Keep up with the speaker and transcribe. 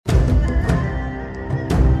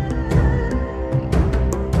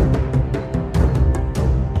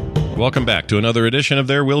welcome back to another edition of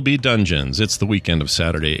There Will Be Dungeons. It's the weekend of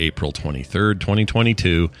Saturday, April 23rd,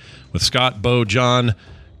 2022, with Scott, Bo, John,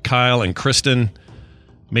 Kyle, and Kristen.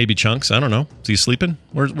 Maybe Chunks. I don't know. Is he sleeping?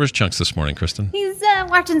 Where's Chunks this morning, Kristen? He's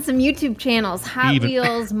watching some YouTube channels, Hot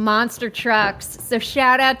Wheels, monster trucks. So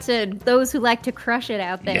shout out to those who like to crush it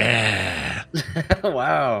out there. Yeah.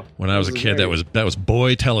 Wow. When I was a kid, that was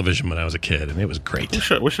boy television when I was a kid, and it was great.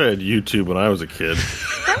 Wish I had YouTube when I was a kid.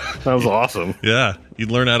 That was awesome. Yeah.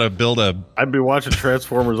 You'd learn how to build I'd be watching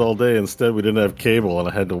Transformers all day. Instead, we didn't have cable, and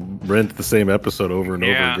I had to rent the same episode over and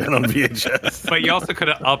over again on VHS. But you also could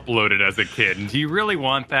have uploaded as a kid. And do you really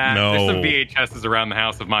want that? No. There's some VHSs around the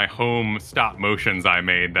house of my home stop motions I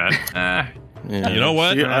made that, You know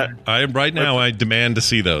what? See, I demand to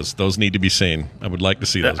see those. Those need to be seen. I would like to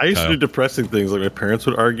see those. I used Kyle. to do depressing things, like my parents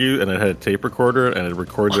would argue, and I had a tape recorder, and I'd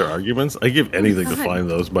record their arguments. I give anything to find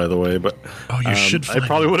those, by the way. But you should. I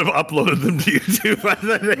probably would have uploaded them to YouTube.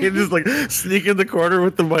 I'd just like sneak in the corner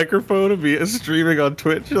with the microphone and be streaming on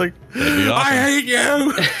Twitch. You're like, That'd be awesome. I hate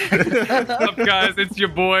you. What's up, guys? It's your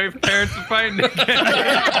boy. Parents are fighting again.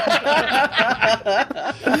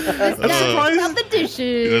 About the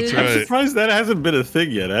dishes. That's right. I'm surprised that hasn't been a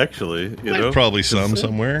thing yet, actually. You know? Probably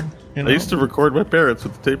somewhere. You know? I used to record my parents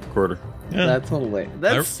with the tape recorder. Yeah. That's hilarious.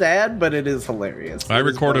 That's sad, but it is hilarious. I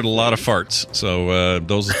recorded a lot of farts, so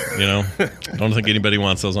those, I don't think anybody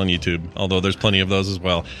wants those on YouTube, although there's plenty of those as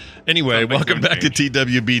well. Anyway, welcome back to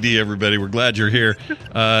TWBD, everybody. We're glad you're here.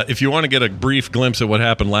 If you want to get a brief glimpse of what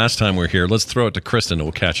happened last time we're here, let's throw it to Kristen, who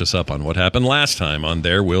will catch us up on what happened last time on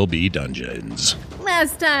There Will Be Dungeons.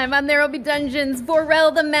 Last time on There Will Be Dungeons,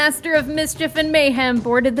 Vorel, the master of mischief and mayhem,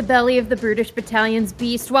 boarded the belly of the brutish battalion's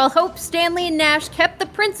beast, while Hope, Stanley, and Nash kept the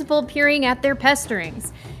principal peering at their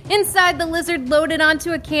pesterings. Inside, the lizard loaded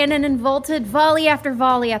onto a cannon and vaulted volley after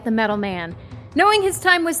volley at the metal man. Knowing his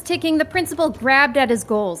time was ticking, the principal grabbed at his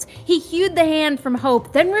goals. He hewed the hand from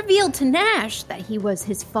Hope, then revealed to Nash that he was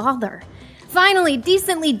his father. Finally,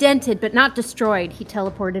 decently dented but not destroyed, he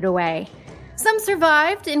teleported away. Some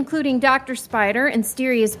survived, including Dr. Spider and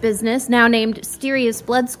Styria's business, now named Styria's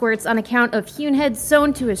Blood Squirts on account of hewn heads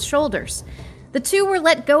sewn to his shoulders. The two were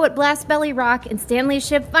let go at Blast Belly Rock, and Stanley's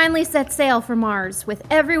ship finally set sail for Mars, with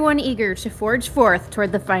everyone eager to forge forth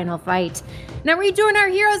toward the final fight. Now rejoin our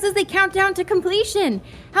heroes as they count down to completion.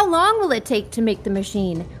 How long will it take to make the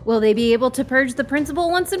machine? Will they be able to purge the principal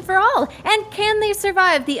once and for all? And can they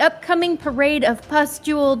survive the upcoming parade of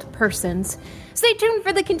pustuled persons? Stay tuned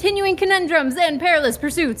for the continuing conundrums and perilous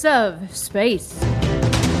pursuits of space.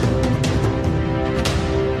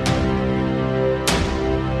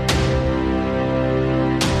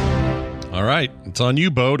 All right, it's on you,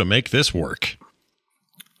 Bo, to make this work.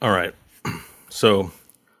 All right. So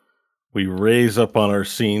we raise up on our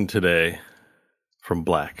scene today from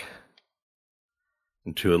black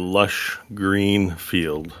into a lush green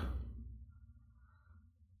field.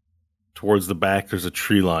 Towards the back, there's a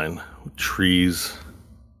tree line with trees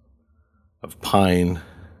of pine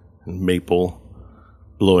and maple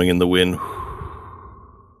blowing in the wind.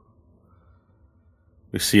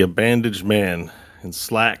 We see a bandaged man in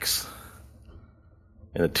slacks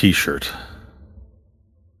and a t-shirt.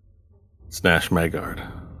 It's Nash Maggard.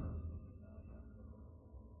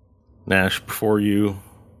 Nash, before you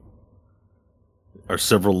are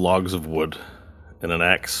several logs of wood and an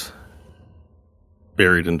axe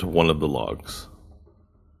buried into one of the logs.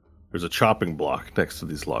 There's a chopping block next to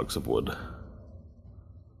these logs of wood.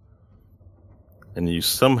 And you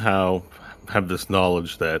somehow have this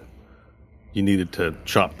knowledge that you needed to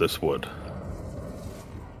chop this wood.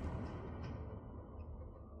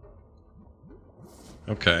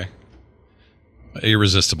 Okay.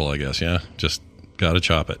 Irresistible, I guess, yeah? Just gotta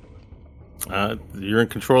chop it. You're in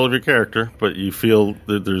control of your character, but you feel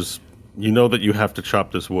that you know that you have to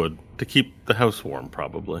chop this wood to keep the house warm,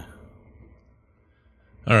 probably.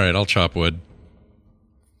 All right, I'll chop wood.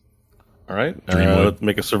 All right. Wood. Let's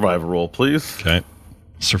make a survival roll, please. Okay.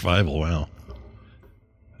 Survival, wow.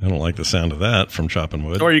 I don't like the sound of that from chopping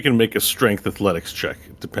wood. Or you can make a strength athletics check.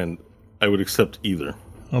 I would accept either.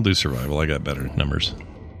 I'll do survival. I got better numbers.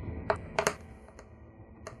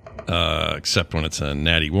 Except when it's a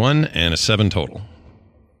natty 1 and a 7 total.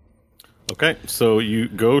 Okay, so you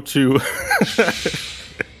go to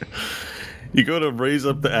you go to raise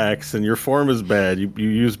up the axe, and your form is bad. You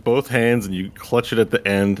use both hands and you clutch it at the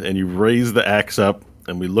end, and you raise the axe up,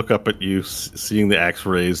 and we look up at you, seeing the axe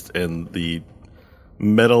raised, and the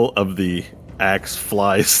metal of the axe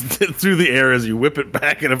flies through the air as you whip it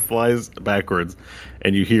back, and it flies backwards,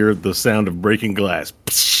 and you hear the sound of breaking glass.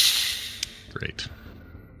 Great.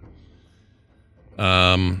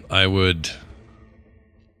 I would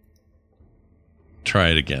try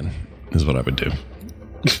it again. is what I would do.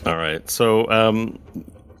 All right. So I'm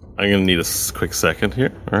going to need a quick second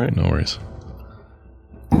here. All right. No worries.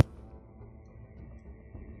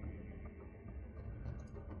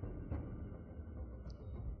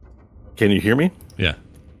 Can you hear me? Yeah.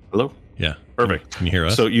 Hello? Yeah. Perfect. Can you hear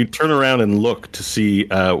us? So you turn around and look to see,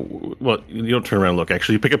 well, you don't turn around and look.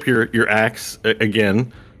 Actually, you pick up your axe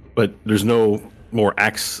again, but there's no more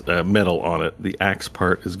axe metal on it. The axe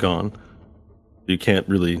part is gone. You can't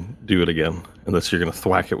really do it again unless you're going to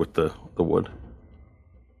thwack it with the wood.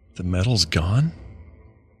 The metal's gone?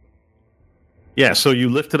 Yeah, so you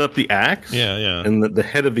lifted up the axe. Yeah, yeah. And the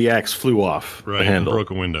head of the axe flew off the handle.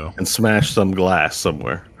 Broke a window. And smashed some glass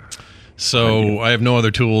somewhere. So I have no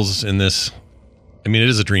other tools in this. I mean, it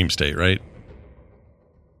is a dream state, right?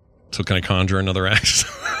 So can I conjure another axe?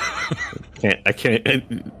 I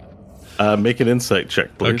can't. Make an insight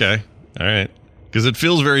check, please. Okay. All right. Because it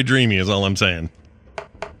feels very dreamy is all I'm saying.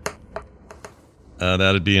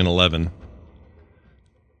 That'd be an 11.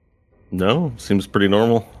 No, seems pretty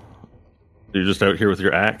normal. You're just out here with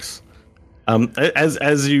your axe.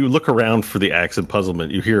 As you look around for the axe in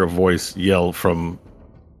puzzlement, you hear a voice yell from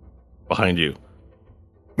behind you.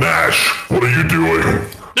 Nash, what are you doing?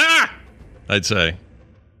 Ah! I'd say.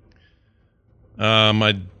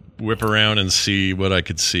 I'd whip around and see what I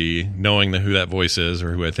could see, knowing who that voice is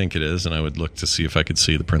or who I think it is, and I would look to see if I could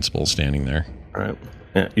see the principal standing there. All right.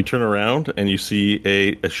 Yeah, you turn around and you see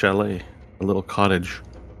a chalet, a little cottage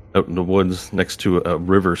out in the woods next to a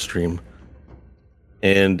river stream.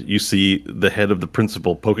 And you see the head of the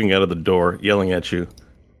principal poking out of the door, yelling at you.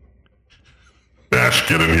 Nash,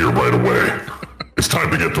 get in here right away. It's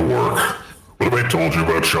time to get to work. What have I told you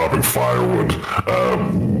about chopping firewood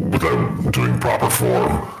without doing proper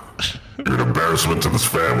form? You're an embarrassment to this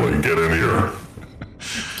family. Get in here.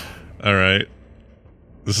 All right.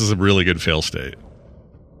 This is a really good fail state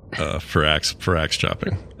for axe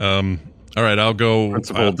chopping. All right, I'll go.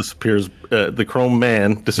 Principal disappears. The chrome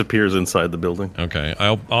man disappears inside the building. Okay,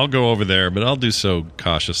 I'll go over there, but I'll do so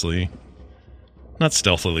cautiously, not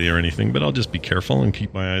stealthily or anything. But I'll just be careful and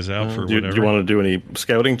keep my eyes out for whatever. Do you want to do any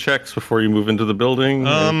scouting checks before you move into the building?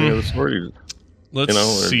 Anything of the sort? Let's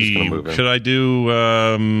see. Could I do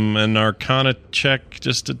an Arcana check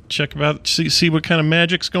just to check about see what kind of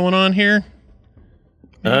magic's going on here?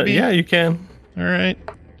 Yeah, you can. All right.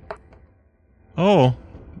 Oh,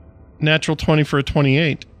 natural 20 for a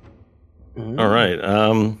 28. All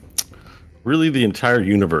right. Really, the entire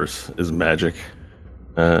universe is magic.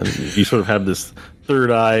 You sort of have this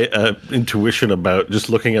third eye intuition about just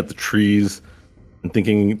looking at the trees and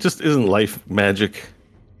thinking, just isn't life magic?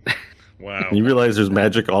 Wow. And you realize there's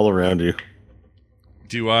magic all around you.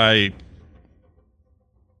 Do I...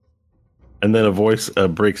 And then a voice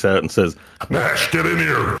breaks out and says, Nash, get in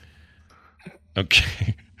here.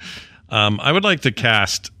 Okay. I would like to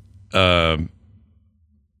cast... I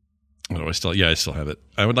still have it.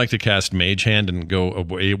 I would like to cast Mage Hand and go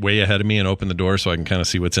way ahead of me and open the door so I can kind of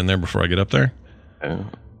see what's in there before I get up there. All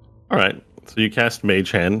right. So you cast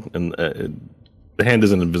Mage Hand, and the hand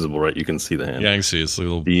isn't invisible, right? You can see the hand. Yeah, I can see it's a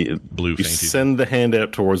little blue. You send the hand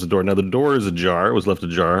out towards the door. Now the door is ajar. It was left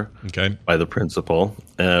ajar by the principal,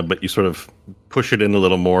 but you sort of push it in a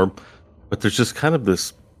little more. But there's just kind of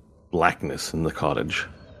this blackness in the cottage.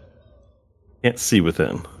 Can't see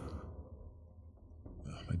within.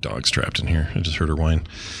 My dog's trapped in here. I just heard her whine.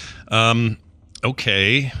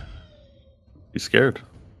 Okay. You scared?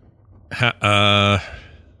 Does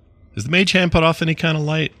the Mage Hand put off any kind of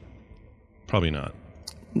light? Probably not.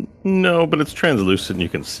 No, but it's translucent and you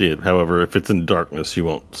can see it. However, if it's in darkness, you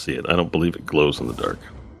won't see it. I don't believe it glows in the dark.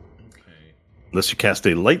 Okay. Unless you cast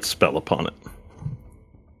a light spell upon it.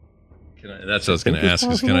 That's what I was going to ask.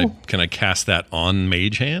 Is can I cast that on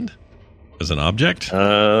Mage Hand as an object?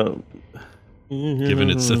 Given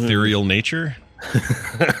its ethereal nature?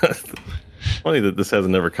 Funny that this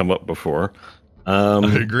hasn't ever come up before. I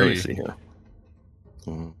agree. Let me see here.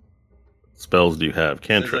 Spells do you have?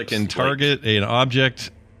 Cantrips. I can target an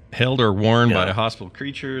object held or worn by a hostile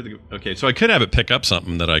creature. Okay, so I could have it pick up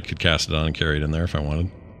something that I could cast it on and carry it in there if I wanted.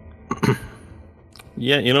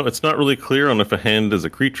 Yeah, it's not really clear on if a hand is a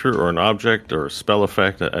creature or an object or a spell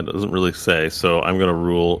effect. It doesn't really say, so I'm going to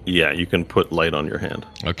rule, you can put light on your hand.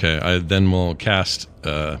 Okay, I then will cast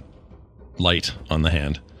light on the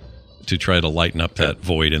hand to try to lighten up that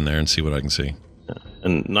void in there and see what I can see. Yeah.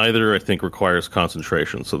 And neither, I think, requires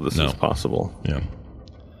concentration, so this is possible. Yeah.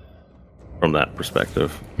 From that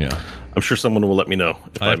perspective. Yeah. I'm sure someone will let me know.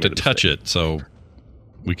 If I have to touch it, so...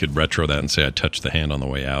 We could retro that and say I touched the hand on the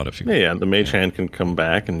way out. If you the mage hand can come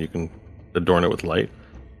back and you can adorn it with light.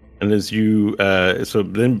 And as you, so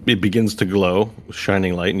then it begins to glow with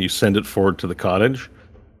shining light, and you send it forward to the cottage,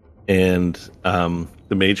 and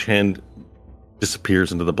the mage hand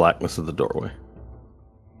disappears into the blackness of the doorway.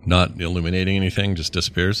 Not illuminating anything, just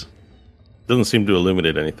disappears? Doesn't seem to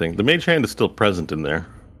illuminate anything. The mage hand is still present in there.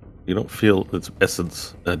 You don't feel its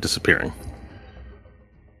essence disappearing.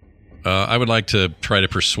 I would like to try to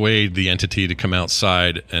persuade the entity to come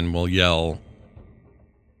outside, and we'll yell,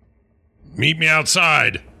 "Meet me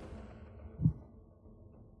outside!"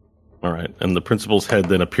 All right, and the principal's head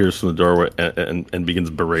then appears from the doorway and begins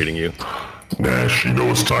berating you. Nash, you know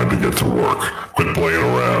it's time to get to work. Quit playing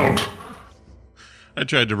around. I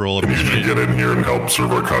tried to roll a I need you to persuasion. get in here and help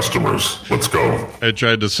serve our customers. Let's go. I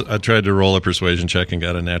tried to roll a persuasion check and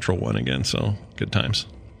got a natural 1 again. So good times.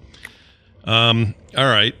 All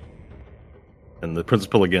right. And the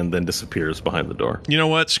principal again then disappears behind the door. You know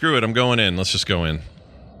what? Screw it. I'm going in. Let's just go in.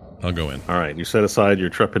 I'll go in. All right, you set aside your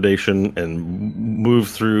trepidation and move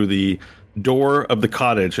through the door of the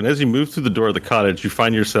cottage. And as you move through the door of the cottage, you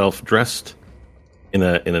find yourself dressed in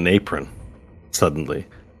an apron suddenly,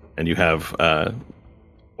 and you have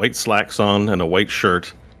white slacks on and a white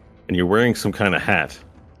shirt, and you're wearing some kind of hat.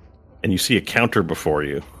 And you see a counter before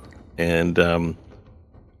you, and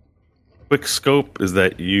quick scope is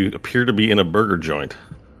that you appear to be in a burger joint,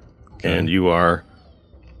 and you are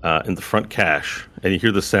in the front cache, and you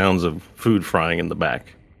hear the sounds of food frying in the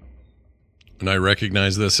back. And I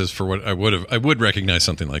recognize this as for what I would have. I would recognize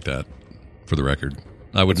something like that. For the record,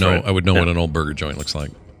 I would That's know. right. I would know Yeah. what an old burger joint looks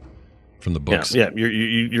like from the books. Yeah.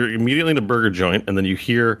 You're immediately in a burger joint, and then you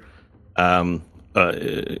hear a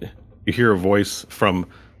voice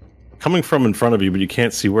coming from in front of you, but you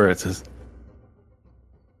can't see where. It says,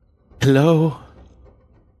 "Hello,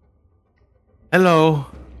 hello,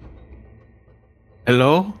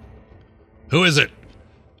 hello, Who is it?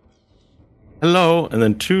 hello," and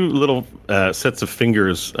then two little sets of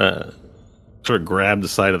fingers sort of grab the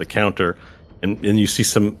side of the counter, and you see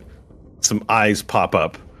some eyes pop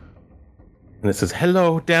up, and it says,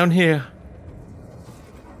 "Hello, down here,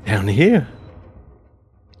 down here."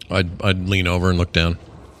 I'd lean over and look down.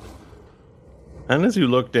 And as you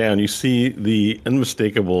look down, you see the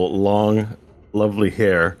unmistakable, long, lovely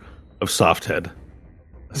hair of Softhead,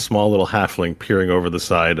 a small little halfling peering over the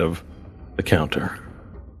side of the counter.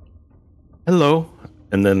 "Hello,"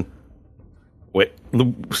 and then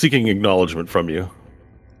seeking acknowledgement from you.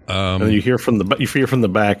 And then you hear from the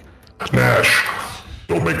back, Nash,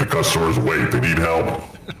 don't make the customers wait. They need help.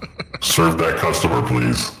 Serve that customer,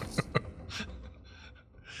 please.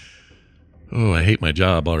 Oh, I hate my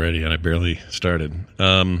job already, and I barely started.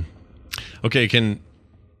 Okay,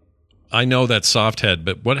 I know that's Softhead,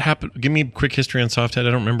 but what happened? Give me a quick history on Softhead.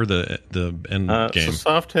 I don't remember the end game. So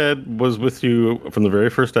Softhead was with you from the very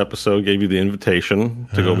first episode, gave you the invitation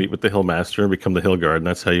to go meet with the Hillmaster and become the Hill Guard, and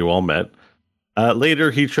that's how you all met.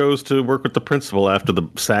 Later, he chose to work with the principal after the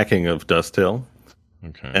sacking of Dust Hill.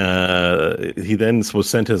 Okay. He then was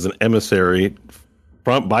sent as an emissary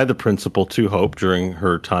by the principal to Hope during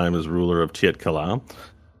her time as ruler of Tiet Kala.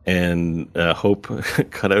 And Hope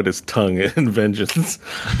cut out his tongue in vengeance.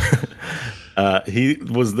 He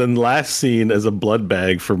was then last seen as a blood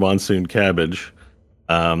bag for Monsoon Cabbage.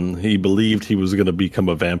 He believed he was going to become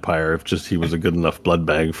a vampire if just he was a good enough blood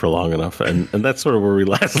bag for long enough. And that's sort of where we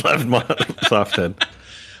last left Softhead.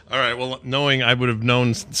 All right. Well, knowing I would have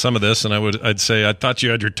known some of this, and I'd say, I thought you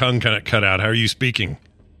had your tongue kind of cut out. How are you speaking?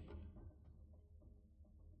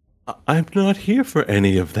 "I'm not here for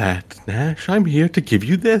any of that, Nash. I'm here to give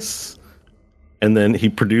you this." And then he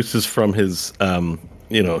produces from his,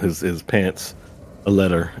 his pants a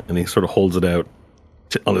letter, and he sort of holds it out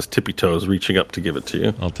on his tippy toes, reaching up to give it to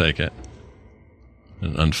you. I'll take it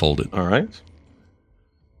and unfold it. All right.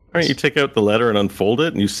 All right, you take out the letter and unfold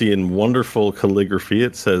it, and you see in wonderful calligraphy,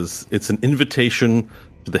 it says, "It's an invitation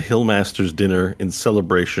to the Hillmaster's dinner in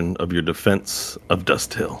celebration of your defense of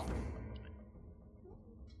Dust Hill.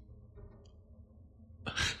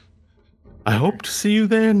 I hope to see you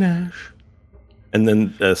there, Nash." And then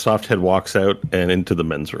Softhead walks out and into the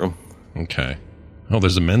men's room. Okay. Oh,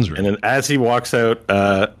 there's a men's room. And then as he walks out,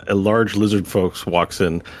 a large lizard folks walks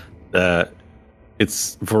in.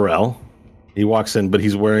 It's Varel. He walks in, but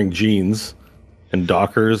he's wearing jeans and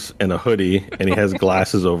Dockers and a hoodie, and he has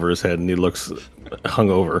glasses over his head, and he looks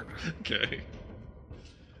hungover. Okay.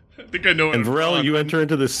 I think I know. And Varel, you enter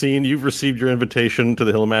into the scene. You've received your invitation to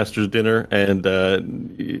the Hillmaster's dinner, and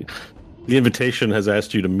the invitation has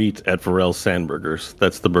asked you to meet at Varel's Sandburgers.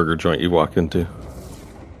 That's the burger joint you walk into.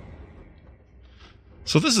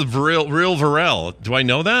 So this is real Varel. Do I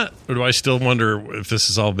know that? Or do I still wonder if this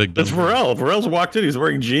is all big? That's Varel. Varel's walked in. He's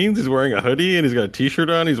wearing jeans. He's wearing a hoodie, and he's got a T-shirt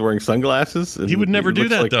on. He's wearing sunglasses. He would never do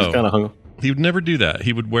that, though. He's kind of hung. He would never do that.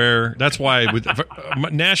 He would wear. That's why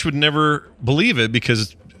Nash would never believe it,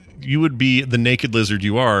 because you would be the naked lizard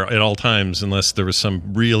you are at all times, unless there was some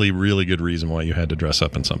really, really good reason why you had to dress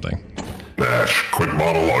up in something. Nash, quit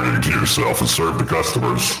monologuing to yourself and serve the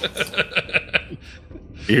customers.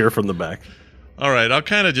 You hear from the back. All right, I'll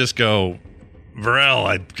kind of just go, Varel,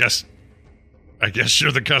 I guess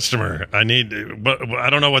you're the customer. I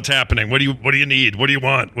don't know what's happening. What do you need? What do you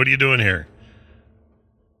want? What are you doing here?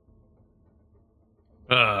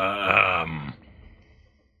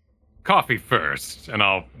 Coffee first, and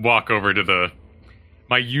I'll walk over to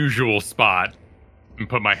my usual spot and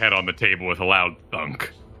put my head on the table with a loud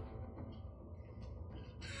thunk.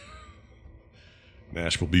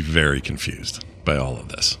 Nash will be very confused by all of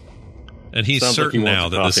this. And he's Sounds certain like he now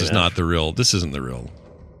wants that this coffee, is Nash. not the real, this isn't the real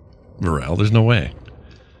Varel. There's no way.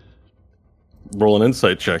 Roll an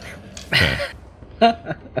insight check. Okay.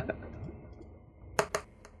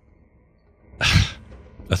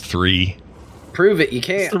 A 3. Prove it, you It's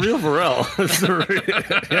can't. the real Varel.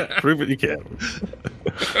 Yeah, prove it you can.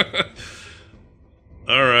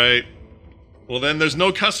 All right. Well, then there's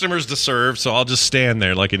no customers to serve, so I'll just stand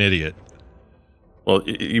there like an idiot. Well,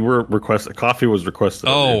 you were requested. Coffee was requested.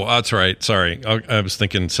 Oh, that's right. Sorry. I was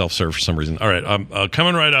thinking self-serve for some reason. All right. I'm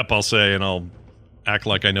coming right up, I'll say, and I'll act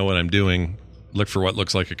like I know what I'm doing. Look for what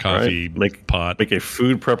looks like a coffee pot. Make a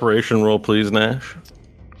food preparation roll, please, Nash.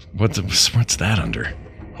 What's that under?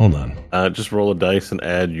 Hold on. Just roll a dice and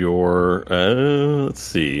add your. Let's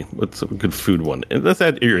see. What's a good food one? And let's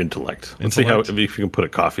add your intellect. Let's see if you can put a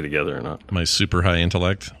coffee together or not. My super high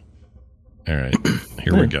intellect. All right.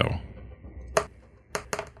 Here we go.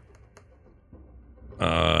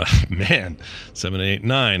 Man, 7, 8,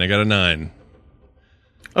 9. I got a 9.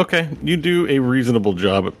 Okay, you do a reasonable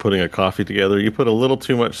job at putting a coffee together. You put a little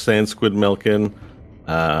too much sand squid milk in.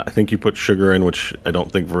 I think you put sugar in, which I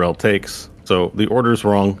don't think Varel takes. So the order's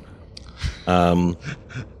wrong. And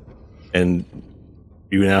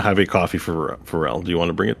you now have a coffee for Varel. Do you want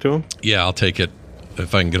to bring it to him? Yeah, I'll take it.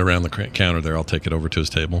 If I can get around the counter there, I'll take it over to his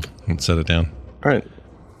table and set it down. All right.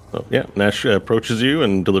 So, yeah, Nash approaches you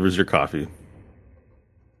and delivers your coffee.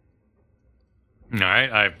 All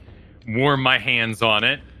right, I warm my hands on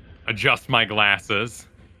it, adjust my glasses,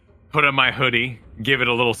 put on my hoodie, give it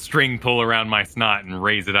a little string pull around my snot, and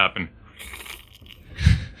raise it up. And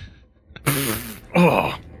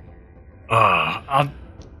I'll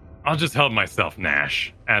just help myself,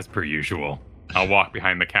 Nash, as per usual. I'll walk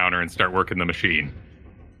behind the counter and start working the machine.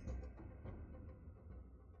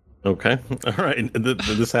 Okay. All right.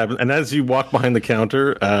 This happens. And as you walk behind the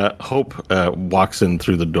counter, Hope walks in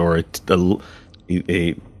through the door.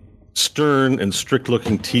 A stern and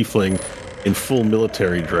strict-looking tiefling in full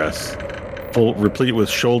military dress, replete with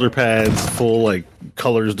shoulder pads, full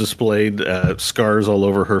colors displayed, scars all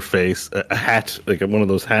over her face, a hat, like one of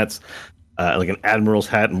those hats, like an admiral's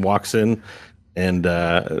hat, and walks in. And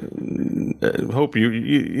Hope,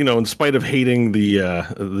 you know, in spite of hating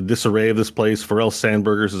the disarray of this place, Varel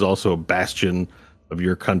Sandburgers is also a bastion of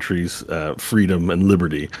your country's freedom and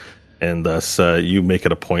liberty. And thus, you make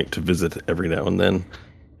it a point to visit every now and then.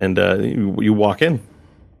 And you walk in.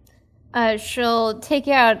 She'll take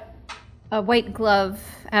out a white glove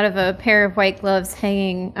out of a pair of white gloves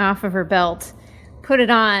hanging off of her belt, put it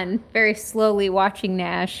on very slowly, watching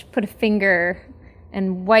Nash, put a finger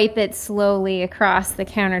and wipe it slowly across the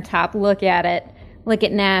countertop, look at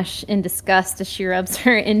Nash in disgust as she rubs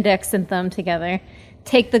her index and thumb together,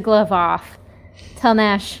 take the glove off, tell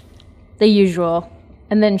Nash the usual.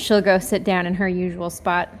 And then she'll go sit down in her usual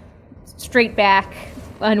spot, straight back,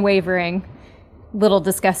 unwavering, little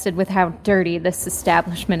disgusted with how dirty this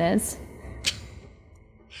establishment is.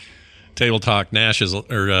 Table talk.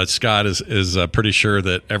 Scott is pretty sure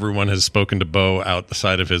that everyone has spoken to Bo out the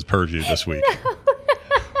side of his purview this week.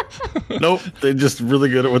 Nope, they're just really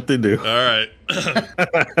good at what they do. All right.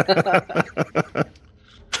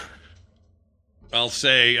 I'll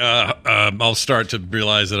say, I'll start to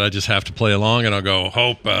realize that I just have to play along, and I'll go,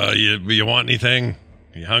 Hope, you want anything?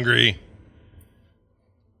 You hungry?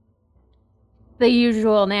 The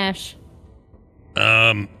usual, Nash.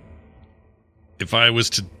 If I was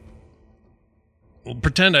to... Well,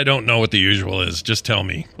 pretend I don't know what the usual is. Just tell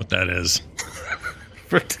me what that is.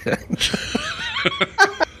 Pretend.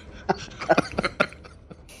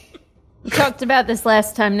 We talked about this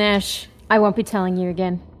last time, Nash. I won't be telling you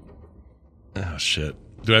again. Oh, shit.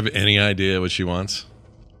 Do I have any idea what she wants?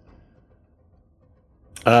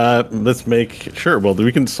 Let's make sure. Well,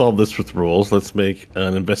 we can solve this with rules. Let's make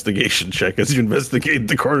an investigation check as you investigate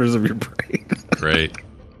the corners of your brain. Great.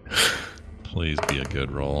 Please be a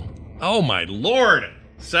good roll. Oh my lord!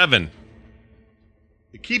 7.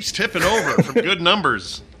 It keeps tipping over from good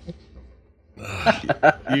numbers.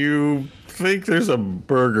 You think there's a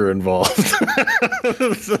burger involved?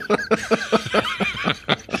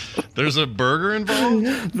 There's a burger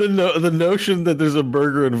involved? The notion that there's a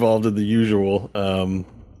burger involved in the usual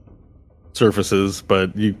surfaces,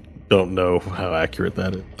 but you don't know how accurate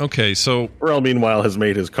that is. Okay, so Rel, meanwhile, has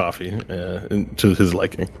made his coffee to his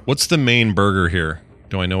liking. what's the main burger here?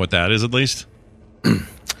 Do I know what that is at least?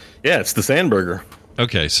 Yeah, it's the sand burger.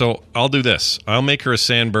 Okay, so I'll do this. I'll make her a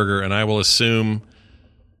sand burger, and I will assume,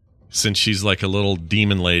 since she's like a little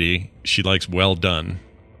demon lady, she likes well done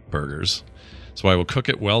burgers. So I will cook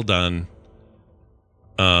it well done.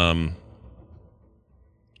 And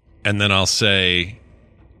then I'll say,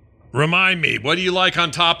 remind me, what do you like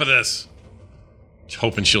on top of this?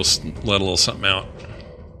 Hoping she'll let a little something out.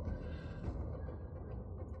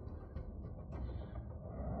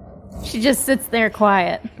 She just sits there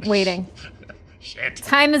quiet, waiting. Shit.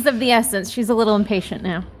 Time is of the essence. She's a little impatient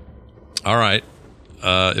now. All right.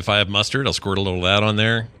 If I have mustard, I'll squirt a little of that on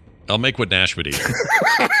there. I'll make what Nash would eat.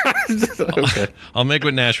 Okay. I'll make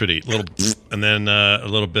what Nash would eat. And then a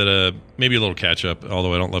little bit of, maybe a little ketchup,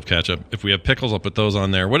 although I don't love ketchup. If we have pickles, I'll put those on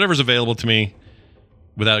there. Whatever's available to me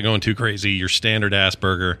without going too crazy. Your standard ass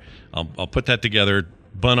burger. I'll put that together,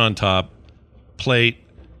 bun on top, plate.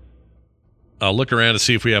 I'll look around to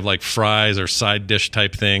see if we have like fries or side dish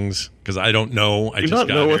type things because I don't know. You don't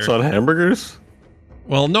know what's on hamburgers?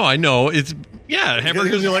 Well, no, I know. It's, yeah,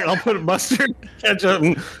 Hamburgers, you're like, I'll put mustard, ketchup,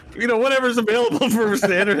 and, whatever's available for a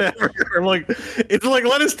standard hamburger. I'm like, it's like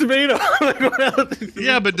lettuce, tomato.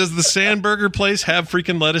 Yeah, but does the sand burger place have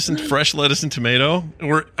freaking lettuce and fresh lettuce and tomato?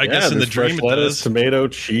 Or I guess in the dream it lettuce, does. Tomato,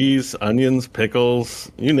 cheese, onions,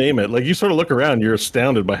 pickles, you name it. Like, you sort of look around, you're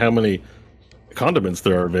astounded by how many condiments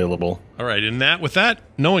there are available. All right, and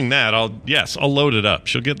knowing that, I'll load it up.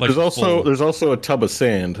 She'll get like there's also a tub of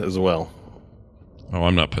sand as well. Oh,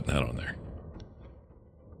 I'm not putting that on there.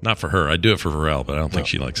 Not for her. I do it for Varel, but I don't think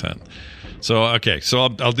she likes that. So okay, so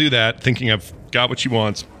I'll do that, thinking I've got what she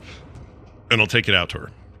wants, and I'll take it out to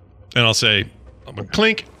her, and I'll say,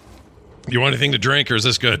 "Clink, you want anything to drink, or is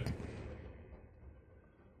this good?"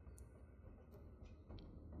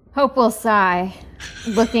 Hope will sigh,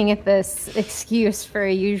 looking at this excuse for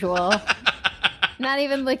a usual. Not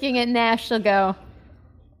even looking at Nash, she'll go,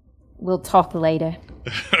 "We'll talk later."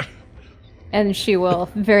 And she will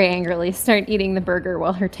very angrily start eating the burger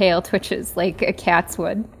while her tail twitches like a cat's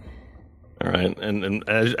would. All right, and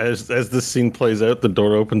as this scene plays out, the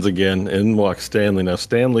door opens again, and in walks Stanley. Now,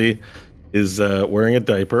 Stanley is wearing a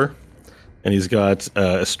diaper, and he's got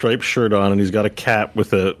a striped shirt on, and he's got a cap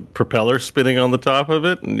with a propeller spinning on the top of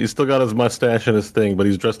it, and he's still got his mustache and his thing, but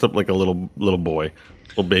he's dressed up like a little boy,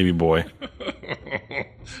 little baby boy.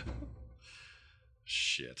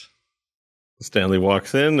 Shit. Stanley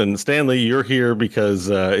walks in, and Stanley, you're here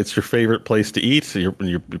because it's your favorite place to eat.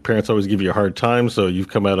 Your parents always give you a hard time, so you've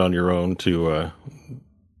come out on your own to...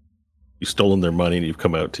 you've stolen their money, and you've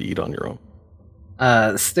come out to eat on your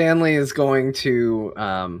own. Stanley is going to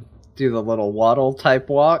do the little waddle type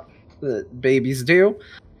walk that babies do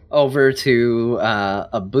over to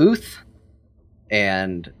a booth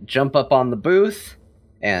and jump up on the booth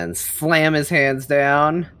and slam his hands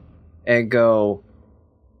down and go,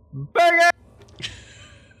 "Burger!"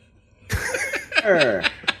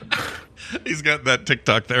 He's got that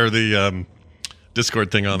TikTok there, the Discord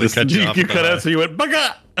thing on. They cut you off. You cut out, so you went,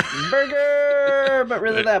 "Burger!" Burger! But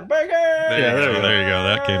really that burger! There you go.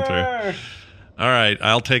 That came through. All right,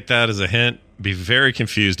 I'll take that as a hint. Be very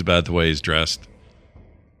confused about the way he's dressed.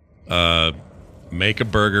 Make a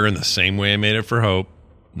burger in the same way I made it for Hope.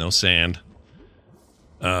 No sand.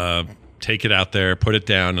 Take it out there, put it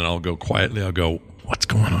down, and I'll go quietly. I'll go, "What's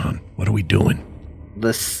going on? What are we doing?"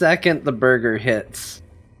 The second the burger hits,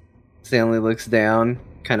 Stanley looks down,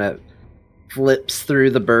 kind of flips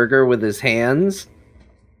through the burger with his hands,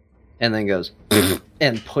 and then goes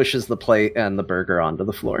and pushes the plate and the burger onto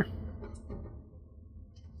the floor.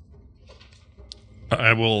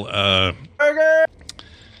 I will Burger!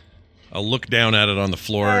 I'll look down at it on the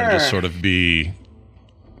floor and just sort of be,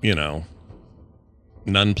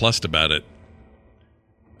 nonplussed about it.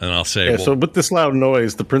 And I'll say, so with this loud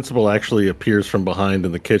noise, the principal actually appears from behind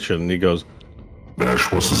in the kitchen, and he goes,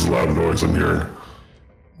 Nash, what's this loud noise I'm hearing?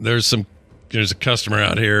 there's a customer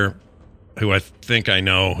out here who I think I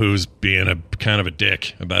know who's being a kind of a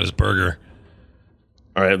dick about his burger.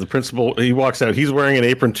 All right, the principal, he walks out. He's wearing an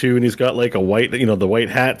apron too, and he's got like a white, the white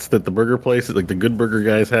hats that the burger place, like the good burger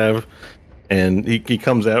guys have. And he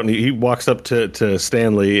comes out and he walks up to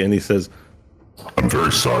Stanley and he says, I'm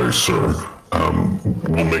very sorry, sir.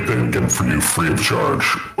 We'll make that again for you free of charge.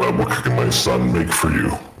 What can my son make for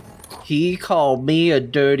you? He called me a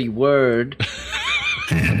dirty word.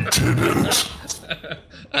 He didn't.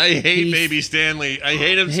 I hate Baby Stanley. I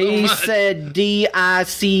hate him so much. He said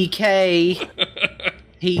D-I-C-K.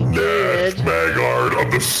 He did. Maggard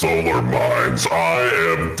of the Solar Mines, I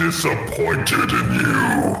am disappointed in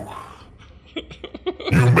you.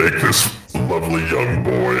 You make this lovely young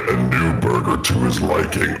boy a new burger to his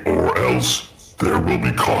liking, or else there will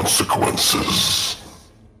be consequences.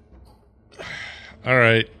 All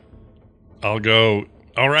right. I'll go.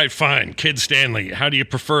 All right, fine. Kid Stanley, how do you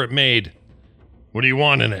prefer it made? What do you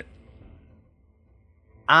want in it?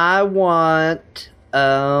 I want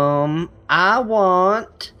some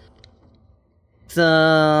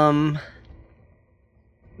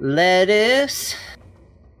lettuce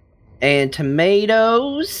and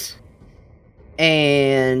tomatoes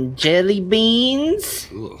and jelly beans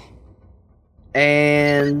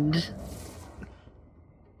and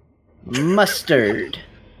mustard.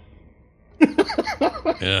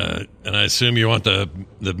 And I assume you want the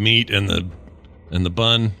meat and the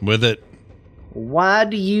bun with it. Why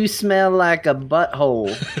do you smell like a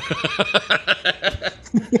butthole?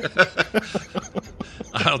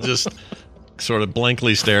 I'll just sort of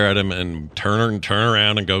blankly stare at him and turn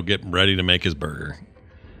around and go get ready to make his burger.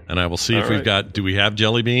 And I will see if we've got. Do we have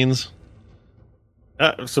jelly beans?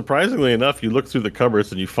 Surprisingly enough, you look through the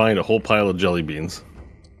cupboards and you find a whole pile of jelly beans.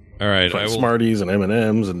 All right, like Smarties and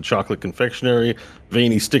M&Ms and chocolate confectionery,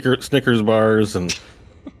 veiny Snickers bars, and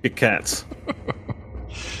Kit Kats.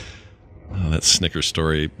 Oh, that Snickers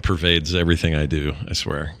story pervades everything I do, I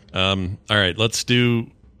swear. All right, I'll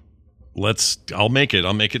make it.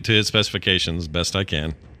 I'll make it to his specifications best I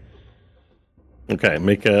can. Okay,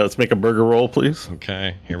 let's make a burger roll, please.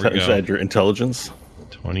 Okay, here we go. Add your intelligence.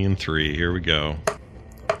 20 and 3. Here we go.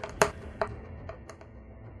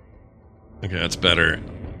 Okay, that's better.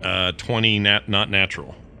 20 not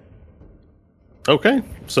natural. Okay,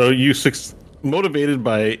 so you motivated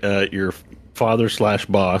by your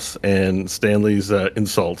father/boss and Stanley's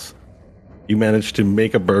insults, you managed to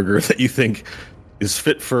make a burger that you think is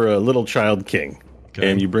fit for a little child king. Okay.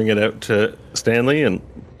 And you bring it out to Stanley and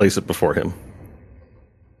place it before him.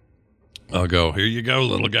 I'll go, here you go,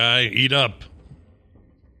 little guy, eat up.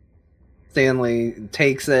 Stanley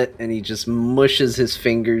takes it and he just mushes his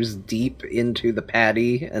fingers deep into the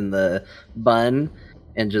patty and the bun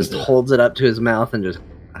and just holds it up to his mouth and just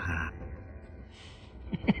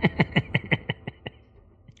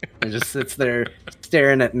and just sits there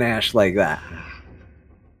staring at Nash like that.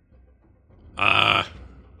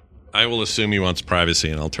 I will assume he wants privacy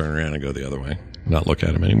and I'll turn around and go the other way. Not look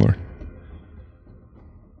at him anymore.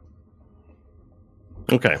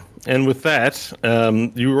 Okay, and with that,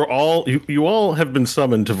 you all have been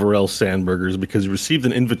summoned to Varel Sandburgers because you received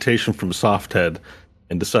an invitation from Softhead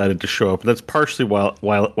and decided to show up. And that's partially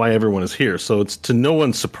why everyone is here. So it's to no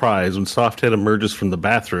one's surprise when Softhead emerges from the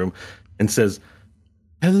bathroom and says,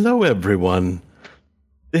 "Hello, everyone.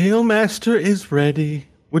 The Hillmaster is ready.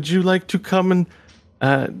 Would you like to come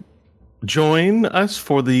and join us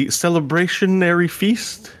for the celebrationary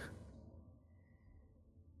feast?"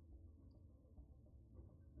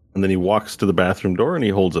 And then he walks to the bathroom door and he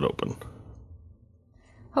holds it open.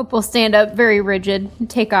 Hope will stand up very rigid and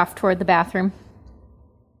take off toward the bathroom.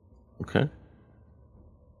 Okay.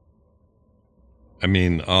 I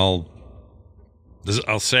mean, I'll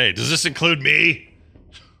say, does this include me?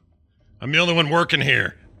 I'm the only one working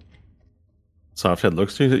here. Softhead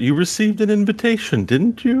looks to you. You received an invitation,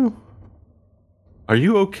 didn't you? Are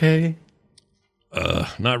you okay?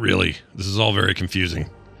 Not really. This is all very confusing.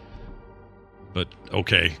 But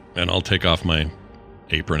okay, and I'll take off my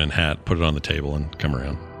apron and hat, put it on the table, and come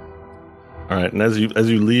around. All right, and as you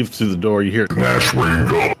leave through the door, you hear, "Nash, where you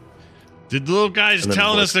go?" The little guy's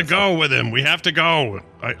telling us to go with him. We have to go.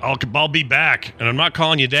 I'll be back, and I'm not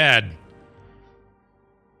calling you Dad.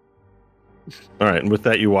 All right, and with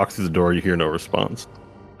that, you walk through the door. You hear no response.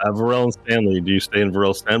 Varel and Stanley, do you stay in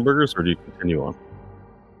Varel Sandburgers, or do you continue on?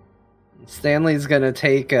 Stanley's gonna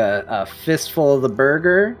take a fistful of the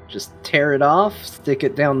burger, just tear it off, stick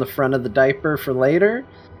it down the front of the diaper for later,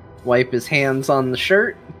 wipe his hands on the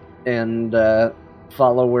shirt, and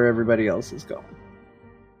follow where everybody else is going.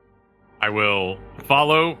 I will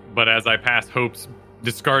follow, but as I pass Hope's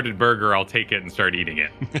discarded burger, I'll take it and start eating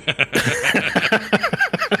it.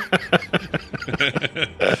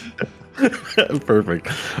 Perfect.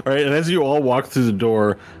 All right, and as you all walk through the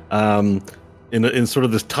door, in sort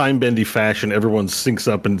of this time-bendy fashion, everyone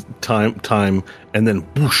syncs up in time, and then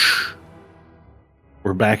whoosh,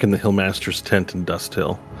 we're back in the Hillmaster's tent in Dust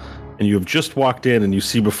Hill. And you have just walked in, and you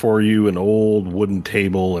see before you an old wooden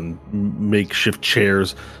table and makeshift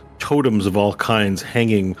chairs, totems of all kinds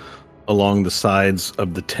hanging along the sides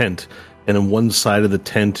of the tent. And on one side of the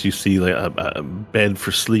tent, you see like a bed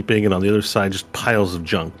for sleeping, and on the other side, just piles of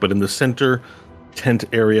junk. But in the center tent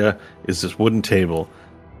area is this wooden table,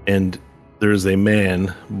 and there's a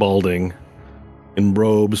man, balding, in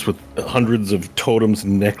robes with hundreds of totems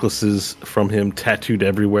and necklaces from him tattooed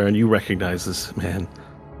everywhere, and you recognize this man,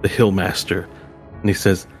 the Hillmaster. And he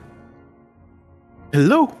says,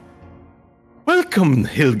 "Hello. Welcome,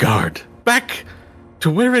 Hillguard, back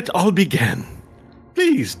to where it all began.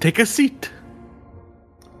 Please take a seat."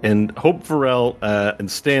 And Hope Varel and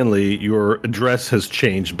Stanley, your address has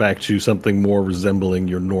changed back to something more resembling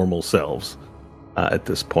your normal selves at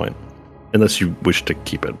this point. Unless you wish to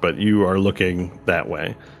keep it, but you are looking that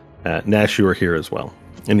way. Nash, you are here as well.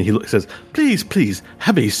 And he says, please,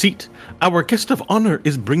 have a seat. Our guest of honor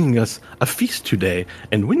is bringing us a feast today,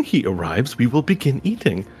 and when he arrives, we will begin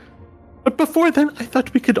eating. But before then, I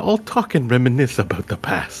thought we could all talk and reminisce about the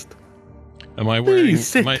past. Am I wearing? Please,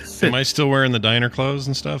 sit. Am I still wearing the diner clothes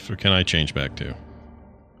and stuff, or can I change back too?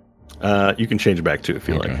 You can change back too if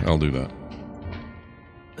you like. I'll do that.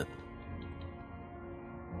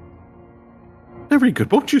 Very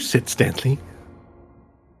good. Won't you sit, Stanley?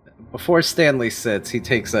 Before Stanley sits, he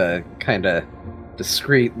takes a kind of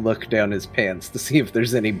discreet look down his pants to see if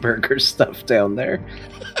there's any burger stuff down there.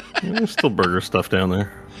 There's still burger stuff down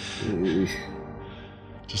there.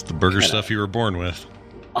 Just the burger stuff you were born with.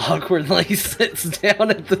 Awkwardly sits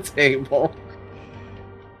down at the table.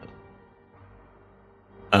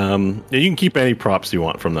 Yeah, you can keep any props you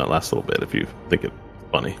want from that last little bit if you think it's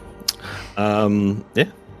funny. Yeah.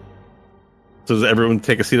 So does everyone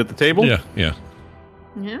take a seat at the table? Yeah. Yeah.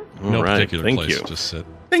 No All right, particular thank place. you. Just sit.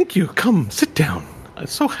 Thank you. Come, sit down. I'm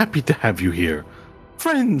so happy to have you here.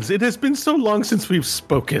 Friends, it has been so long since we've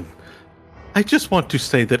spoken. I just want to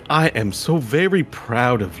say that I am so very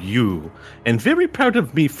proud of you and very proud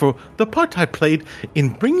of me for the part I played in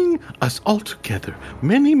bringing us all together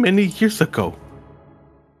many, many years ago.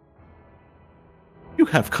 You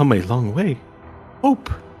have come a long way. Hope.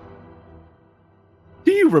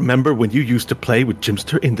 Do you remember when you used to play with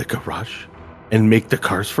Jimster in the garage and make the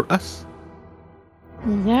cars for us?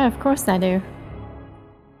 Yeah, of course I do.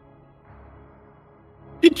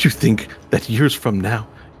 Did you think that years from now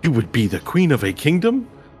you would be the queen of a kingdom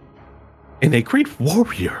and a great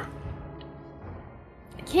warrior?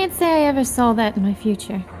 I can't say I ever saw that in my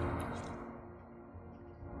future.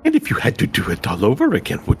 And if you had to do it all over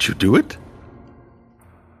again, would you do it?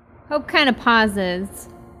 Hope kind of pauses.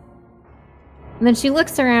 And then she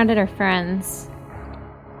looks around at her friends.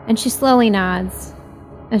 And she slowly nods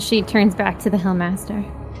as she turns back to the Hillmaster.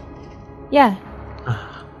 Yeah.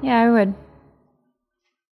 Yeah, I would.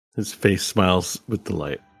 His face smiles with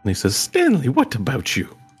delight. And he says, Stanley, what about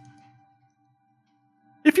you?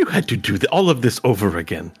 If you had to do all of this over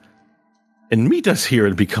again and meet us here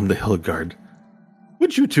and become the Hillguard,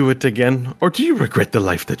 would you do it again, or do you regret the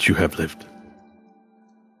life that you have lived?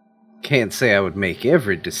 Can't say I would make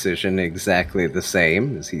every decision exactly the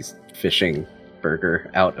same, as he's fishing burger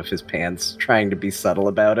out of his pants, trying to be subtle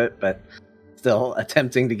about it, but still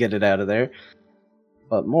attempting to get it out of there.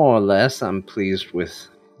 But more or less, I'm pleased with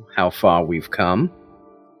how far we've come.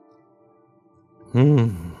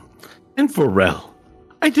 And Varel,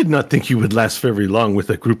 I did not think you would last very long with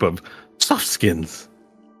a group of softskins.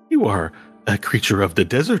 You are a creature of the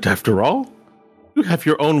desert, after all. You have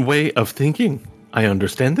your own way of thinking. I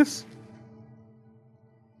understand this.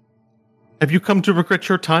 Have you come to regret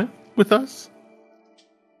your time with us?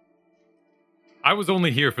 I was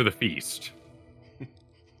only here for the feast.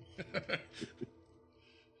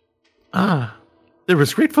 There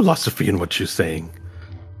is great philosophy in what you're saying.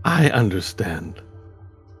 I understand.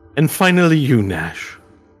 And finally, you, Nash.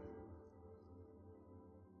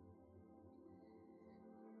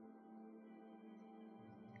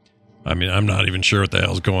 I mean, I'm not even sure what the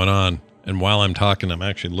hell's going on. And while I'm talking, I'm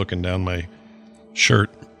actually looking down my shirt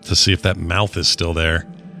to see if that mouth is still there.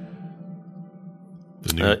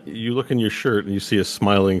 You look in your shirt and you see a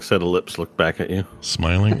smiling set of lips look back at you.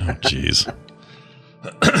 Smiling? Oh, jeez.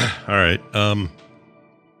 All right.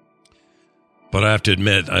 But I have to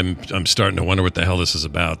admit, I'm starting to wonder what the hell this is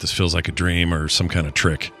about. This feels like a dream or some kind of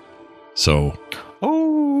trick. So.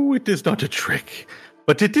 Oh, it is not a trick,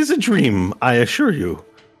 but it is a dream, I assure you.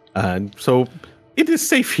 So it is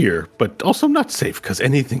safe here, but also not safe because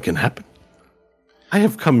anything can happen. I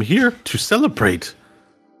have come here to celebrate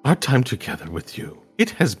our time together with you.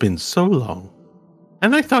 It has been so long,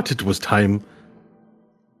 and I thought it was time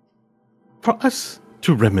for us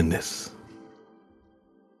to reminisce.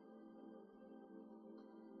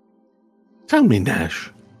 Tell me, Nash,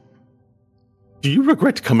 do you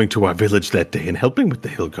regret coming to our village that day and helping with the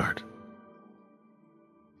hill guard?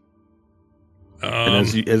 And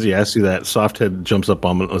as he asks you that, Softhead jumps up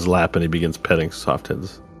on his lap and he begins petting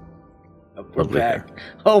Softhead's. We're back.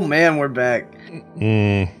 Oh man, we're back.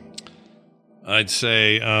 I'd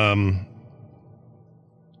say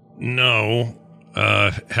no.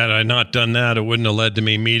 Had I not done that, it wouldn't have led to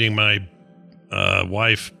me meeting my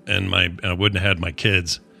wife, and I wouldn't have had my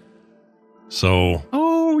kids. So.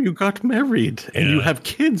 Oh, you got married and you have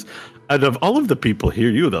kids. Out of all of the people here,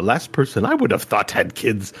 you're the last person I would have thought had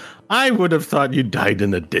kids. I would have thought you died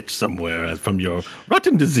in a ditch somewhere from your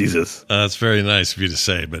rotten diseases. That's very nice of you to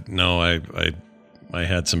say, but no, I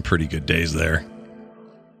had some pretty good days there.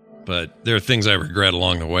 But there are things I regret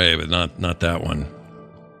along the way, but not that one.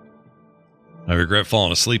 I regret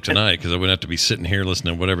falling asleep tonight because I wouldn't have to be sitting here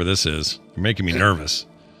listening to whatever this is. You're making me nervous.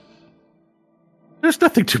 There's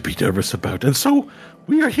nothing to be nervous about. And so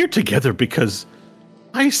we are here together because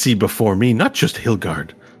I see before me not just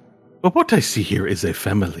Hilgard, but what I see here is a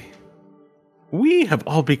family. We have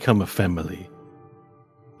all become a family.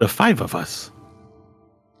 The 5 of us.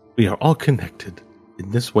 We are all connected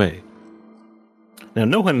in this way. Now,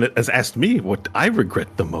 no one has asked me what I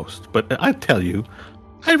regret the most, but I tell you,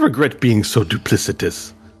 I regret being so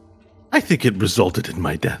duplicitous. I think it resulted in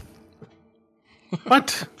my death.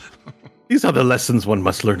 But these are the lessons one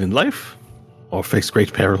must learn in life, or face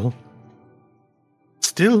great peril.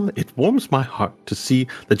 Still, it warms my heart to see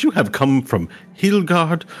that you have come from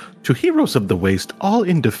Hilgard to Heroes of the Waste, all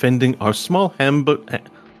in defending our small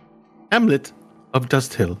hamlet of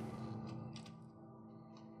Dust Hill.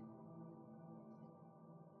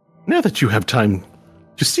 Now that you have time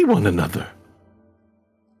to see one another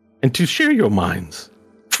and to share your minds,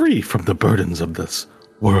 free from the burdens of this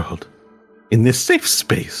world, in this safe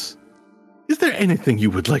space, is there anything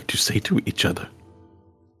you would like to say to each other?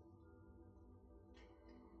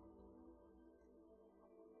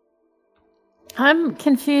 I'm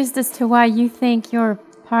confused as to why you think you're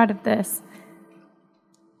part of this.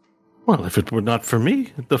 Well, if it were not for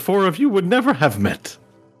me, the 4 of you would never have met.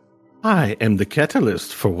 I am the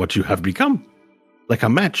catalyst for what you have become, like a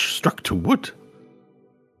match struck to wood.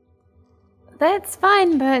 That's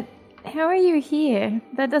fine, but how are you here?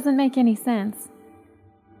 That doesn't make any sense.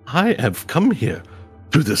 I have come here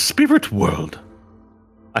to the spirit world.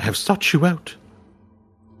 I have sought you out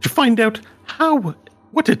to find out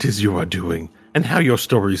what it is you are doing and how your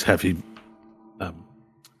stories have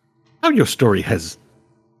how your story has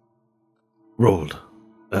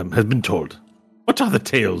been told. What are the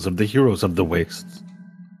tales of the heroes of the wastes?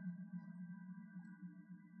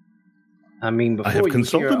 I mean, before you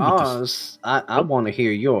hear ours, I want to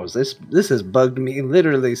hear yours. This has bugged me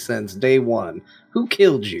literally since day one. Who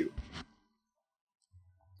killed you?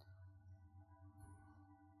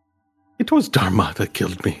 It was Dharma that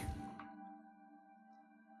killed me.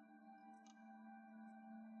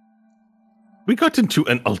 We got into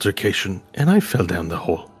an altercation, and I fell down the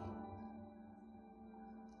hole.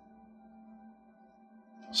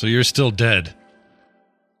 So you're still dead.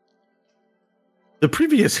 The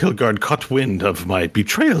previous Hilgard caught wind of my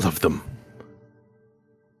betrayal of them.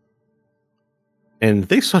 And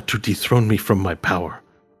they sought to dethrone me from my power.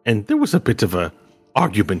 And there was a bit of a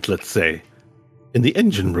argument, let's say, in the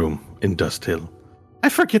engine room in Dust Hill. I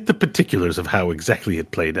forget the particulars of how exactly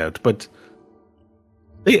it played out, but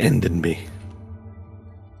they ended me.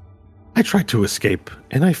 I tried to escape,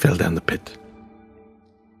 and I fell down the pit.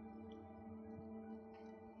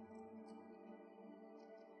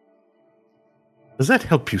 Does that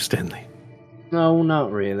help you, Stanley? No,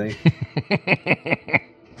 not really.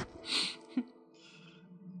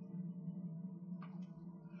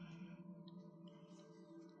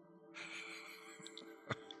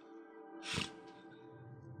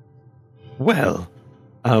 Well,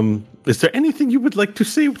 is there anything you would like to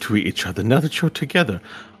say to each other now that you're together?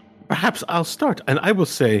 Perhaps I'll start, and I will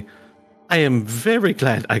say, I am very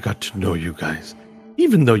glad I got to know you guys.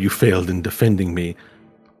 Even though you failed in defending me,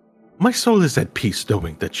 my soul is at peace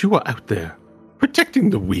knowing that you are out there, protecting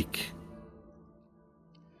the weak.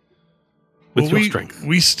 With your strength.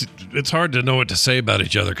 It's hard to know what to say about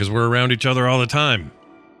each other because we're around each other all the time.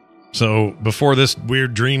 So before this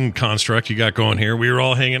weird dream construct you got going here, we were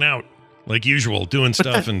all hanging out like usual, doing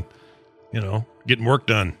stuff and, getting work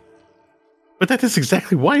done. But that is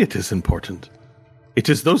exactly why it is important. It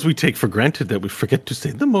is those we take for granted that we forget to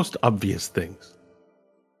say the most obvious things.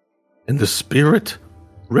 and the spirit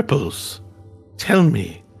ripples. Tell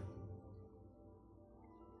me.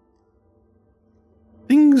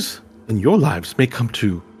 Things in your lives may come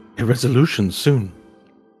to a resolution soon.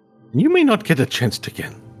 And you may not get a chance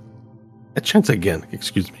again.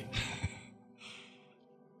 Excuse me.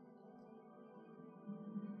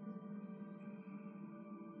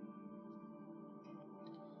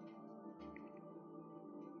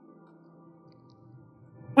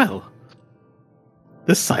 Well,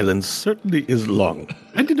 this silence certainly is long.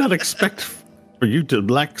 I did not expect for you to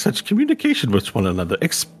lack such communication with one another,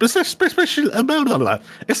 especially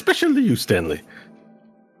you, Stanley.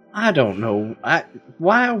 I don't know.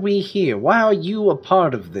 Why are we here? Why are you a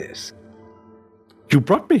part of this? You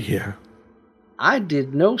brought me here. I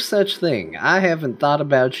did no such thing. I haven't thought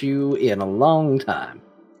about you in a long time.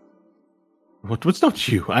 What was not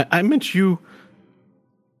you? I meant you.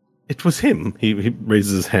 It was him. He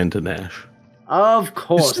raises his hand to Nash. Of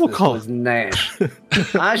course this was Nash.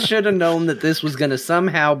 I should have known that this was going to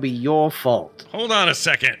somehow be your fault. Hold on a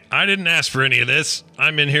second. I didn't ask for any of this.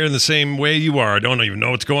 I'm in here in the same way you are. I don't even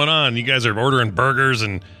know what's going on. You guys are ordering burgers,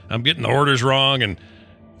 and I'm getting the orders wrong, and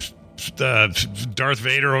Darth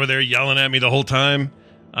Vader over there yelling at me the whole time.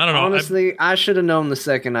 I don't know. Honestly, I should have known the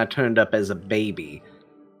second I turned up as a baby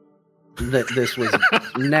that this was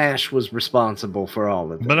Nash was responsible for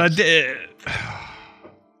all of this. But I did.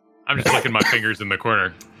 I'm just licking my fingers in the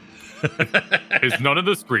corner. Is none of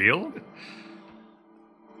this real?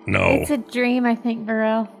 No. It's a dream, I think,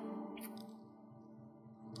 Varel.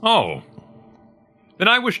 Oh. Then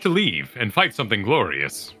I wish to leave and fight something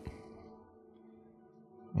glorious.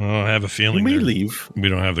 Well, I have a feeling you may leave. We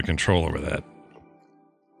don't have the control over that.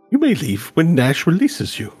 You may leave when Nash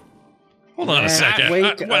releases you. Hold on a second.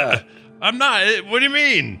 Wake up. I'm not. What do you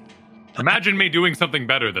mean? Imagine me doing something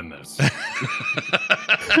better than this.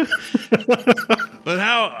 But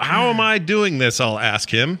how am I doing this? I'll ask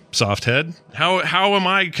him, Softhead. How am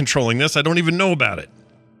I controlling this? I don't even know about it.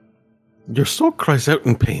 Your soul cries out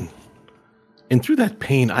in pain. And through that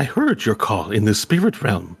pain, I heard your call in the spirit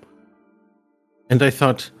realm. And I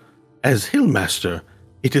thought, as Hillmaster,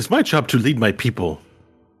 it is my job to lead my people,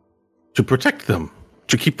 to protect them,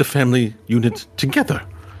 to keep the family unit together.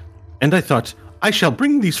 And I thought, I shall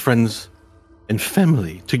bring these friends and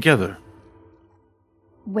family together.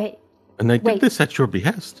 Wait. And I did this at your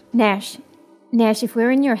behest. Nash, if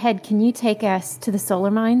we're in your head, can you take us to the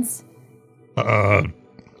solar mines?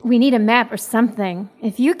 We need a map or something.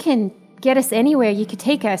 If you can get us anywhere you could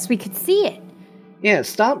take us, we could see it. Yeah,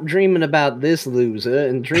 stop dreaming about this loser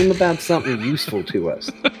and dream about something useful to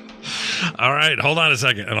us. All right, hold on a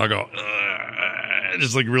second, and I'll go.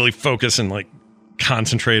 Just like really focus and like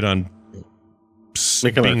concentrate on.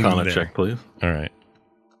 Make an Arcana check, please. All right.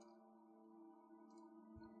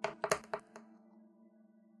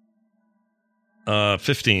 Uh,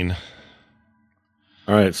 15.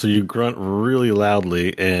 All right, so you grunt really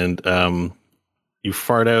loudly, and you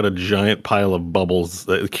fart out a giant pile of bubbles,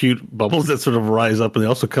 cute bubbles that sort of rise up, and they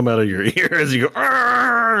also come out of your ear as you go.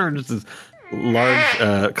 Arr! Just this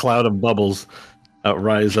large cloud of bubbles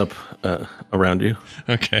rise up around you.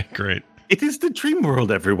 Okay, great. It is the dream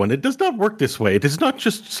world, everyone. It does not work this way. It is not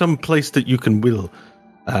just some place that you can will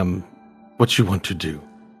what you want to do.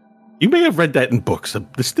 You may have read that in books.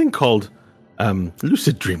 This thing called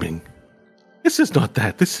lucid dreaming. This is not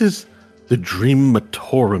that. This is the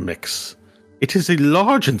Dreamatoromix. It is a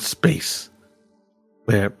large in space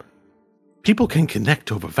where people can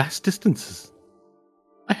connect over vast distances.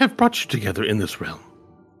 I have brought you together in this realm.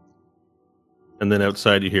 And then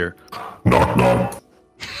outside you hear, Knock, knock.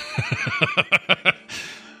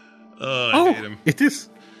 I hate him. It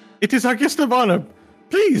is our guest of honor.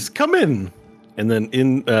 Please come in. And then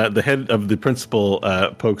the head of the principal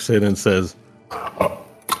pokes in and says, I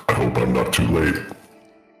hope I'm not too late.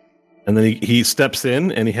 and then he steps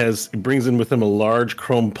in and he brings in with him a large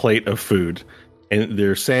chrome plate of food. And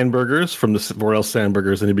they're sandburgers from the Vorel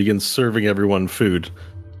Sandburgers, and he begins serving everyone food.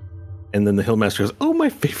 And then the Hillmaster goes, oh, my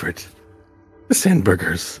favorite, the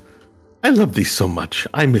sandburgers. I love these so much.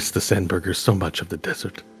 I miss the sandburgers so much of the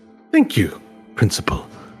desert. Thank you, Principal.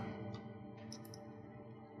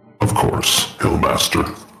 Of course,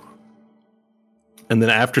 Hillmaster. And then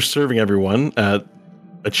after serving everyone, a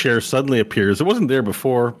chair suddenly appears. It wasn't there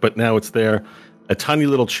before, but now it's there. A tiny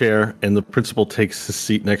little chair, and the principal takes his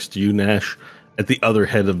seat next to you, Nash, at the other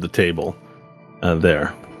head of the table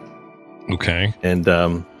there. Okay. And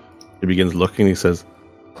he begins looking, he says,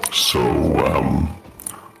 So,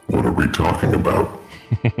 what are we talking about?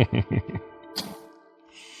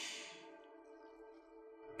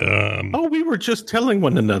 we were just telling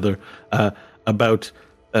one another about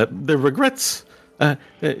the regrets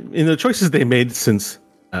in the choices they made since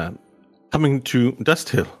coming to Dust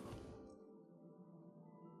Hill.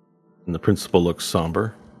 And the principal looks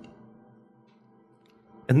somber.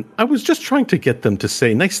 And I was just trying to get them to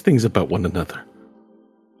say nice things about one another.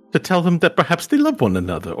 To tell them that perhaps they love one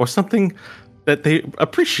another, or something that they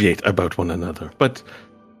appreciate about one another. But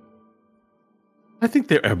I think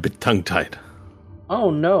they're a bit tongue-tied. Oh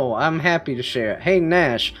no, I'm happy to share. Hey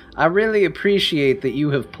Nash, I really appreciate that you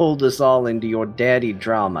have pulled us all into your daddy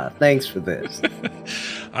drama. Thanks for this.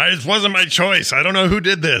 It wasn't my choice. I don't know who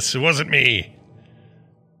did this. It wasn't me.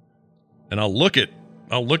 And I'll look at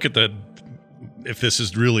the, if this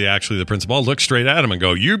is really actually the principal, I'll look straight at him and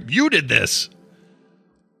go, you did this.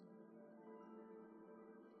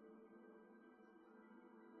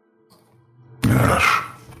 Nash,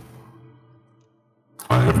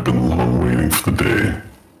 I have been long waiting for the day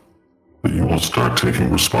that you will start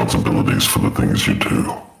taking responsibilities for the things you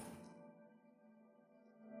do.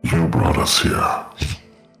 You brought us here.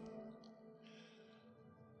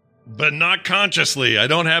 But not consciously. I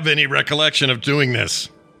don't have any recollection of doing this.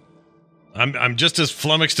 I'm just as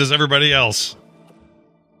flummoxed as everybody else.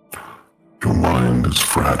 Your mind is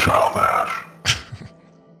fragile, Nash.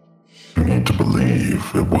 You need to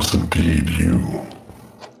believe it was indeed you.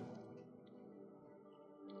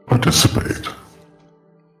 Participate.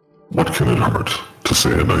 What can it hurt to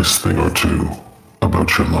say a nice thing or two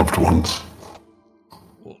about your loved ones?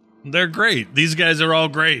 They're great. These guys are all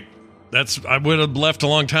great. I would have left a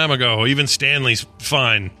long time ago. Even Stanley's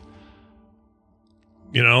fine.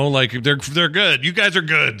 You know, like they're good. You guys are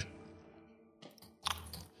good.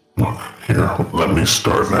 Look, here, let me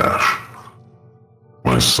start, Nash.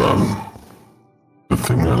 My son, the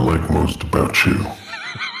thing I like most about you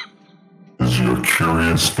is your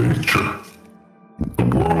curious nature. The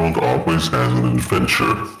world always has an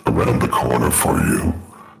adventure around the corner for you.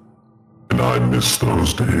 And I miss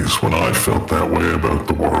those days when I felt that way about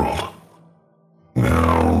the world.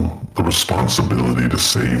 Now, the responsibility to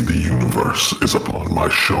save the universe is upon my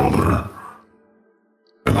shoulder.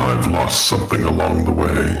 And I've lost something along the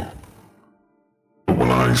way. But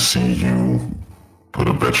when I see you put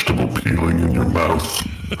a vegetable peeling in your mouth,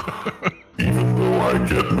 even though I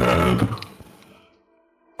get mad,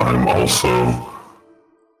 I'm also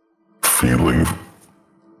feeling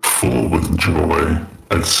full with joy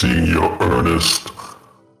at seeing your earnest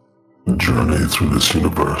journey through this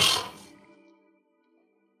universe.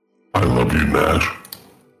 I love you, Nash.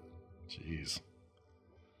 Jeez.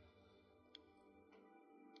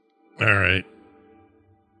 All right.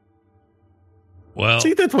 Well,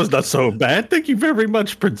 See, that was not so bad. Thank you very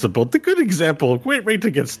much, Principal. The good example. Great way to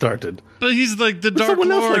get started. but he's like the Dark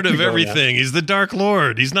someone else Lord like to of go, everything. He's the Dark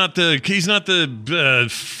Lord. He's not the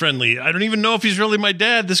friendly. I don't even know if he's really my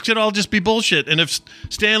dad. This could all just be bullshit. And if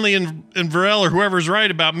Stanley and Varel or whoever's right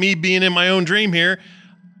about me being in my own dream here,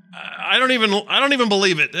 I don't even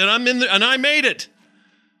believe it. And and I made it.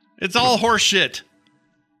 It's all horse shit.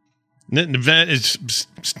 Nash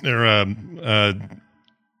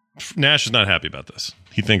is not happy about this.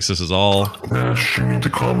 He thinks this is all. Nash, you need to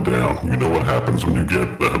calm down. You know what happens when you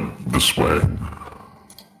get this way.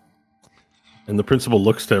 And the principal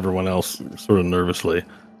looks to everyone else sort of nervously.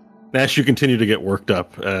 Nash, you continue to get worked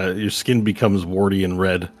up. Your skin becomes warty and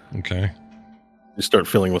red. Okay. You start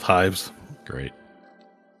filling with hives. Great.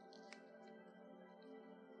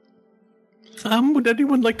 Would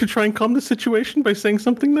anyone like to try and calm the situation by saying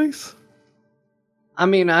something nice? I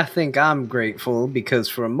mean, I think I'm grateful because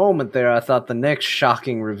for a moment there I thought the next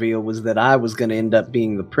shocking reveal was that I was going to end up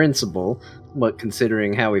being the principal, but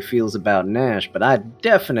considering how he feels about Nash, but I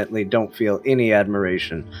definitely don't feel any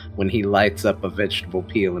admiration when he lights up a vegetable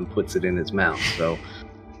peel and puts it in his mouth, so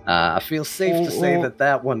I feel safe to say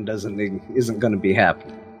that one isn't going to be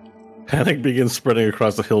happening. Panic begins spreading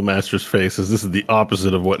across the Hillmaster's face as this is the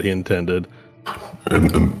opposite of what he intended.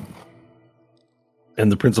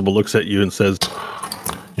 And the principal looks at you and says,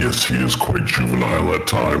 yes, he is quite juvenile at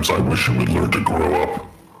times. I wish he would learn to grow up.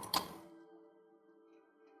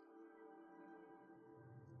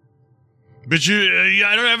 But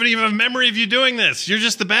I don't have even a memory of you doing this. You're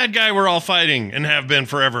just the bad guy we're all fighting and have been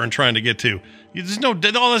forever and trying to get to.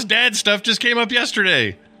 All this dad stuff just came up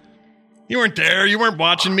yesterday. You weren't there. You weren't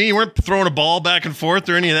watching me. You weren't throwing a ball back and forth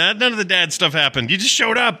or any of that. None of the dad stuff happened. You just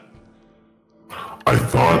showed up. I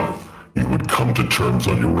thought you would come to terms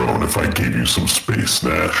on your own if I gave you some space,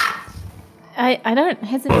 Nash. I don't.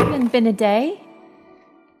 Has it even been a day?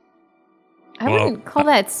 I wouldn't call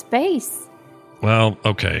that space. Well,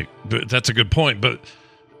 okay. But that's a good point. But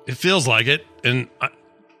it feels like it. And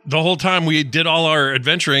the whole time we did all our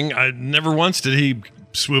adventuring, never once did he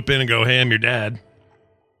swoop in and go, hey, I'm your dad.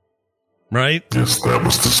 right? Yes, that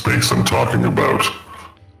was the space I'm talking about.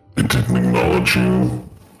 I didn't acknowledge you.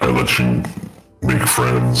 I let you make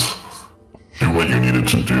friends, do what you needed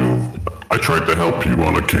to do. I tried to help you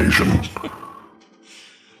on occasion.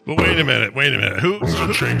 But wait a minute. Things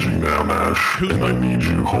are changing now, Nash, and I need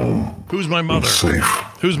you home. Who's my mother? Safe.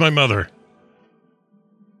 Who's my mother?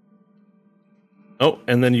 Oh,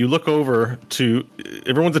 and then you look over to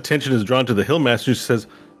everyone's attention is drawn to the Hillmaster, who says,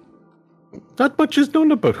 "Not much is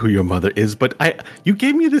known about who your mother is, but you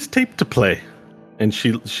gave me this tape to play." And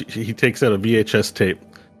he takes out a VHS tape.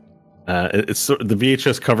 It's the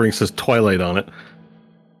VHS covering says Twilight on it.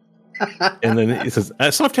 And then he says,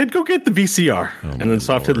 "Softhead, go get the VCR." And then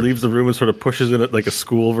Softhead leaves the room and sort of pushes in it like a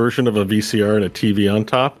school version of a VCR and a TV on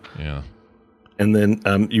top. Yeah. And then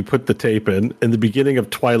you put the tape in, and the beginning of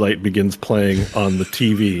Twilight begins playing on the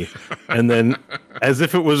TV. And then, as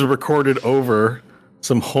if it was recorded over,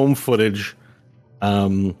 some home footage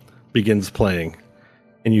begins playing.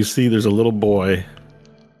 And you see there's a little boy,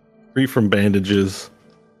 free from bandages,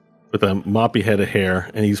 with a moppy head of hair,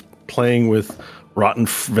 and he's playing with rotten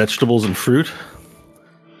vegetables and fruit.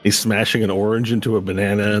 He's smashing an orange into a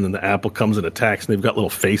banana, and then the apple comes and attacks, and they've got little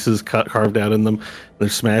faces carved out in them. And they're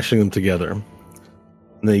smashing them together.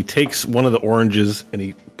 And then he takes one of the oranges and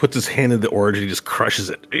he puts his hand in the orange and he just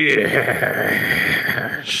crushes it.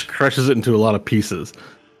 Just crushes it into a lot of pieces.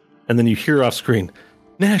 And then you hear off screen,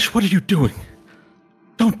 "Nash, what are you doing?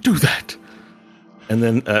 Don't do that." And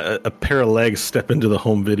then a pair of legs step into the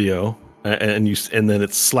home video and then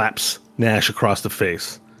it slaps Nash across the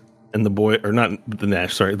face. And the boy, or not the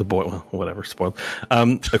Nash, sorry, the boy, well, whatever, spoiled,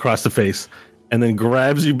 across the face. And then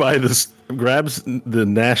grabs the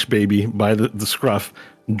Nash baby by the scruff,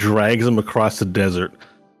 drags him across the desert.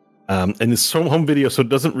 And it's home video, so it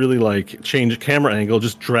doesn't really like change camera angle,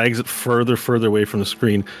 just drags it further away from the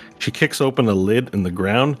screen. She kicks open a lid in the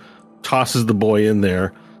ground, tosses the boy in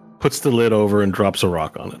there, puts the lid over, and drops a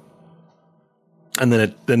rock on it. And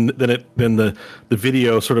then the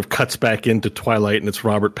video sort of cuts back into Twilight, and it's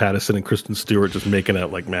Robert Pattinson and Kristen Stewart just making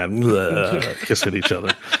out like mad, kissing each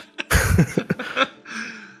other.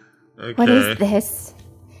 Okay. What is this?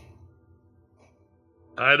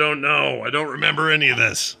 I don't know. I don't remember any of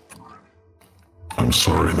this. I'm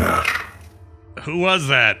sorry, Nash. Who was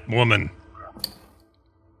that woman?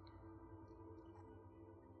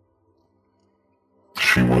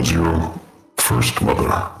 She was your first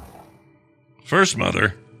mother. First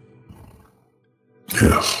mother?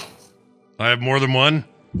 Yes. I have more than one?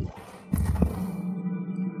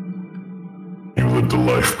 You lived a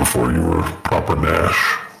life before you were proper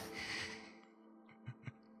Nash.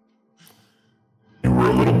 You were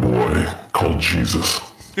a little boy called Jesus.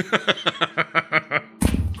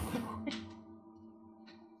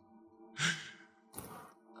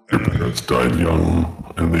 Your parents died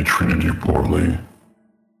young, and they treated you poorly.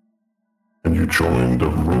 And you joined a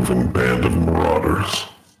roving band of marauders.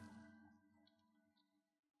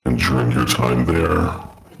 And during your time there,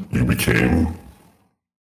 you became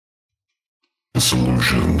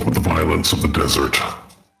disillusioned with the violence of the desert,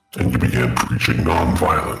 and you began preaching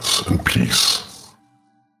nonviolence and peace.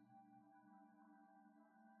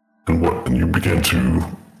 And you began to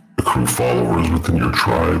accrue followers within your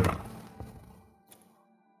tribe.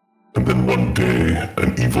 And then one day,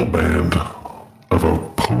 an evil band of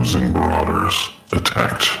opposing marauders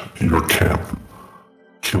attacked your camp,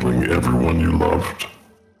 killing everyone you loved.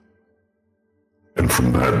 And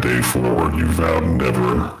from that day forward, you vowed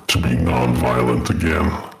never to be nonviolent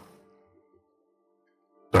again.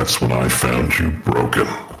 That's when I found you broken.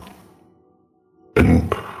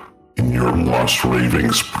 And in your lost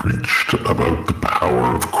ravings preached about the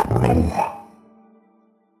power of Chrome.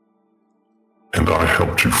 And I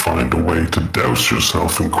helped you find a way to douse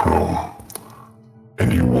yourself in Chrome.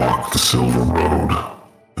 And you walked the Silver Road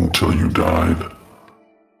until you died.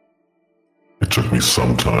 It took me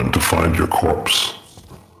some time to find your corpse.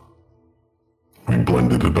 We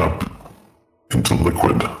blended it up into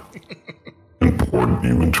liquid and poured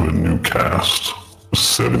you into a new cast with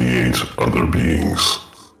 78 other beings.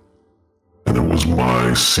 And it was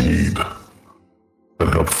my seed that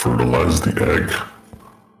helped fertilize the egg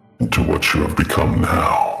into what you have become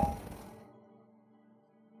now.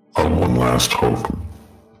 Our one last hope.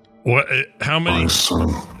 What? How many? My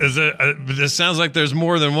son. Is it? This sounds like there's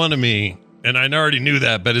more than one of me, and I already knew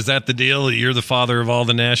that. But is that the deal? You're the father of all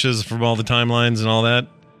the Nashes from all the timelines and all that?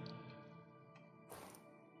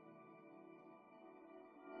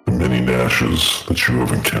 The many Nashes that you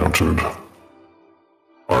have encountered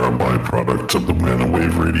are a byproduct of the mana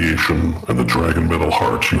wave radiation and the dragon metal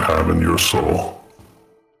heart you have in your soul,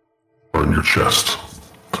 or in your chest.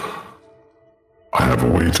 I have a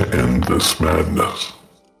way to end this madness.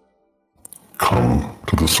 Come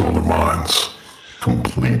to the solar mines,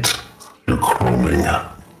 complete your chroming,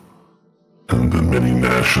 and the many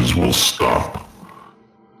Nashes will stop,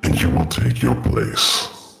 and you will take your place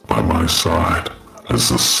by my side as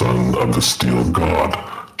the son of the steel god,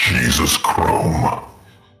 Jesus Chrome.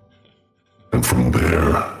 And from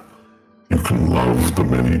there, you can love the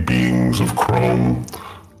many beings of chrome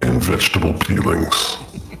and vegetable peelings.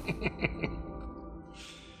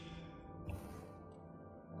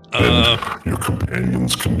 And your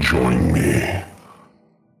companions can join me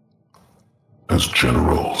as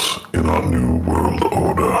generals in our new world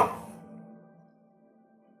order.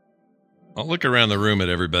 I'll look around the room at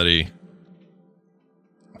everybody.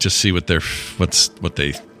 Just see what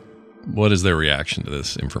is their reaction to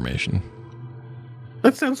this information.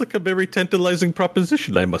 That sounds like a very tantalizing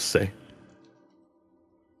proposition, I must say.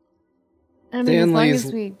 I mean, as long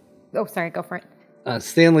as we... Oh, sorry, go for it.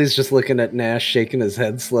 Stanley's just looking at Nash, shaking his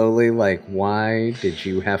head slowly, like, why did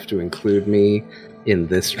you have to include me in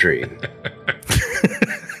this dream?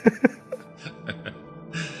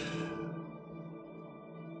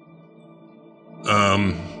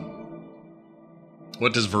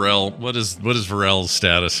 What is Varel's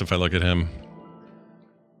status if I look at him?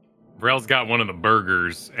 Varel's got one of the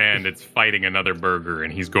burgers, and it's fighting another burger,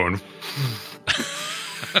 and he's going...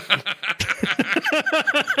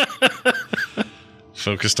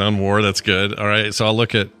 Focused on war, that's good. All right, so I'll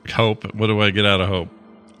look at Hope. What do I get out of Hope?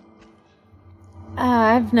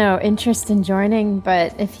 I have no interest in joining,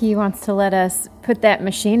 but if he wants to let us put that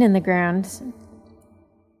machine in the ground,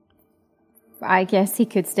 I guess he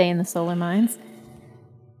could stay in the solar mines.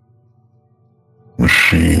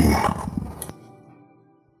 Machine.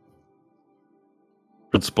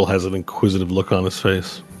 Principal has an inquisitive look on his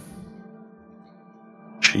face.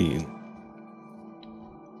 Machine.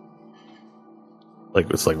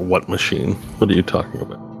 It's like what machine? What are you talking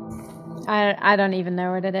about? I don't even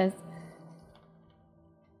know what it is.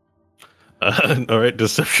 All right,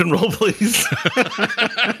 deception roll, please.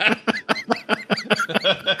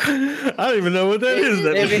 I don't even know what that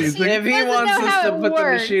is. If he wants us to put the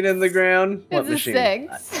machine in the ground, what It's machine?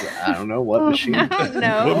 a 6. I don't know what machine. I don't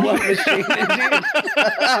know. What machine?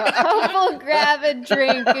 Hope will grab a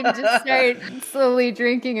drink and just start slowly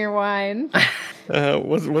drinking her wine.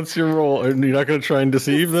 What's your roll? You're not going to try and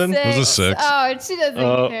deceive then? It was a 6. Oh, she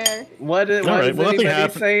doesn't care. Why does nothing anybody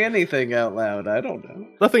happened. say anything out loud? I don't know.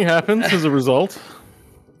 Nothing happens as a result.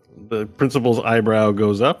 The principal's eyebrow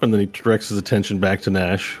goes up, and then he directs his attention back to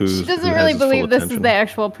Nash, who doesn't really believe this is the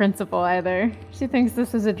actual principal either. She thinks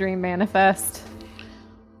this is a dream manifest.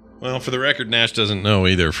 Well, for the record, Nash doesn't know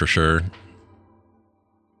either for sure.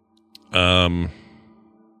 Can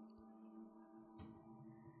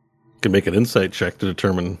make an insight check to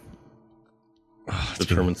determine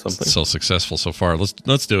something. So successful so far.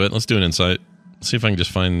 Let's do it. Let's do an insight. See if I can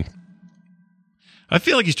just find. I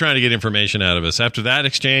feel like he's trying to get information out of us. After that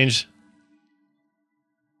exchange,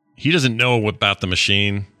 he doesn't know about the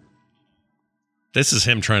machine. This is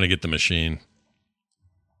him trying to get the machine.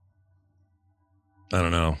 I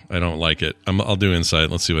don't know. I don't like it. I'll do insight.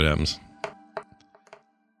 Let's see what happens.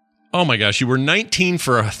 Oh my gosh, you were 19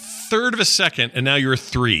 for a third of a second, and now you're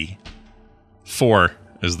 3. 4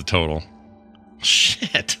 is the total.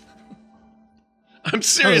 Shit. I'm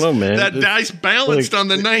serious. I don't know, man. That dice balanced on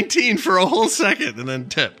the 19 for a whole second and then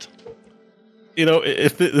tipped. You know,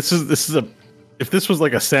 if this was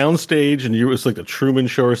like a sound stage and it was like the Truman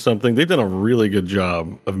Show or something, they've done a really good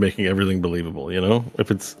job of making everything believable. You know,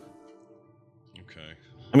 if it's okay.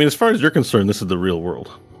 I mean, as far as you're concerned, this is the real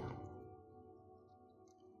world.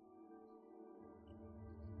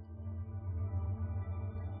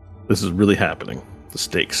 This is really happening. The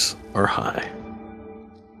stakes are high.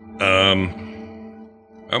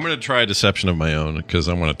 I'm going to try a deception of my own because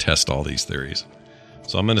I want to test all these theories.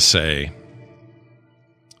 So I'm going to say,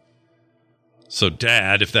 so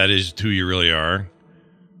Dad, if that is who you really are,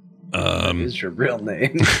 That is your real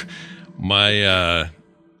name.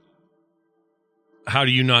 how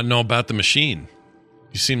do you not know about the machine?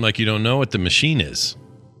 You seem like you don't know what the machine is.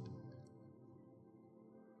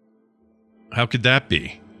 How could that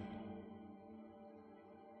be?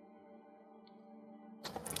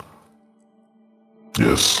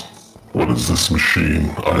 Yes. What is this machine?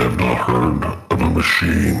 I have not heard of a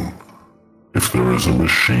machine. If there is a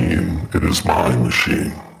machine, it is my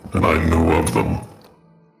machine, and I know of them.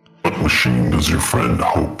 What machine does your friend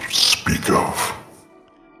Hope speak of?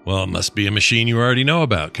 Well, it must be a machine you already know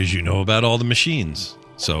about because you know about all the machines.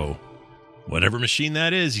 So, whatever machine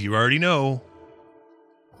that is, you already know.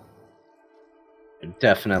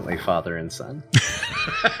 Definitely father and son.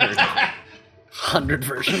 100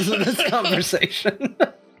 versions of this conversation.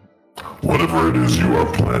 Whatever it is you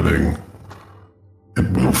are planning,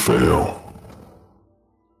 it will fail.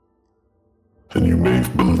 And you may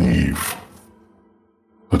believe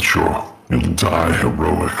that you'll die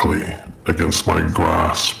heroically against my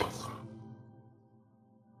grasp.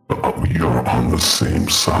 But we are on the same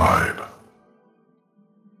side.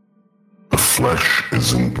 The flesh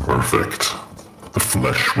isn't perfect. The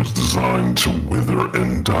flesh was designed to wither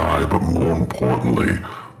and die, but more importantly,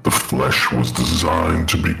 the flesh was designed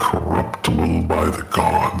to be corruptible by the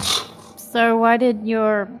gods. So why did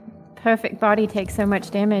your perfect body take so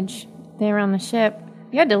much damage there on the ship?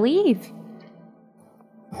 You had to leave.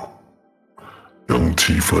 Young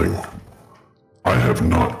tiefling, I have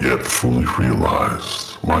not yet fully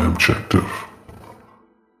realized my objective.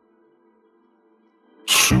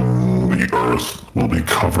 Soon the earth will be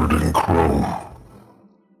covered in chrome,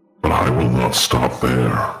 but I will not stop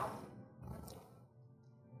there.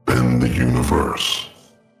 Then the universe.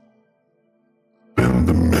 Then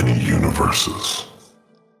the many universes.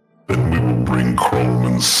 Then we will bring chrome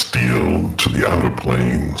and steel to the outer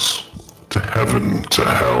planes, to heaven, to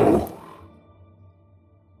hell,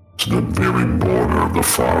 to the very border of the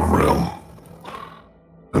far realm.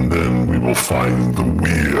 And then we will find the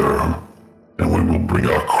weir, and we will bring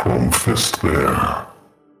our chrome fist there.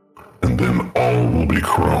 And then all will be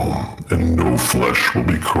chrome, and no flesh will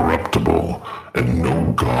be corruptible, and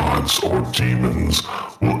no gods or demons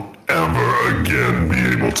will ever again be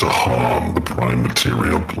able to harm the prime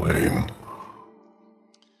material plane.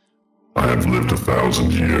 I have lived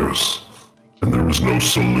 1,000 years, and there is no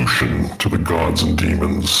solution to the gods and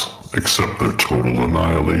demons except their total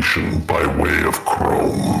annihilation by way of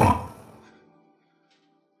chrome.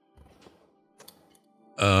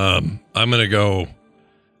 I'm gonna go.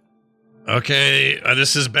 Okay,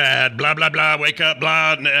 this is bad. Blah blah blah. Wake up,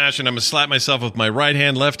 blah. Nash, and I'm gonna slap myself with my right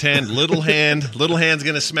hand, left hand, little hand. Little hand's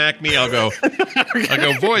gonna smack me. I'll go.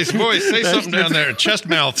 Voice, say something down there. Chest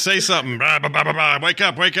mouth, say something. Blah blah blah blah blah. Wake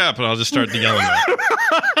up, and I'll just start yelling.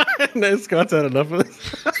 No, Scott's had enough of this.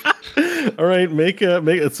 All right, make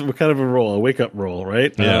it's kind of a roll, a wake up roll,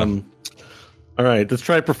 right? Yeah. All right, let's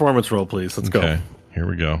try a performance roll, please. Let's go. Here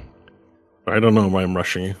we go. I don't know why I'm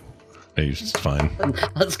rushing you. It's fine.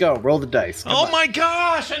 Let's go. Roll the dice. Come on. My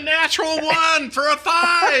gosh, a natural 1 for a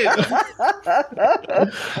 5.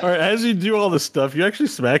 All right, as you do all this stuff, you actually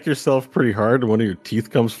smack yourself pretty hard, and one of your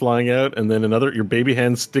teeth comes flying out, and then your baby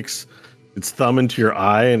hand sticks its thumb into your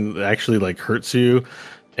eye and actually like hurts you,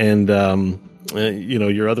 and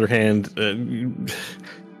your other hand,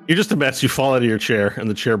 you're just a mess. You fall out of your chair, and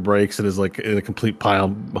the chair breaks and is like in a complete pile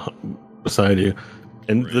beside you.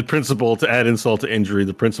 And the principal, to add insult to injury,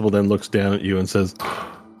 the principal then looks down at you and says,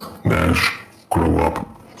 Nash, grow up.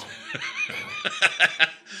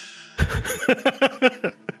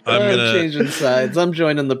 I'm changing sides. I'm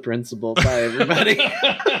joining the principal. Bye, everybody. Right.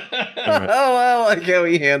 Oh, well, I like how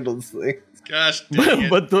he handles things. Gosh dang it.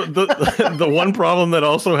 But the one problem that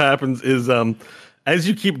also happens is as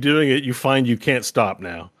you keep doing it, you find you can't stop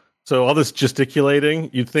now. So all this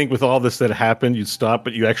gesticulating, you'd think with all this that happened, you'd stop,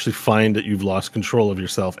 but you actually find that you've lost control of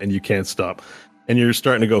yourself and you can't stop. And you're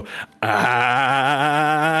starting to go, ah,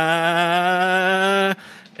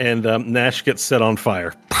 and Nash gets set on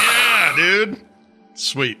fire. Yeah, dude.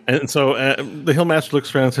 Sweet. And so the Hillmaster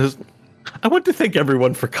looks around and says, I want to thank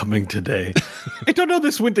everyone for coming today. I don't know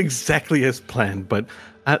this went exactly as planned, but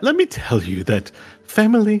let me tell you that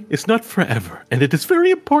family is not forever, and it is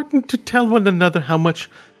very important to tell one another how much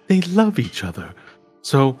they love each other.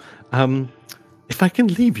 So, if I can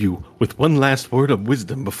leave you with one last word of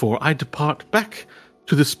wisdom before I depart back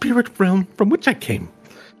to the spirit realm from which I came,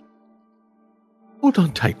 hold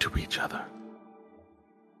on tight to each other.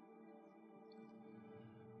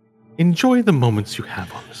 Enjoy the moments you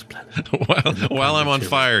have on this planet. While I'm on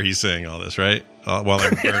fire, he's saying all this, right? While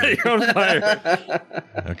I'm burning. You're on fire.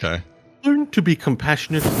 Okay. Learn to be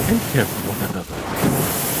compassionate and care for one another.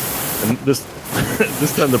 And this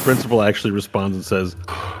time the principal actually responds and says,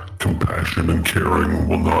 Compassion and caring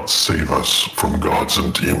will not save us from gods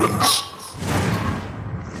and demons.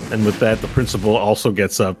 and with that the principal also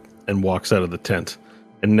gets up and walks out of the tent.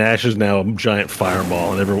 And Nash is now a giant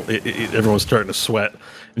fireball, and everyone's starting to sweat.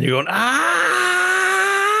 And you're going, ah!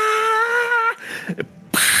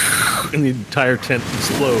 And the entire tent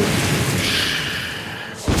explodes.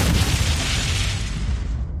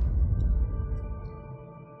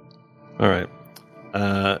 All right.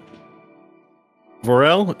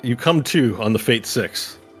 Vorel, you come to on the Fate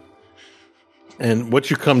 6. And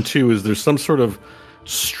what you come to is there's some sort of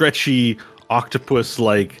stretchy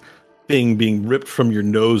octopus-like thing being ripped from your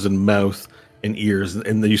nose and mouth, and ears,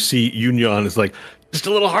 and then you see Union is like, just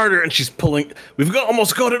a little harder, and she's pulling.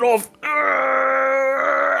 Almost got it off.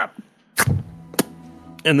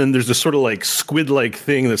 And then there's this sort of like squid-like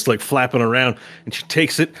thing that's like flapping around, and she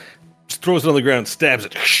takes it, just throws it on the ground, stabs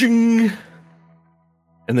it, shing!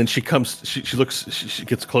 And then she comes, she looks, she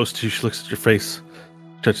gets close to you, she looks at your face,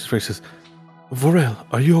 touches your face, says, Vorel,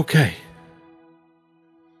 are you okay?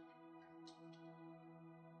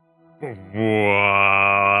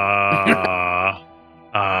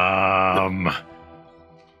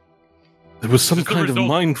 There was some kind of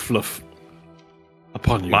mind fluff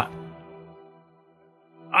upon you.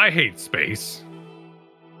 I hate space.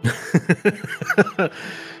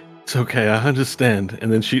 It's okay, I understand.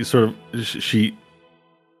 And then she sort of she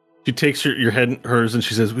takes your head in hers and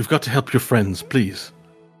she says, "We've got to help your friends, please."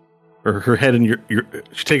 Or her head in your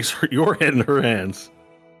she takes your head in her hands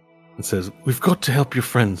and says, "We've got to help your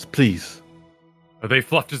friends, please." Are they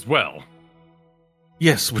fluffed as well?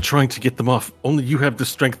 Yes, we're trying to get them off. Only you have the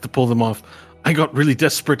strength to pull them off. I got really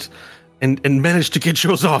desperate and managed to get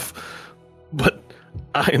yours off. But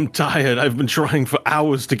I am tired. I've been trying for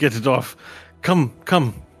hours to get it off. Come.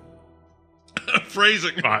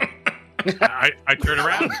 Phrasing. I turn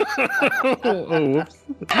around. Whoops.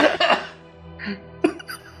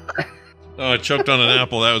 Oh, I choked on an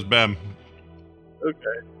apple. That was bad.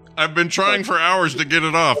 Okay. I've been trying for hours to get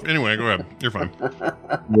it off. Anyway, go ahead. You're fine.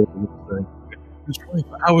 I've been trying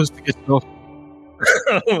for hours to get it off.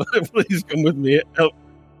 Please come with me. Help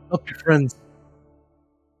your friends.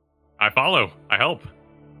 I follow. I help.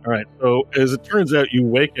 All right. So as it turns out, you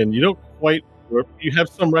awaken. You don't quite. You have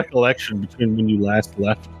some recollection between when you last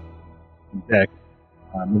left the deck.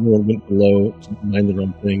 Everyone went below to mind their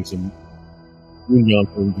own things, and Union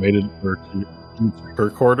invited her to her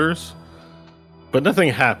quarters. But nothing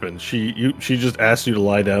happened. She just asked you to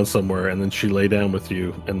lie down somewhere, and then she lay down with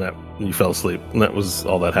you, and you fell asleep, and that was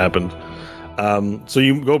all that happened. So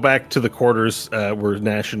you go back to the quarters where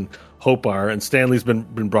Nash and Hope are, and Stanley's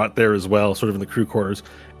been brought there as well, sort of in the crew quarters,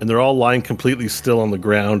 and they're all lying completely still on the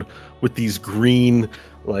ground with these green,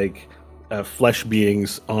 like, flesh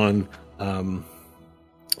beings on,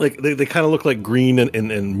 like, they kind of look like green and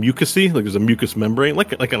mucusy, like there's a mucus membrane,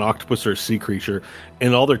 like an octopus or a sea creature,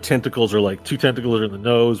 and all their tentacles are like 2 tentacles are in the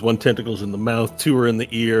nose, 1 tentacle's in the mouth, 2 are in the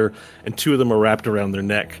ear, and 2 of them are wrapped around their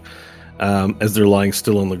neck as they're lying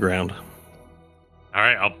still on the ground. All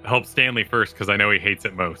right, I'll help Stanley first because I know he hates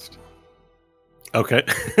it most. Okay,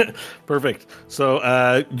 perfect.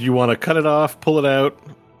 So, do you want to cut it off, pull it out?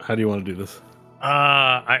 How do you want to do this?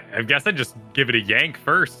 I guess I'd just give it a yank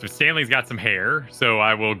first. Stanley's got some hair, so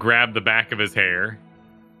I will grab the back of his hair.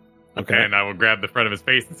 Okay. And I will grab the front of his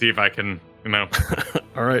face and see if I can,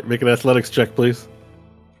 All right, make an athletics check, please.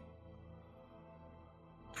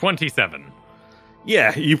 27.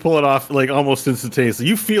 Yeah, you pull it off like almost instantaneously.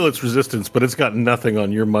 You feel its resistance, but it's got nothing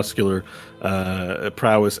on your muscular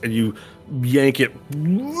prowess, and you yank it,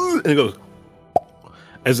 and it goes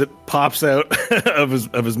as it pops out of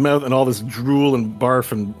his mouth, and all this drool and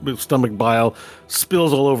barf and stomach bile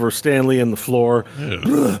spills all over Stanley and the floor.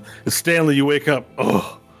 Stanley, you wake up.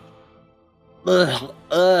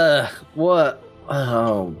 What?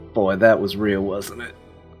 Oh boy, that was real, wasn't it?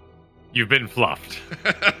 You've been fluffed.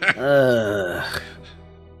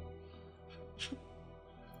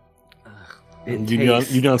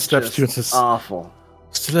 Union steps to you and says, awful.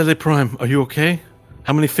 Stilele Prime, are you okay?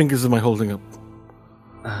 How many fingers am I holding up?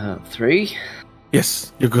 3?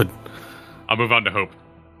 Yes, you're good. I'll move on to Hope.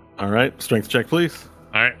 All right, strength check, please.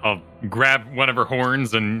 All right, I'll grab one of her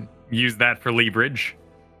horns and use that for leverage.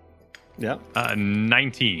 Yeah.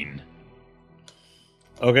 19.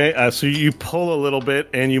 Okay, so you pull a little bit,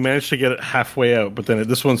 and you manage to get it halfway out, but then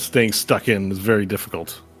this one's staying stuck in. It's very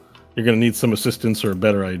difficult. You're going to need some assistance or a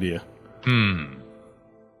better idea.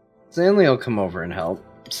 Stanley will come over and help,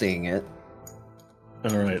 seeing it.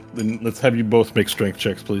 All right, then let's have you both make strength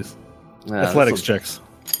checks, please. Athletics checks.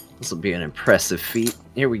 This will be an impressive feat.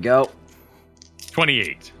 Here we go.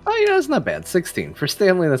 28. Oh, that's not bad. 16. For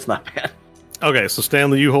Stanley, that's not bad. Okay, so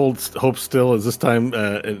Stanley, you hold Hope still. As this time,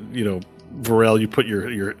 Vorel, you put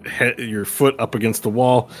your foot up against the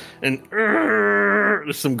wall, and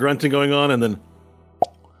there's some grunting going on, and then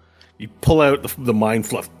you pull out the mind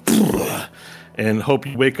fluff, and Hope,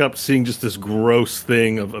 you wake up seeing just this gross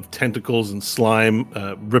thing of tentacles and slime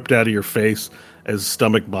ripped out of your face as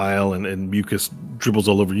stomach bile and mucus dribbles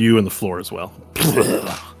all over you and the floor as well.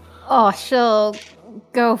 Oh, she'll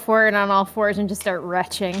go for it on all fours and just start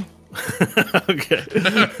retching. Okay.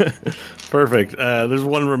 Perfect. There's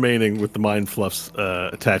one remaining with the mind fluffs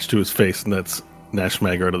attached to his face, and that's Nash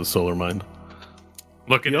Magard of the Solar Mind.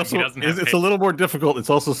 Look at him. He doesn't have it's a little more difficult. It's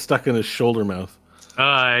also stuck in his shoulder mouth.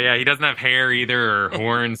 Yeah, he doesn't have hair either or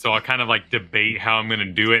horns, so I'll kind of like debate how I'm going to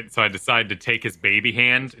do it. So I decide to take his baby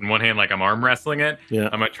hand in one hand, like I'm arm wrestling it. Yeah.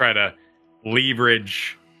 I'm going to try to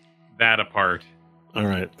leverage that apart. All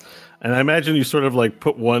right. And I imagine you sort of like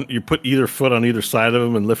put either foot on either side of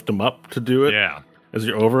him and lift him up to do it. Yeah. As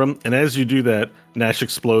you're over him. And as you do that, Nash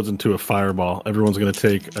explodes into a fireball. Everyone's going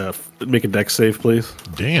to make a dex save, please.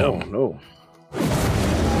 Damn. Oh, no.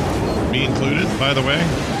 Me included, by the way?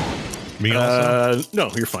 Me also? No,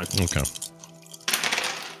 you're fine. Okay.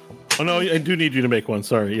 Oh, no, I do need you to make one.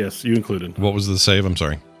 Sorry. Yes, you included. What was the save? I'm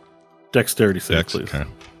sorry. Dexterity save, Dex, please. okay.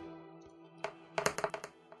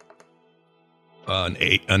 An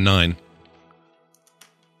 8, a 9.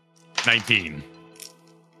 19.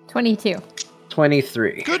 22.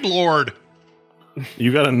 23. Good lord.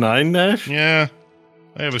 You got a 9, Nash? Yeah.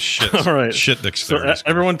 I have a shit. All right. Shit dexterity. So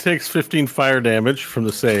everyone takes 15 fire damage from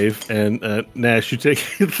the save, and Nash, you take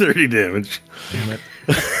 30 damage. Damn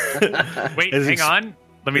it. Wait, hang on.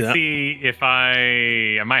 Let me see if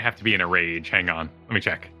I might have to be in a rage. Hang on. Let me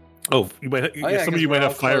check. Oh, some of you might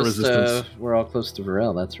have fire resistance. We're all close to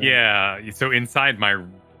Varel, that's right. Yeah, so inside your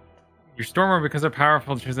stormer, because of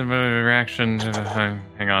powerful reaction.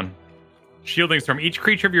 Hang on. Shielding storm. Each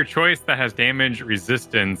creature of your choice that has damage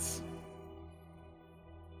resistance.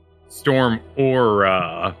 Storm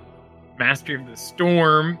aura. Mastery of the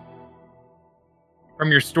storm.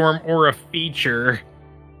 From your storm aura feature.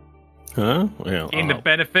 Huh? Well, Gain the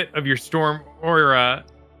benefit of your storm aura,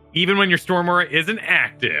 even when your storm aura isn't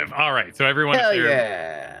active. All right, so everyone Hell up there,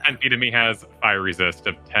 yeah. 10 feet of me has fire resist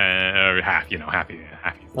of 10, half.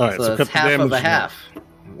 All right, So cut it's the half damage. of a half.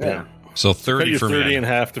 Yeah. So Cut 30 you for 30 me. and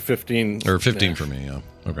half to 15. Or 15 Nash. for me, yeah.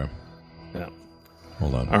 Okay. Yeah.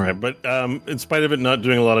 Hold on. All right, but in spite of it not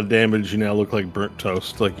doing a lot of damage, you now look like burnt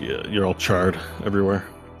toast. Like you're all charred everywhere.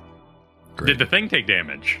 Great. Did the thing take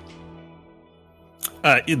damage?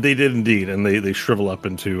 They did indeed, and they shrivel up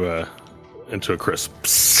into a crisp.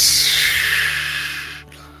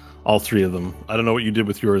 All three of them. I don't know what you did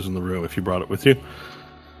with yours in the room, if you brought it with you.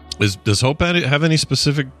 Does Hope have any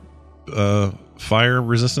specific fire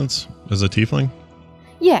resistance as a tiefling?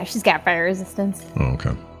 Yeah, she's got fire resistance. Oh, okay.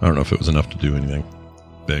 I don't know if it was enough to do anything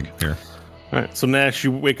big here. All right, so Nash,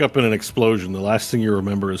 you wake up in an explosion. The last thing you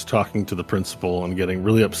remember is talking to the principal and getting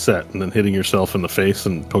really upset, and then hitting yourself in the face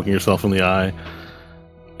and poking yourself in the eye,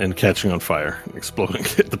 and catching on fire, exploding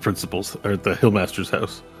at the principal's or at the Hillmaster's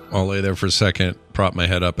house. I'll lay there for a second, prop my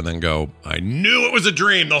head up, and then go, I knew it was a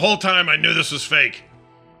dream. The whole time I knew this was fake.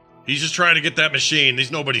 He's just trying to get that machine.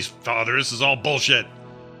 He's nobody's father. This is all bullshit.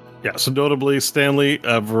 Yeah, so notably, Stanley,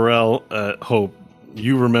 Varel, Hope,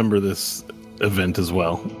 you remember this event as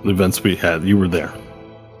well. The events we had. You were there.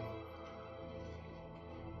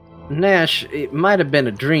 Nash, it might have been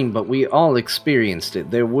a dream, but we all experienced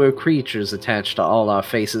it. There were creatures attached to all our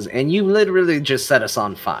faces, and you literally just set us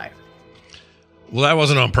on fire. Well, that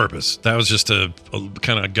wasn't on purpose. That was just a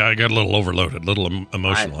kind of guy got a little overloaded, a little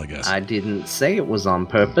emotional, I guess. I didn't say it was on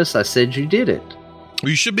purpose. I said you did it. Well,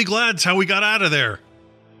 you should be glad it's how we got out of there.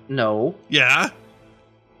 No. Yeah?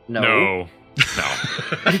 No.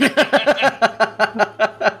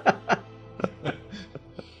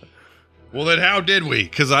 Well, then how did we?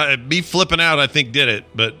 Because me flipping out, I think, did it.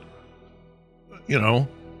 But, you know,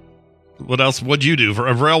 what else? What'd you do? For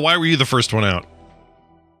Avril, why were you the first one out?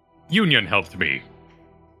 Union helped me.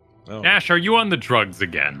 Oh. Nash, are you on the drugs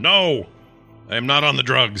again? No, I am not on the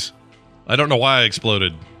drugs. I don't know why I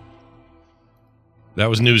exploded. That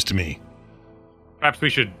was news to me. Perhaps we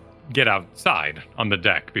should get outside on the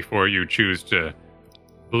deck before you choose to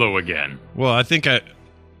blow again. Well, I think I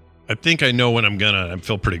know when I'm gonna. I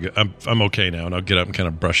feel pretty good. I'm okay now, and I'll get up and kind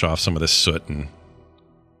of brush off some of this soot and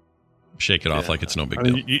shake it off like it's no big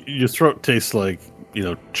deal. Your throat tastes like,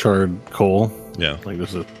 charred coal. Yeah. Like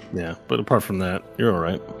but apart from that, you're all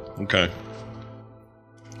right. Okay.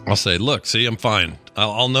 I'll say, look, see, I'm fine.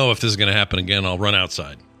 I'll know if this is going to happen again. I'll run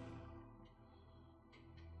outside.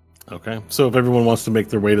 Okay. So if everyone wants to make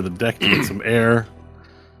their way to the deck to get some air,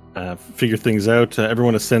 figure things out,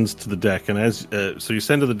 everyone ascends to the deck. And so you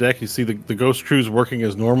ascend to the deck, you see the ghost crew's working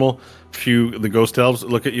as normal. The ghost elves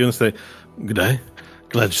look at you and say, "Good day.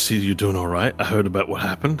 Glad to see you doing all right. I heard about what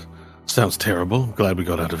happened. Sounds terrible. Glad we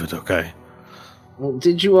got out of it okay." Well,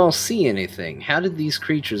 did you all see anything? How did these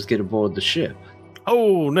creatures get aboard the ship?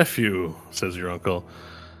 "Oh, nephew," says your uncle.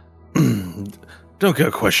 "Don't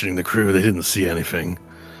go questioning the crew. They didn't see anything.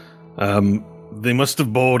 They must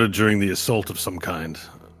have boarded during the assault of some kind.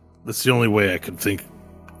 That's the only way I could think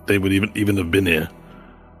they would even have been here."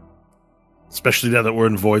 especially now that we're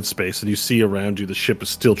in void space, and you see around you the ship is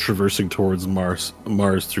still traversing towards Mars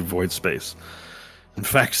through void space. In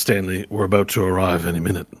fact, Stanley, we're about to arrive any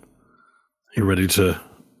minute. You ready for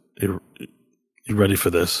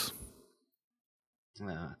this?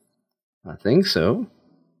 I think so.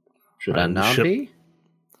 Should I not be?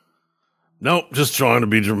 No, just trying to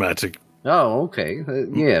be dramatic. Oh, okay.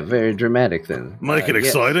 Yeah, very dramatic then. Make it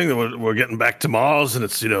exciting that we're getting back to Mars, and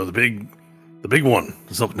it's the big one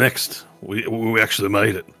is up next. We actually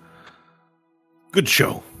made it. Good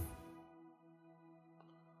show.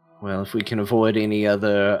 Well, if we can avoid any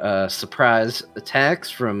other surprise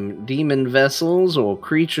attacks from demon vessels or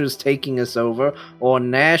creatures taking us over or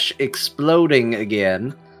Nash exploding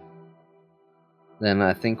again, then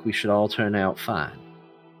I think we should all turn out fine.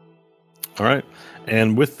 All right.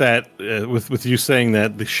 And with that, with you saying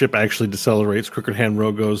that, the ship actually decelerates. Crooked Hand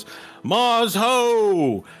Row goes, Mars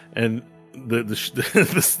ho! And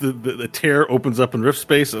the tear opens up in rift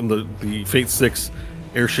space, and the Fate 6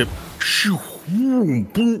 airship, so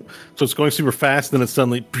it's going super fast, then it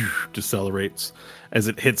suddenly decelerates as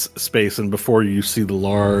it hits space, and before you see the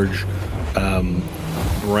large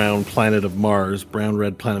brown planet of Mars,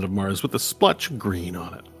 brown-red planet of Mars with a splotch of green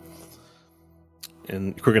on it.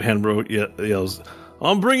 And Crooked Hand Row yells,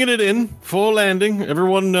 I'm bringing it in, full landing.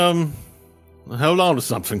 Everyone, hold on to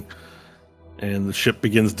something. And the ship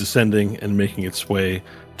begins descending and making its way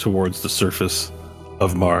towards the surface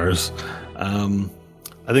of Mars.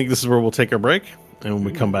 I think this is where we'll take our break. And when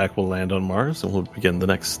we come back, we'll land on Mars, and we'll begin the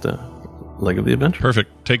next leg of the adventure.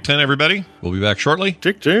 Perfect. Take 10, everybody. We'll be back shortly.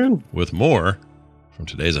 Take 10. With more from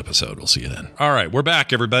today's episode. We'll see you then. All right, we're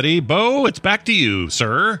back, everybody. Bo, it's back to you,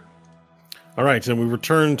 sir. All right, and we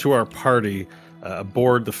return to our party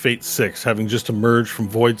aboard the Fate 6, having just emerged from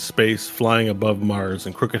void space, flying above Mars,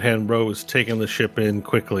 and Crooked Hand Row is taking the ship in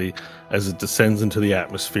quickly as it descends into the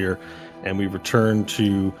atmosphere, and we return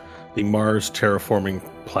to the Mars Terraforming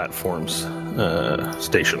Platforms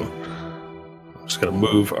station. I'm just going to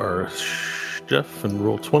move our Jeff and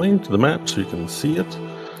roll 20 to the map so you can see it.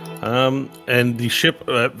 And the ship,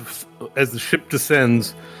 as the ship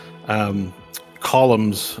descends,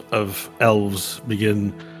 columns of elves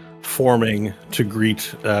begin forming to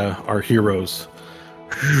greet our heroes.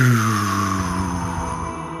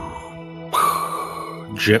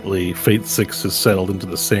 Gently, Fate 6 is settled into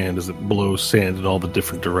the sand as it blows sand in all the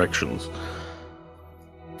different directions.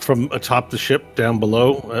 From atop the ship, down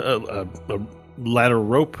below, a ladder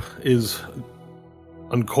rope is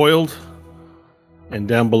uncoiled, and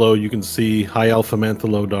down below you can see High Alpha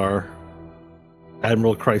Manthalodar,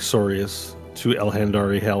 Admiral Chrysorius, 2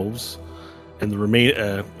 Elhandari elves, and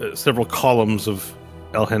the several columns of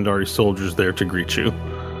Elhandari soldiers there to greet you.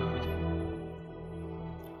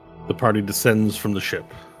 The party descends from the ship,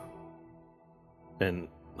 and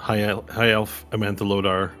High Elf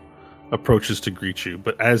Amanthalodar approaches to greet you.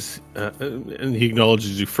 But and he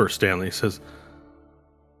acknowledges you first, Stanley. He says,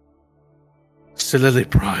 Silili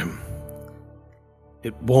Prime,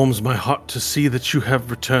 it warms my heart to see that you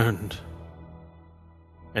have returned.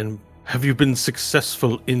 And have you been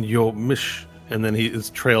successful in your mission? And then he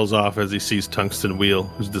trails off as he sees Tungsten Wheel,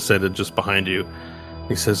 who's descended just behind you.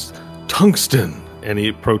 He says, Tungsten! And he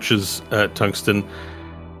approaches Tungsten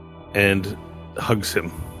and hugs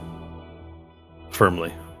him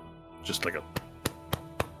firmly. Just like a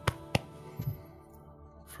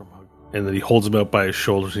firm hug. And then he holds him out by his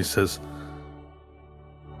shoulders. He says,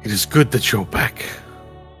 it is good that you're back.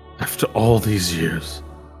 After all these years,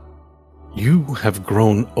 you have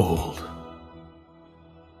grown old.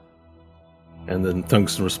 And then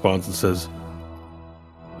Tungsten responds and says,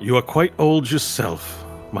 you are quite old yourself,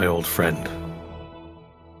 my old friend.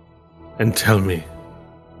 And tell me,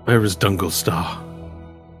 where is Dungelstar?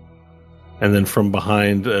 And then from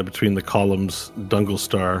behind, between the columns,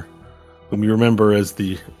 Dungelstar, whom you remember as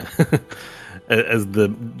the as the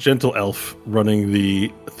gentle elf running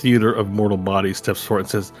the Theater of Mortal Bodies, steps forward and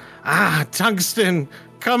says, Tungsten,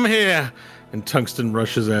 come here! And Tungsten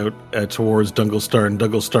rushes out towards Dungelstar, and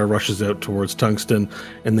Dungelstar rushes out towards Tungsten,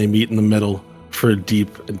 and they meet in the middle for a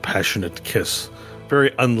deep and passionate kiss.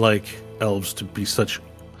 Very unlike elves to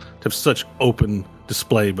have such open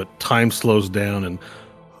display, but time slows down, and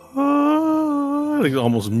there's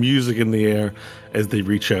almost music in the air as they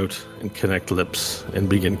reach out and connect lips and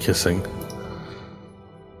begin kissing.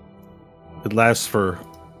 It lasts for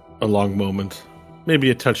a long moment.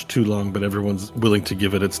 Maybe a touch too long, but everyone's willing to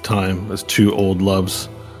give it its time as 2 old loves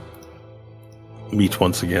meet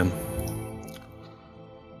once again.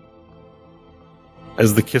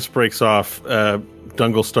 As the kiss breaks off,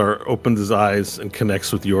 Dungelstar opens his eyes and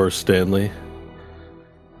connects with yours, Stanley.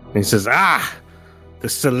 And he says, The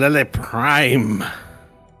Solele Prime.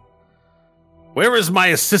 Where is my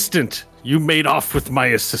assistant? You made off with my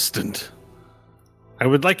assistant. I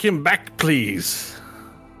would like him back, please.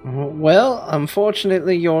 Well,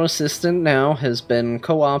 unfortunately, your assistant now has been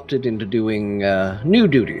co-opted into doing new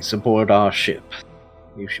duties aboard our ship.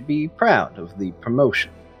 You should be proud of the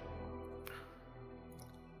promotion.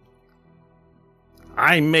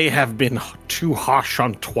 I may have been too harsh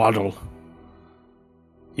on Twaddle.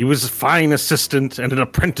 He was a fine assistant and an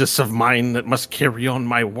apprentice of mine that must carry on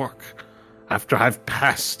my work after I've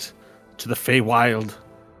passed to the Feywild.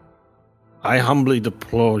 I humbly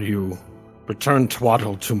deplore you. Return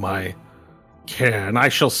Twaddle to my care, and I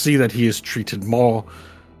shall see that he is treated more,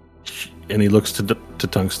 and he looks to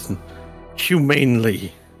Tungsten,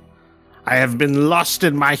 humanely. I have been lost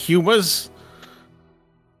in my humors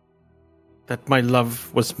that my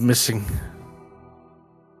love was missing.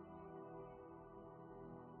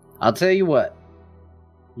 I'll tell you what.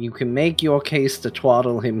 You can make your case to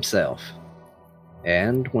Twaddle himself.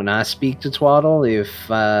 And when I speak to Twaddle, if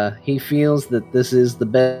he feels that this is the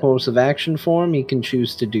best course of action for him, he can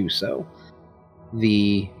choose to do so.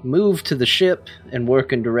 The move to the ship and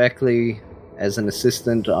working directly as an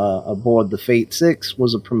assistant aboard the Fate 6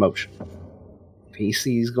 was a promotion. If he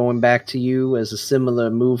sees going back to you as a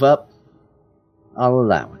similar move up, I'll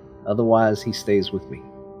allow it. Otherwise, he stays with me.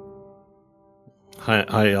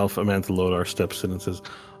 High Elf Amantha Lodar steps in and says,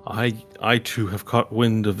 I too have caught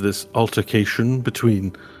wind of this altercation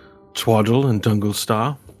between Twaddle and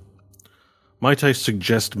Dunglestar. Might I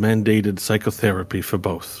suggest mandated psychotherapy for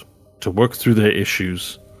both, to work through their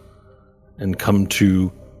issues and come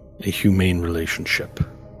to a humane relationship?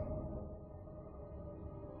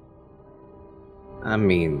 I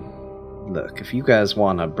mean, look, if you guys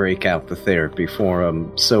want to break out the therapy for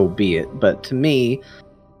him, so be it. But to me,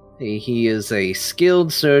 he is a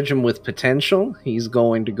skilled surgeon with potential. He's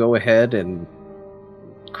going to go ahead and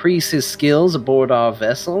increase his skills aboard our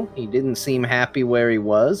vessel. He didn't seem happy where he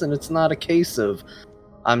was, and it's not a case of,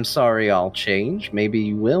 I'm sorry, I'll change. Maybe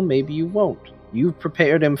you will, maybe you won't. You've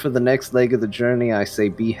prepared him for the next leg of the journey. I say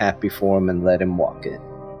be happy for him and let him walk it.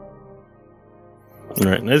 All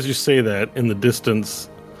right, and as you say that, in the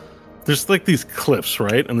distance, there's like these cliffs,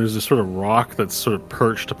 right? And there's this sort of rock that's sort of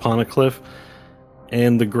perched upon a cliff.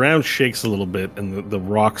 And the ground shakes a little bit, and the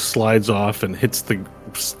rock slides off and hits the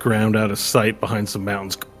ground out of sight behind some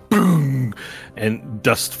mountains. Boom! And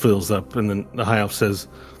dust fills up, and then the High Elf says,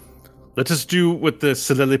 let us do what the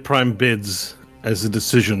Solele Prime bids as a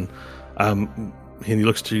decision. And he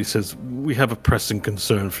looks to you and says, we have a pressing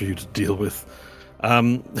concern for you to deal with.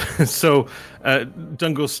 So,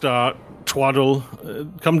 Dunglestar, Twaddle,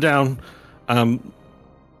 come down.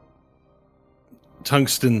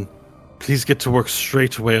 Tungsten, please get to work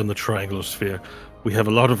straight away on the Triangular Sphere. We have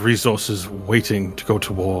a lot of resources waiting to go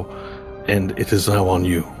to war, and it is now on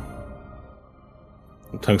you.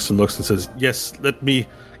 And Tungsten looks and says, yes, let me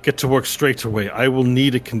get to work straight away. I will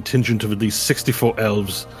need a contingent of at least 64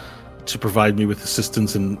 elves to provide me with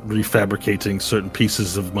assistance in refabricating certain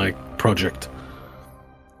pieces of my project.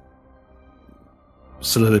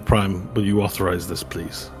 Solele Prime, will you authorize this,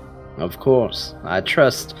 please? Of course. I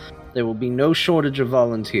trust there will be no shortage of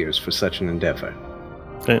volunteers for such an endeavor.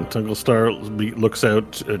 And Tungsten looks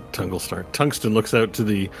out to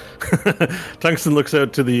the Tungsten looks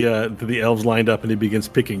out to the elves lined up, and he begins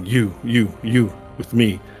picking you with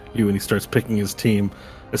me, you, and he starts picking his team,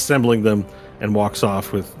 assembling them, and walks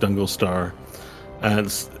off with Dunglestar. And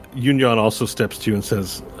Yunyan also steps to you and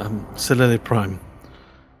says, Solele Prime,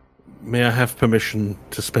 may I have permission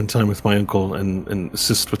to spend time with my uncle and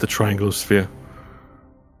assist with the Triangular Sphere?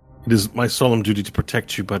 It is my solemn duty to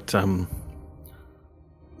protect you, but,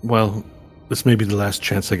 well, this may be the last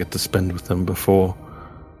chance I get to spend with them before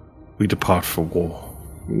we depart for war.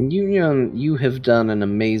 Yunyan, you have done an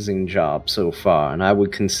amazing job so far, and I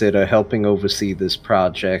would consider helping oversee this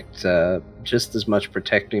project just as much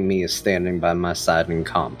protecting me as standing by my side in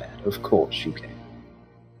combat. Of course you can.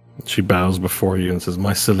 She bows before you and says,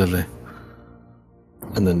 my Solele.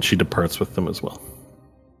 And then she departs with them as well.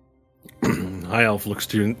 High Elf looks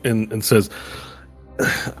to you and says,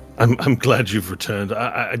 I'm glad you've returned.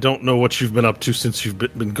 I don't know what you've been up to since you've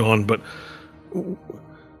been gone, but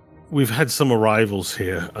we've had some arrivals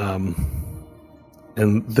here,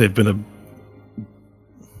 and they've been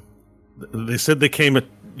they said they came at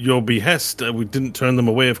your behest. We didn't turn them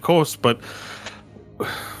away, of course, but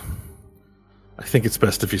I think it's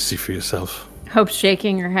best if you see for yourself. Hope's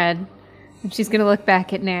shaking her head, and she's going to look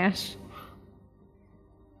back at Nash.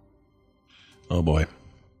 Oh, boy.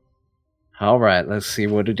 All right, let's see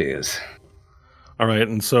what it is. All right,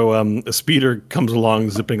 and so a speeder comes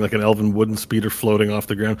along, zipping like an elven wooden speeder floating off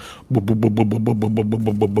the ground. And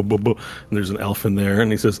there's an elf in there,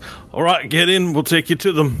 and he says, "All right, get in. We'll take you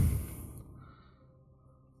to them."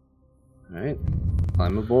 All right,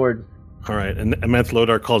 climb aboard. All right, and Amanth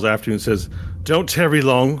Lodar calls after you and says, "Don't tarry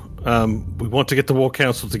long. We want to get the War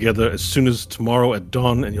Council together as soon as tomorrow at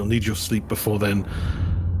dawn, and you'll need your sleep before then.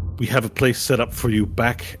 We have a place set up for you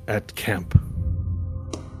back at camp.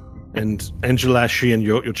 And Angelashi and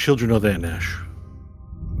your children are there, Nash.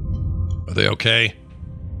 Are they okay?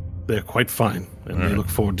 They're quite fine, and they look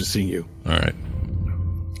forward to seeing you." All right.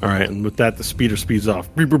 All right, and with that, the speeder speeds off.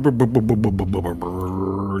 And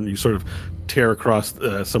you sort of tear across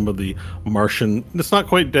some of the Martian... It's not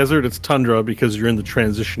quite desert, it's tundra, because you're in the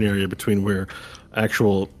transition area between where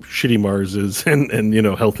actual shitty Mars is and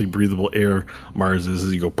healthy, breathable air Mars is.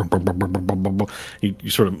 As you go... You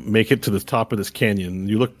sort of make it to the top of this canyon.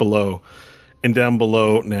 You look below, and down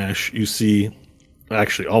below, Nash, you see...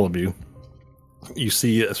 Actually, all of you. You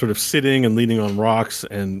see sort of sitting and leaning on rocks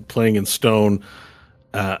and playing in stone...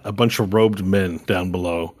 a bunch of robed men down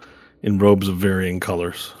below in robes of varying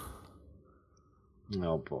colors.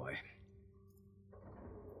 Oh, boy.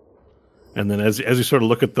 And then as you sort of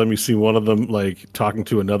look at them, you see one of them, like, talking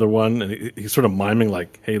to another one, and he's sort of miming,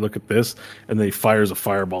 like, "Hey, look at this." And then he fires a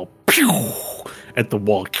fireball at the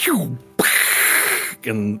wall.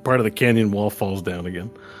 And part of the canyon wall falls down again.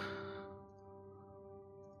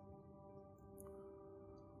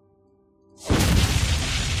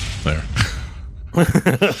 There. A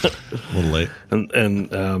little late.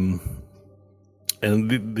 And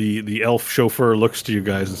the elf chauffeur looks to you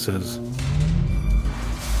guys and says,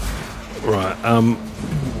 "Right,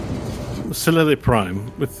 Silele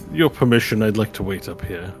Prime, with your permission, I'd like to wait up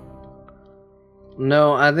here."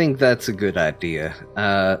 No, I think that's a good idea.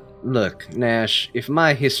 Look, Nash, if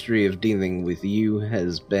my history of dealing with you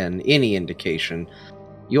has been any indication,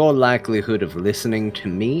 your likelihood of listening to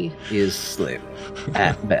me is slim,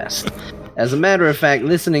 at best. As a matter of fact,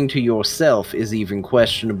 listening to yourself is even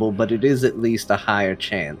questionable, but it is at least a higher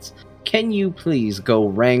chance. Can you please go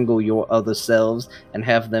wrangle your other selves and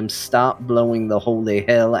have them stop blowing the holy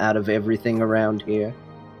hell out of everything around here?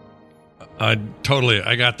 I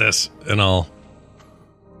got this, and I'll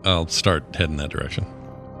start heading that direction.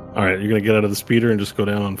 All right, you're going to get out of the speeder and just go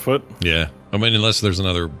down on foot? Yeah. I mean, unless there's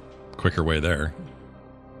another quicker way there.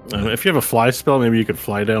 If you have a fly spell, maybe you could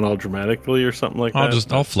fly down all dramatically or something like that.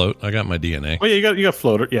 I'll float. I got my DNA. Oh yeah, you got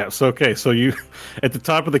floater. Yeah, so okay, so you at the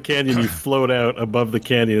top of the canyon, you float out above the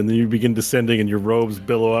canyon, and then you begin descending, and your robes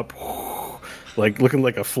billow up, like looking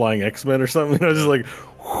like a flying X-Men or something. Just like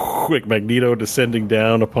Magneto descending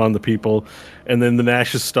down upon the people, and then the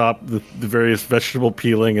Nashes stop the various vegetable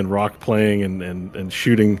peeling and rock playing and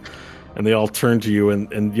shooting, and they all turn to you,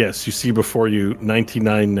 and yes, you see before you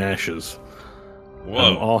 99 Nashes.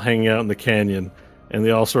 Whoa. All hanging out in the canyon, and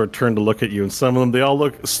they all sort of turn to look at you, and some of them, they all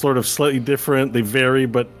look sort of slightly different. They vary,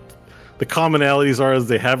 but the commonalities are as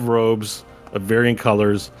they have robes of varying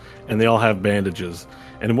colors, and they all have bandages.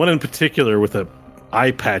 And one in particular, with an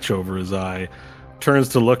eye patch over his eye, turns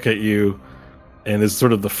to look at you and is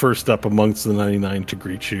sort of the first up amongst the 99 to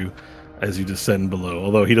greet you as you descend below,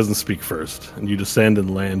 although he doesn't speak first, and you descend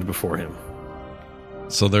and land before him.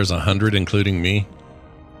 So there's 100, including me?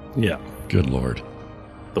 Yeah. Good Lord.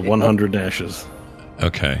 The 100 Nashes.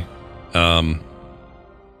 Okay.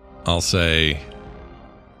 I'll say...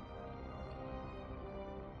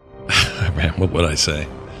 Man, what would I say?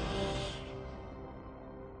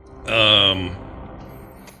 All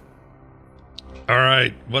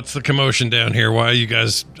right. What's the commotion down here? Why are you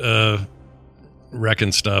guys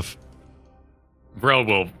wrecking stuff? Vrel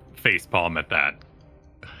will facepalm at that.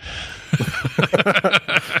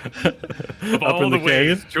 Of all the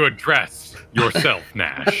ways to address yourself,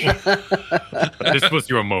 Nash, this was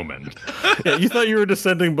your moment. Yeah, you thought you were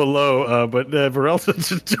descending below, but Varel's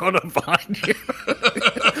just showing up behind you.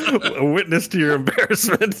 A witness to your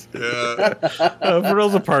embarrassment. Yeah.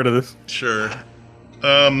 Varel's a part of this. Sure.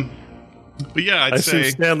 But yeah, I see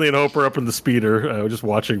Stanley and Hope are up in the speeder, just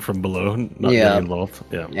watching from below, not being involved.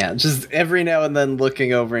 Yeah, just every now and then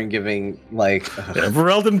looking over and giving, like...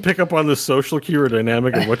 Varel didn't pick up on the social cue or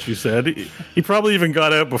dynamic of what you said. He probably even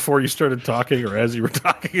got out before you started talking, or as you were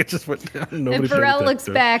talking, it just went down. If Varel looks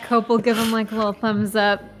back, Hope will give him, like, a little thumbs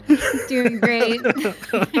up. He's doing great. Well,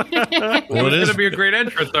 it was going to be a great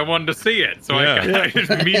entrance. I wanted to see it. So I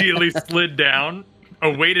immediately slid down,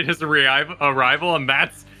 awaited his arrival, and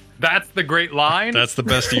that's That's the great line. That's the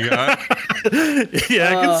best you got. Yeah,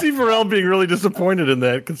 I can see Varel being really disappointed in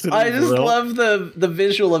that. Considering I just Varel. love the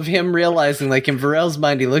visual of him realizing, like, in Varel's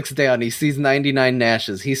mind, he looks down, he sees 99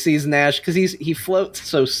 Nashes. He sees Nash because he floats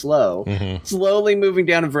so slow, slowly moving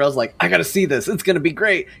down, and Varel's like, I gotta see this. It's gonna be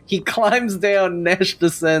great. He climbs down. Nash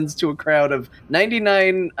descends to a crowd of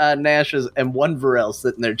 99 Nashes and one Varel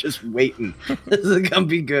sitting there just waiting. This is gonna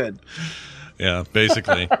be good. Yeah,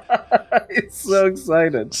 basically. It's so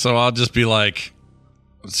excited. So I'll just be like,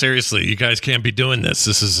 seriously, you guys can't be doing this.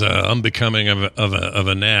 This is unbecoming of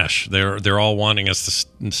a Nash. They're all wanting us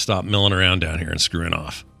to stop milling around down here and screwing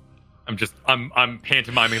off. I'm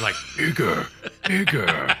pantomiming like bigger.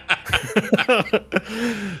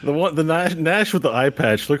 The Nash with the eye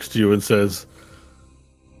patch looks to you and says,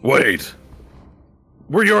 "Wait,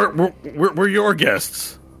 we're your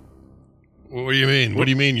guests." What do you mean? What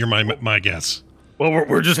do you mean you're my guess? Well,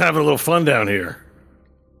 we're just having a little fun down here.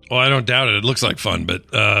 Well, I don't doubt it. It looks like fun, but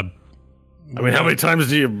I mean, how many times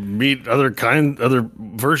do you meet other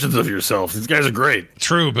versions of yourself? These guys are great.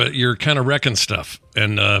 True, but you're kind of wrecking stuff,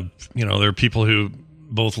 and there are people who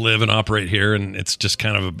both live and operate here, and it's just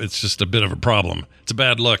it's just a bit of a problem. It's a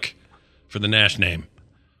bad look for the Nash name.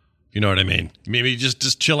 You know what I mean? Maybe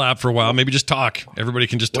just chill out for a while. Maybe just talk. Everybody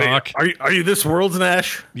can just talk. Are you this world's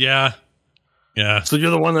Nash? Yeah. So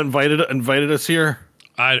you're the one that invited us here?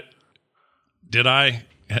 Did I?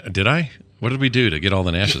 What did we do to get all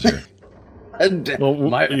the Nashes here?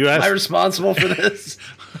 Am I responsible for this?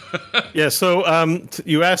 Yeah, so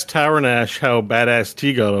you asked Tower Nash how badass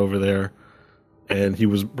T got over there, and he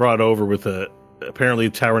was brought over with apparently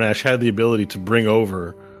Tower Nash had the ability to bring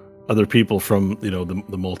over other people from, the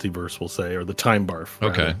multiverse, we'll say, or the time barf.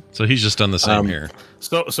 Okay, rather. so he's just done the same here.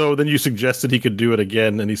 So then you suggested he could do it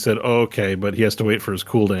again, and he said, oh, okay, but he has to wait for his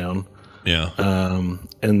cooldown. Yeah.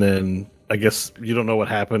 And then I guess you don't know what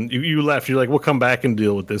happened. You left. You're like, we'll come back and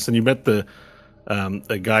deal with this. And you met a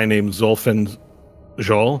guy named Zolfin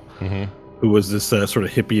Jol, who was this sort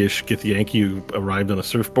of hippie-ish Githyanki who arrived on a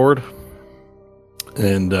surfboard.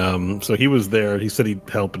 And so he was there. He said he'd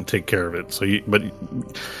help and take care of it. But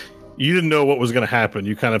you didn't know what was going to happen.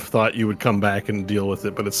 You kind of thought you would come back and deal with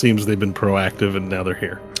it, but it seems they've been proactive and now they're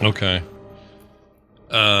here. Okay.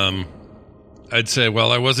 I'd say,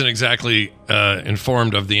 well, I wasn't exactly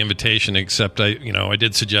informed of the invitation, except I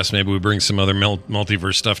did suggest maybe we bring some other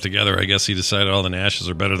multiverse stuff together. I guess he decided all the Nashes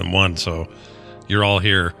are better than one, so you're all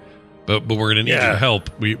here. But we're going to need your help.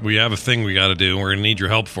 We have a thing we got to do, and we're going to need your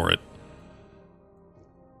help for it.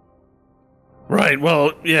 Right.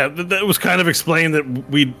 Well, yeah, that was kind of explained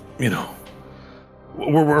that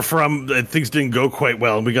we're from, things didn't go quite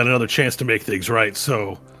well, and we got another chance to make things right,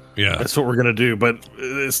 so yeah, that's what we're going to do. But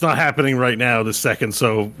it's not happening right now, this second,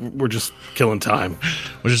 so we're just killing time.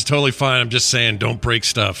 Which is totally fine. I'm just saying, don't break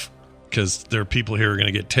stuff, because there are people here who are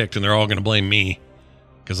going to get ticked, and they're all going to blame me,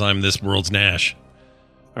 because I'm this world's Nash.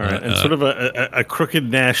 All right, and sort of a crooked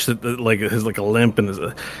Nash that has like a limp and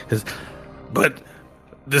his but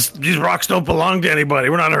these rocks don't belong to anybody.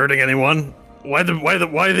 We're not hurting anyone. Why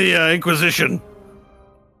the Inquisition?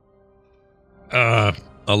 I'll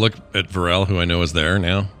look at Varel, who I know is there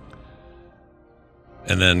now,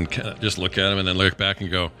 and then just look at him and then look back and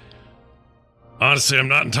go, honestly, I'm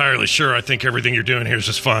not entirely sure. I think everything you're doing here is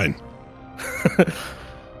just fine.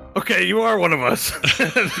 Okay, you are one of us.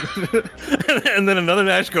 And then another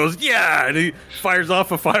Nash goes, yeah, and he fires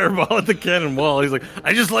off a fireball at the cannon wall. He's like,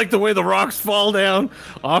 I just like the way the rocks fall down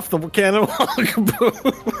off the cannon wall. And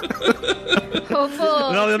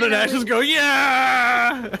all the other Nashes go,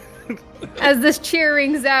 yeah! As this cheer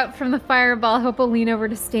rings out from the fireball, Hope will lean over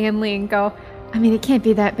to Stanley and go, I mean, it can't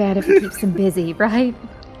be that bad if it keeps him busy, right?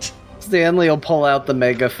 Stanley will pull out the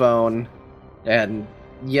megaphone and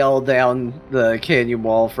yell down the canyon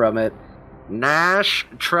wall from it, Nash,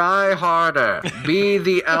 try harder. Be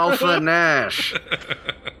the alpha Nash.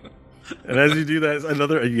 And as you do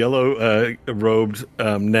that, a yellow robed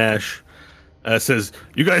Nash says,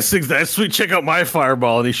 you guys think that's sweet? Check out my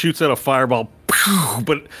fireball. And he shoots out a fireball,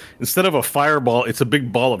 but instead of a fireball, it's a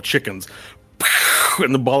big ball of chickens.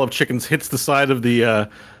 And the ball of chickens hits the side of the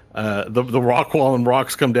rock wall, and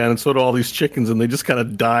rocks come down, and so do all these chickens, and they just kind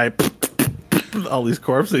of die. All these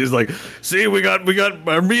corpses. He's like, see, we got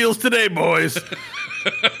our meals today, boys.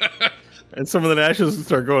 And some of the Nashes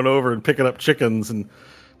start going over and picking up chickens. And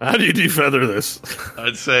how do you defeather this?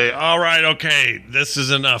 I'd say, all right, okay, this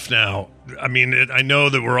is enough now. I mean, I know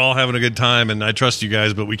that we're all having a good time, and I trust you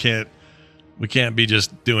guys, but we can't be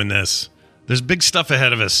just doing this. There's big stuff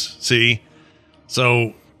ahead of us, see?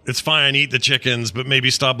 So it's fine, eat the chickens, but maybe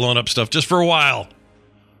stop blowing up stuff just for a while.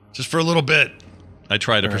 Just for a little bit. I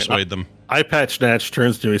try to persuade them. Eye Patch Natch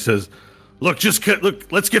turns to me and says, look,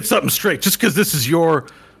 let's get something straight. Just because this is your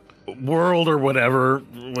world or whatever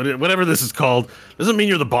this is called, doesn't mean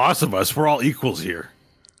you're the boss of us. We're all equals here.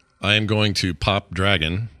 I am going to pop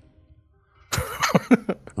Dragon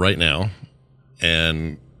right now.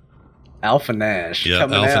 And Alpha Nash.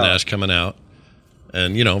 Nash coming out.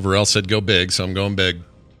 And, Varel said go big, so I'm going big.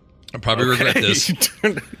 I'll probably regret this.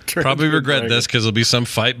 Probably regret this because there'll be some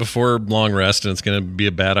fight before long rest and it's going to be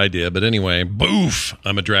a bad idea. But anyway, boof,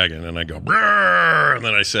 I'm a dragon. And I go, brrr, and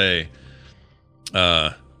then I say,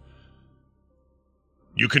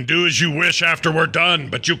 you can do as you wish after we're done,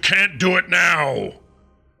 but you can't do it now.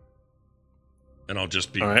 And I'll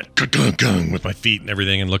just be with my feet and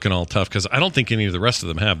everything and looking all tough because I don't think any of the rest of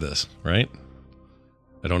them have this, right?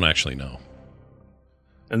 I don't actually know.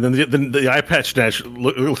 And then the Eye Patch Nash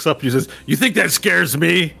looks up and he says, you think that scares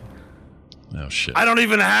me? Oh, shit. I don't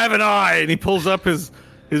even have an eye. And he pulls up his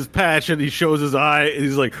patch and he shows his eye and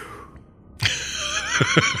he's like...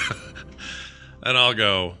 And I'll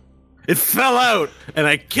go... It fell out and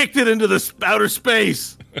I kicked it into the outer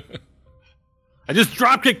space. I just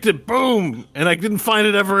drop-kicked it, boom, and I didn't find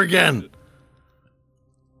it ever again.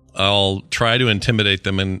 I'll try to intimidate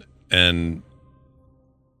them and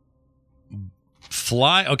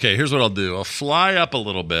fly. Okay, here's what I'll do. I'll fly up a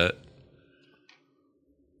little bit.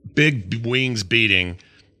 Big wings beating.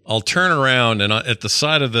 I'll turn around and at the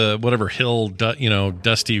side of the whatever hill,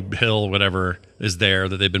 dusty hill, whatever is there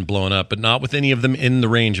that they've been blowing up, but not with any of them in the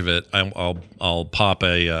range of it. I'll pop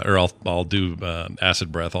I'll do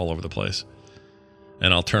acid breath all over the place.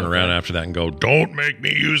 And I'll turn around after that and go, don't make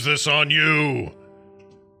me use this on you.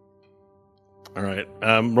 All right.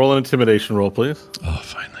 Roll an intimidation roll, please. Oh,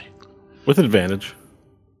 finally. With advantage.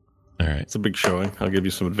 All right. It's a big showing. I'll give you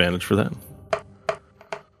some advantage for that.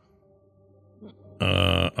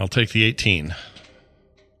 I'll take the 18.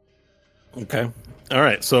 Okay. All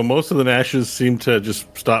right. So most of the Nashes seem to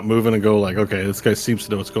just stop moving and go like, okay, this guy seems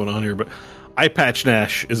to know what's going on here. But Eye Patch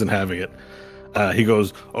Nash isn't having it. He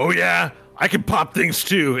goes, oh, yeah. I can pop things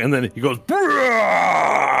too, and then he goes,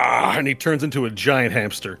 and he turns into a giant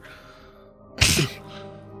hamster.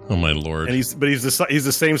 Oh my lord! And he's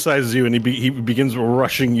the same size as you, and he begins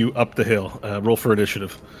rushing you up the hill. Roll for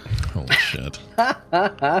initiative. Holy shit!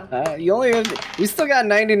 You still got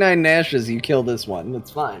 99 Nashes. You kill this one. It's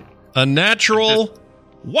fine. A natural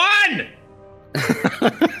 1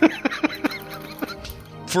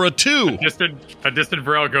 for a 2. A distant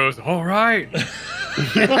Varel goes, all right.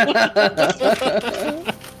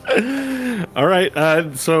 All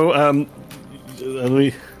right. So let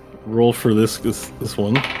me roll for this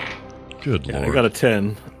one. Good lord! I got a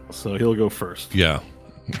 10, so he'll go first. Yeah,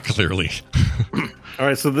 clearly. All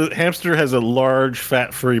right. So the hamster has a large,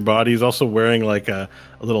 fat, furry body. He's also wearing like a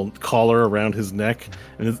little collar around his neck,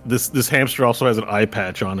 and this hamster also has an eye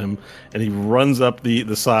patch on him. And he runs up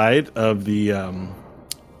the side of the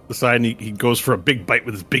side, and he goes for a big bite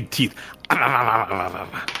with his big teeth.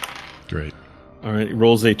 Great. All right, he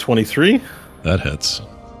rolls a 23. That hits.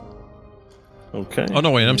 Okay. Oh,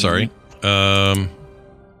 no, wait, I'm sorry.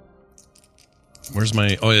 Where's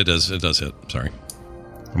my... Oh, it does hit. Sorry.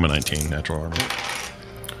 I'm a 19, natural armor.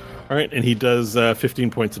 All right, and he does 15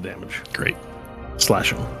 points of damage. Great.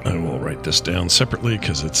 Slash him. I will write this down separately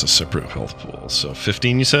because it's a separate health pool. So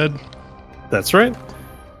 15, you said? That's right.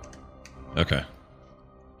 Okay.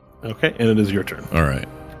 Okay, and it is your turn. All right.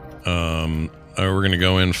 We're going to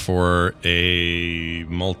go in for a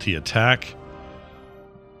multi-attack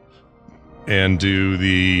and do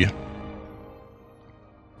the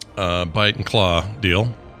bite and claw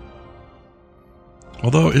deal.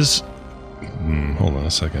 Although hold on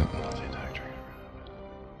a second.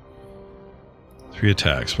 3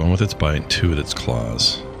 attacks, 1 with its bite, 2 with its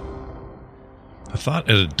claws. I thought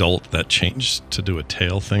at adult that changed to do a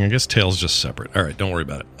tail thing. I guess tail's just separate. All right, don't worry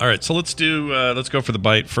about it. All right, so let's go for the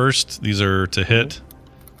bite first. These are to hit.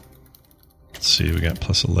 Let's see, we got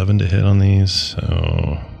plus 11 to hit on these.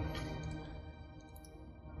 So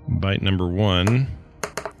bite number 1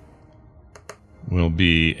 will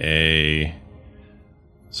be a...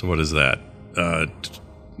 So what is that?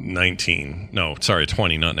 19. No, sorry,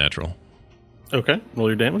 20, not natural. Okay, roll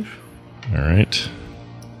your damage. All right.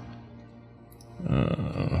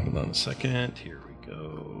 Hold on a second. Here we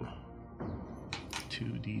go.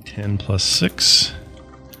 2d10 plus 6.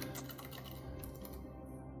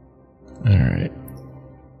 All right.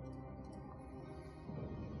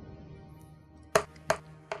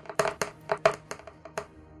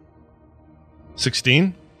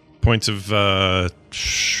 $16 points of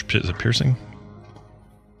is it piercing?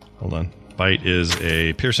 Hold on. Bite is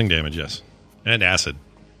a piercing damage, yes. And acid.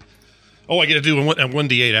 Oh, I get to do a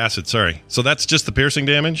 1d8 acid. Sorry. So that's just the piercing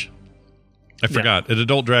damage? I forgot. At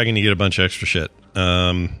Adult Dragon, you get a bunch of extra shit.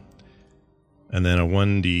 And then a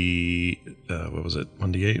 1d... what was it?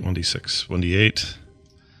 1d8? 1d6?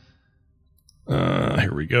 1d8.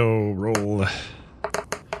 Here we go. Roll.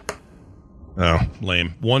 Oh,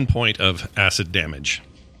 lame. 1 point of acid damage.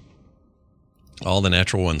 All the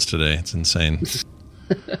natural ones today. It's insane.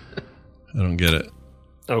 I don't get it.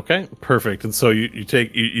 Okay, perfect. And so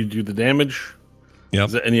you do the damage. Yep.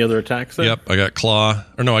 Is there any other attacks there? Yep. I got claw.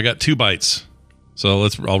 Or no, I got 2 bites. So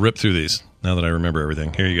I'll rip through these now that I remember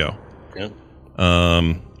everything. Here you go. Yep.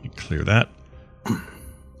 Clear that.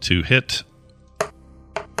 2 hit.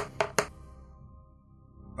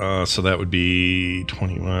 So that would be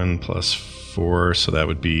 21 plus 4. So that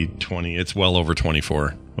would be 20. It's well over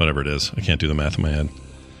 24. Whatever it is. I can't do the math in my head.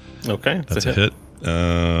 Okay. That's a hit.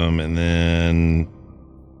 And then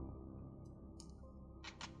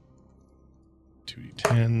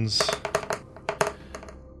 2d10s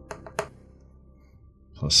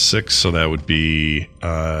plus 6, so that would be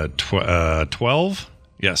 12.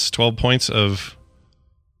 Yes, 12 points of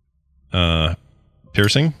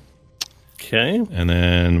piercing. Okay. And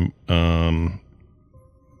then,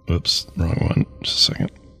 oops, wrong one. Just a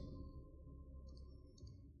second.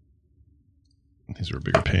 These were a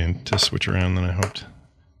bigger pain to switch around than I hoped.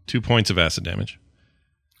 2 points of acid damage.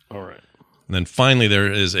 All right. And then finally,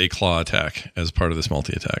 there is a claw attack as part of this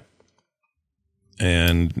multi-attack.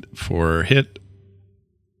 And for hit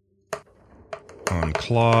on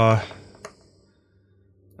claw,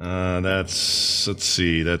 that's, let's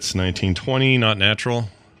see, that's 19, 20, not natural.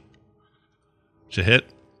 To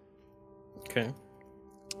hit. Okay.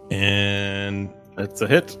 And that's a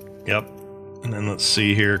hit. Yep. And then let's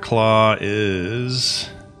see here. Claw is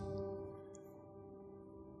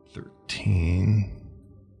 13.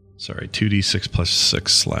 Sorry, 2d6 plus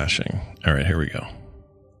 6 slashing. All right, here we go.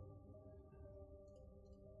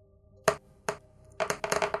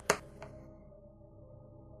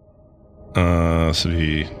 So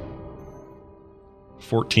be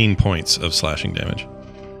 14 points of slashing damage.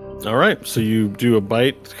 All right, so you do a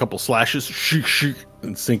bite, a couple slashes, shik, shik,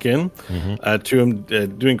 and sink in to him,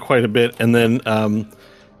 doing quite a bit, and then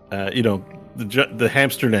the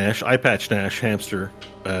hamster Nash, eye patch Nash hamster,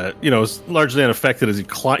 is largely unaffected as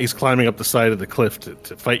he's climbing up the side of the cliff to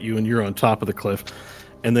fight you, and you're on top of the cliff,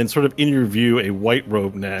 and then sort of in your view, a white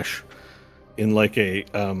robe Nash in like a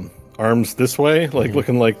arms this way, like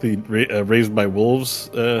looking like the Raised by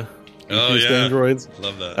Wolves. Androids.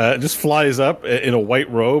 Love that. Just flies up in a white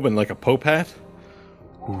robe and like a Pope hat.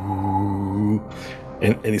 Ooh.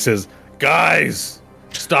 And he says, "Guys,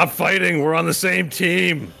 stop fighting. We're on the same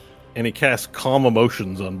team." And he casts Calm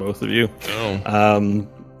Emotions on both of you. Oh.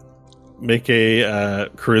 Make a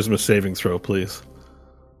charisma saving throw, please.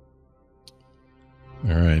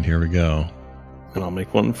 All right, here we go. And I'll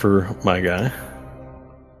make one for my guy.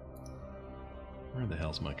 Where the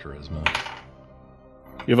hell's my charisma?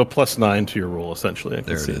 You have a +9 to your roll, essentially.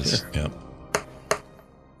 There it is. Yep.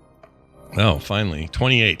 Oh, finally.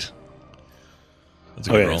 28. That's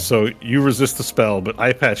a good roll. So you resist the spell, but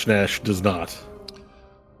Eye Patch Nash does not.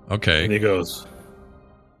 Okay. And he goes...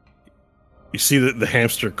 You see the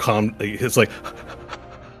hamster calm... It's like...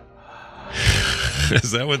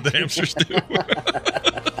 Is that what the hamsters do?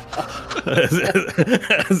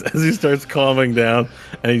 as he starts calming down,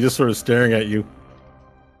 and he's just sort of staring at you.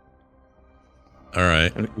 All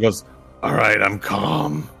right. And he goes, "All right, I'm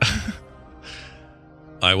calm."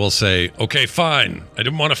 I will say, okay, fine. I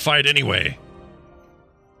didn't want to fight anyway.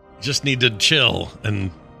 Just need to chill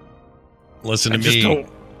and listen to me.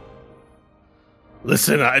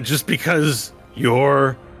 Listen, just because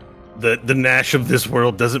you're the Nash of this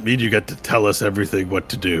world doesn't mean you get to tell us everything what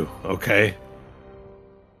to do, okay?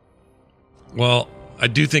 Well, I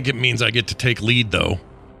do think it means I get to take lead, though.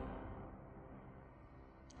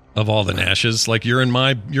 Of all the Nashes, like you're in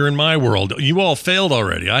my world. You all failed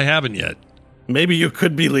already. I haven't yet. Maybe you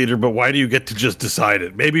could be leader, but why do you get to just decide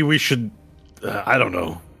it? Maybe we should. I don't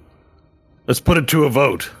know. Let's put it to a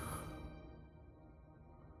vote.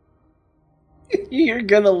 You're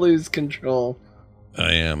gonna lose control.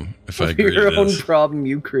 I am. If I agree your to own this. problem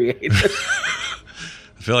you created.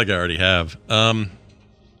 I feel like I already have.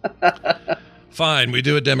 Fine, we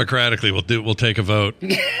do it democratically. We'll take a vote.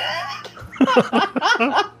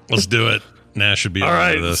 Let's do it. Nash should be all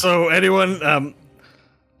right. This. So anyone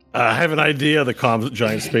have an idea? The calm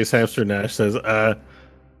giant space hamster Nash says,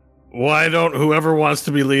 "Why don't whoever wants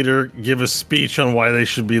to be leader give a speech on why they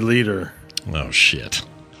should be leader?" Oh shit!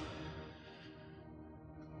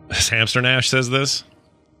 This hamster Nash says this.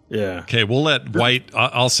 Yeah. Okay, we'll let White.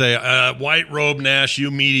 I'll say White Robe Nash.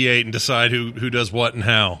 You mediate and decide who does what and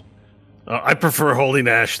how. I prefer Holy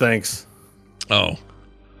Nash, thanks. Oh,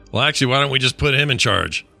 well, actually, why don't we just put him in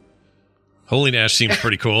charge? Holy Nash seems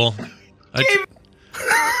pretty cool. I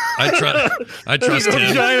trust him.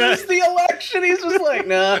 It's the election. He's just like,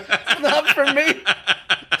 nah, it's not for me.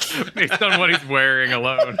 Based on what he's wearing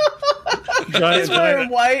alone. He's wearing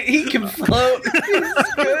white. He can float.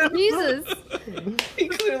 He's good. Jesus. He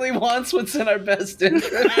clearly wants what's in our best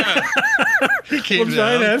interest. He came Well,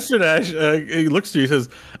 Giant down. Hamster Nash, he looks to you and says,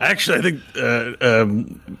 actually, I think,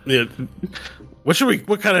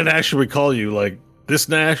 what kind of Nash should we call you? Like, this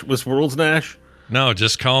Nash? This world's Nash? No,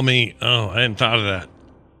 just call me. Oh, I hadn't thought of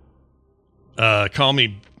that. Call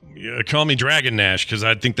me Dragon Nash, because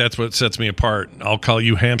I think that's what sets me apart. I'll call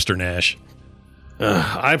you Hamster Nash.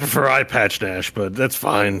 I prefer Eye Patch Nash, but that's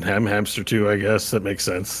fine. I'm Hamster too, I guess. That makes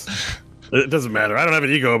sense. It doesn't matter. I don't have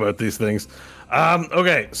an ego about these things.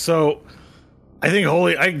 Okay, so I think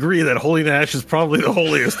I agree that Holy Nash is probably the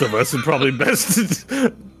holiest of us and probably best.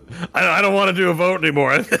 I don't want to do a vote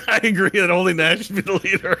anymore. I agree that Holy Nash should be the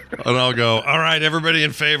leader. And I'll go, all right, everybody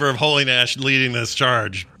in favor of Holy Nash leading this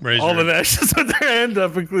charge. All the Nashes with their hand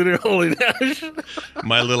up, including Holy Nash.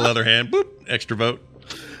 My little other hand, boop, extra vote.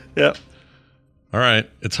 Yeah. All right,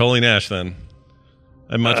 it's Holy Nash then.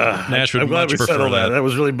 Nash would I'm glad much we prefer settled that. that. That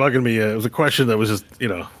was really bugging me. It was a question that was just,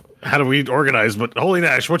 how do we organize? But Holy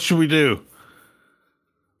Nash, what should we do?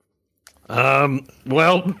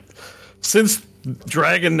 Well, since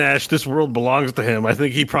Dragon Nash, this world belongs to him, I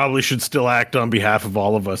think he probably should still act on behalf of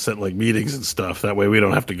all of us at like meetings and stuff. That way we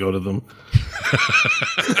don't have to go to them.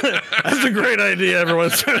 That's a great idea. Everyone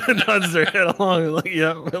sort of nods their head along. Like,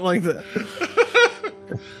 yeah, I like that.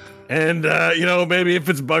 And, maybe if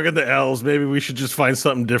it's bugging the elves, maybe we should just find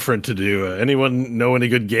something different to do. Anyone know any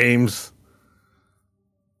good games?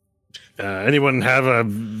 Anyone have a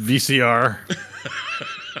VCR?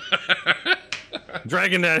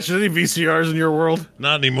 Dragon Nash, any VCRs in your world?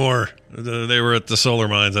 Not anymore. They were at the solar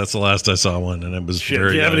mines. That's the last I saw one, and it was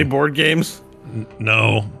very. Do you have any board games?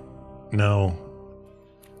 No.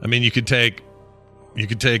 I mean, you could take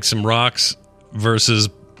some rocks versus,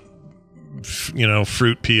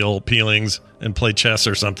 fruit peelings and play chess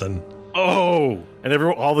or something. Oh, and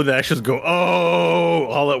all the Nashes go, oh,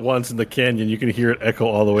 all at once in the canyon. You can hear it echo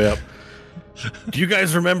all the way up. Do you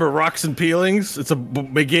guys remember Rocks and Peelings? It's a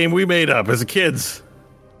game we made up as kids.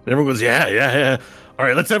 And everyone goes, yeah. All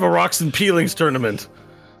right, let's have a Rocks and Peelings tournament.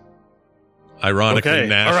 Ironically, okay.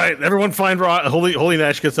 Nash. All right, everyone find Holy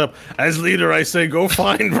Nash gets up. As leader, I say, go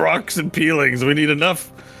find Rocks and Peelings. We need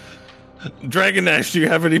enough. Dragon Nash, do you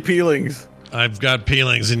have any peelings? I've got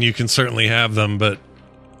peelings, and you can certainly have them, but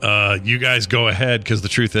you guys go ahead, because the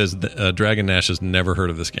truth is Dragon Nash has never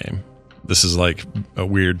heard of this game. This is like a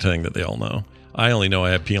weird thing that they all know. I only know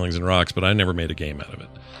I have peelings and rocks, but I never made a game out of it.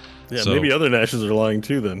 Yeah, so maybe other Nashes are lying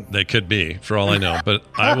too then. They could be, for all I know. But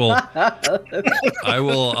I'll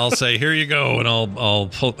say, here you go, and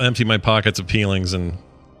I'll empty my pockets of peelings and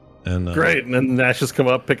great. And then the Nashes come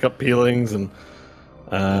up, pick up peelings, and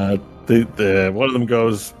one of them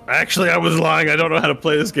goes, actually, I was lying. I don't know how to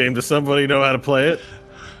play this game. Does somebody know how to play it?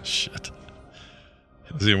 Shit.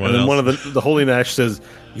 And then one of the Holy Nash says,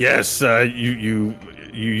 yes, you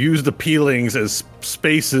use the peelings as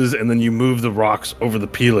spaces, and then you move the rocks over the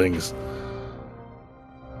peelings.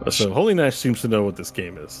 So Holy Nash seems to know what this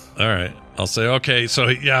game is. All right. I'll say, okay,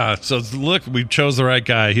 so look, we chose the right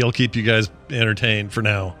guy. He'll keep you guys entertained for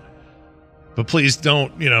now. But please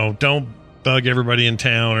don't bug everybody in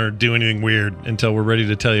town or do anything weird until we're ready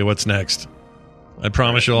to tell you what's next. I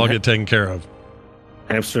promise you'll all get taken care of.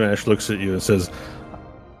 Hamster Nash looks at you and says,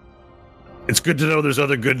 it's good to know there's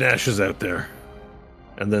other good Nashes out there.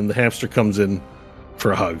 And then the hamster comes in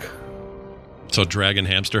for a hug. So dragon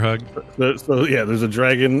hamster hug? So yeah, there's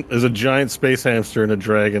a giant space hamster and a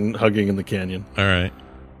dragon hugging in the canyon. All right.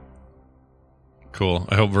 Cool.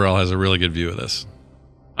 I hope Varel has a really good view of this.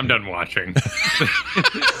 I'm done watching.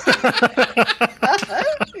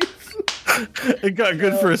 It got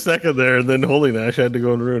good for a second there, and then Holy Nash had to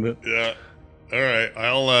go and ruin it. Yeah. All right.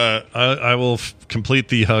 I will complete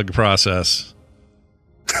the hug process.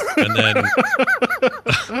 And then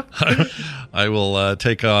I will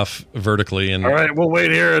take off vertically. And all right, we'll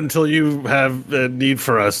wait here until you have a need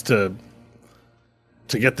for us to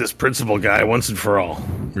get this principal guy once and for all.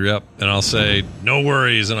 Yep, and I'll say no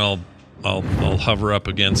worries, and I'll hover up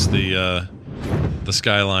against the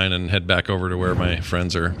skyline and head back over to where my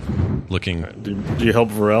friends are looking. Right, do you help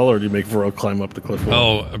Varel, or do you make Varel climb up the cliff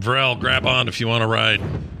wall? Oh, Varel, grab on if you want to ride.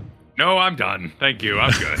 No, I'm done. Thank you.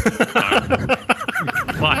 I'm good.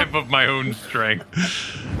 Climb of my own strength.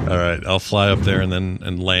 All right, I'll fly up there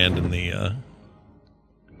and land in the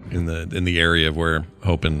area of where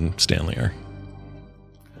Hope and Stanley are.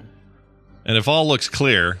 And if all looks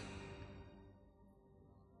clear,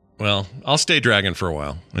 well, I'll stay dragon for a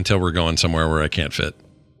while until we're going somewhere where I can't fit.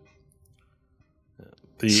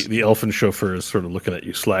 The elfin chauffeur is sort of looking at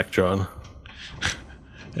you slack-jawed.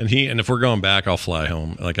 And if we're going back, I'll fly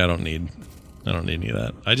home. Like I don't need any of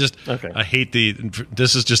that. I hate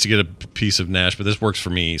this is just to get a piece of Nash, but this works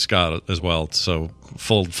for me, Scott, as well. So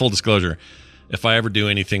full disclosure, if I ever do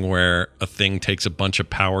anything where a thing takes a bunch of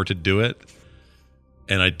power to do it,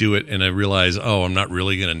 and I do it and I realize, I'm not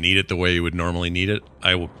really going to need it the way you would normally need it,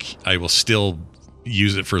 I will still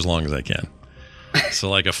use it for as long as I can. So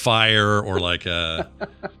like a fire or like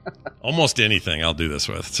almost anything I'll do this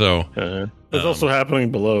with. So it's also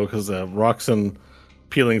happening below because rocks and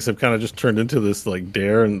peelings have kind of just turned into this like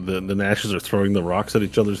dare, and the Nashes are throwing the rocks at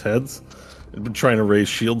each other's heads. They've been trying to raise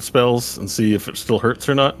shield spells and see if it still hurts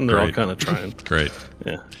or not, and they're all kind of trying. Great.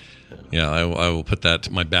 Yeah. I will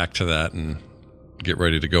put my back to that and get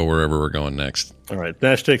ready to go wherever we're going next. All right,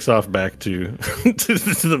 Nash takes off back to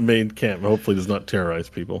the main camp. Hopefully, does not terrorize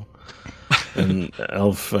people. And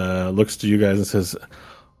Elf looks to you guys and says,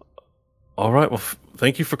 "All right, well,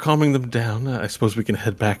 thank you for calming them down. I suppose we can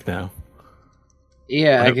head back now."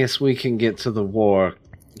 Yeah, I guess we can get to the War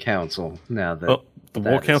Council now that... the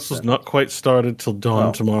War Council's not quite started till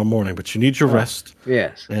dawn tomorrow morning, but you need your rest.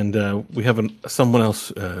 Yes. And we have someone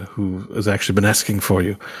else who has actually been asking for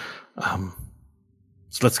you.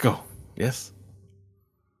 So let's go. Yes?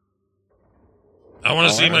 I want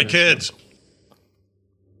to see my kids.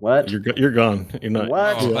 What? You're gone. You're not.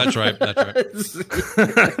 What? Oh, that's right.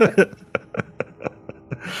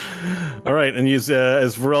 All right, and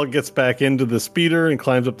as Varel gets back into the speeder and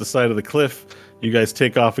climbs up the side of the cliff, you guys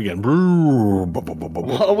take off again.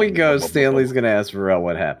 While we go, Stanley's going to ask Varel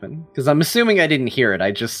what happened. Because I'm assuming I didn't hear it.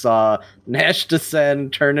 I just saw Nash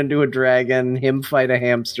descend, turn into a dragon, him fight a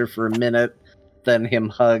hamster for a minute, then him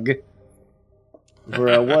hug.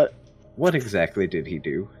 Varel, what exactly did he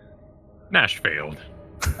do? Nash failed.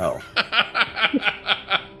 Oh.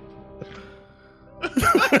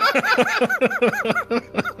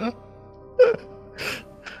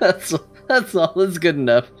 That's all. That's good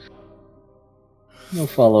enough. No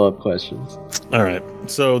follow-up questions. All right.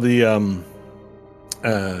 So the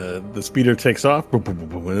speeder takes off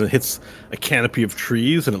and it hits a canopy of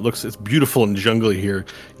trees, and it's beautiful and jungly here.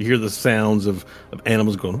 You hear the sounds of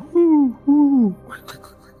animals going woo, woo,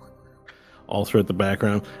 all throughout the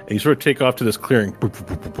background, and you sort of take off to this clearing,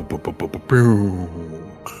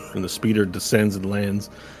 and the speeder descends and lands,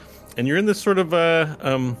 and you're in this sort of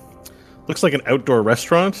looks like an outdoor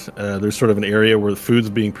restaurant. There's sort of an area where the food's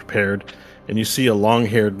being prepared, and you see a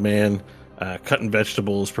long-haired man cutting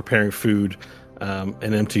vegetables, preparing food,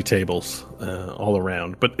 and empty tables all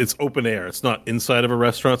around. But it's open air. It's not inside of a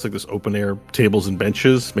restaurant. It's like this open air tables and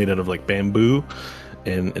benches made out of like bamboo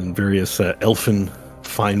and various elfin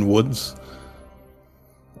fine woods.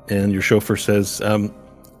 And your chauffeur says,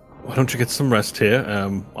 why don't you get some rest here?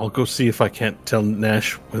 I'll go see if I can't tell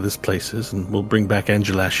Nash where this place is, and we'll bring back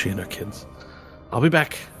Angelashi and her kids. I'll be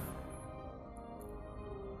back.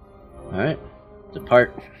 All right.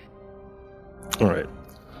 Depart. All right.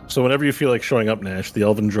 So whenever you feel like showing up, Nash, the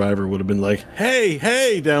elven driver would have been like,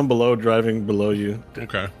 hey, down below, driving below you.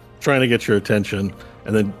 Okay. Trying to get your attention.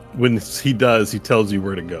 And then when he does, he tells you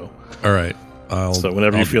where to go. All right. So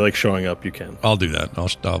whenever you feel like showing up, you can. I'll do that.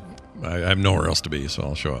 I have nowhere else to be, so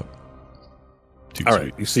I'll show up. All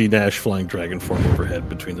right. You see Nash flying dragon form overhead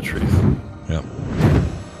between the trees. Yep.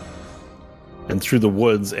 And through the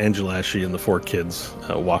woods, Angelashi and the 4 kids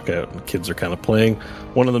walk out, and kids are kind of playing.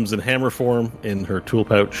 One of them's in hammer form in her tool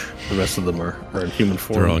pouch. The rest of them are in human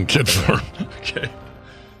form. They're all in kid form. Okay.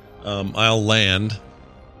 I'll land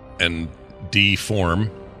and deform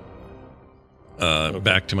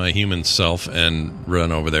back to my human self and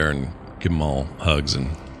run over there and give them all hugs. And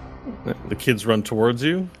the kids run towards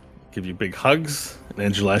you, give you big hugs. And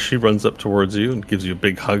Angelashi runs up towards you and gives you a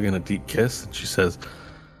big hug and a deep kiss. And she says,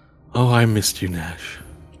 "Oh, I missed you, Nash."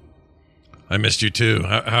 I missed you too.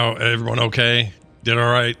 How everyone okay? Did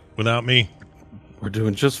all right without me? We're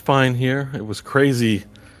doing just fine here. It was crazy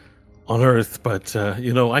on Earth, but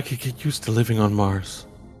I could get used to living on Mars.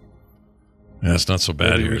 Yeah, it's not so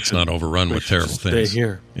bad here. It's not overrun with terrible things. Stay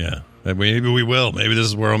here. Yeah, maybe we will. Maybe this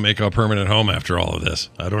is where I'll make a permanent home after all of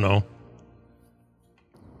this. I don't know.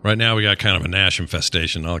 Right now, we got kind of a Nash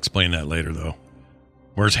infestation. I'll explain that later, though.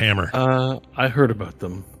 Where's Hammer? I heard about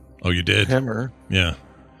them. Oh, you did? Hammer? Yeah.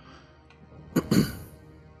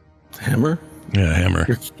 Hammer? Yeah, Hammer.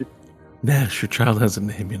 Nash, your child has a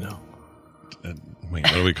name, you know. Wait,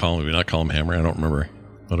 what do we call him? Do we not call him Hammer? I don't remember.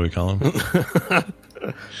 What do we call him?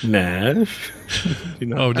 Nash.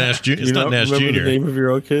 Nash Jr. It's not Nash Jr. The name of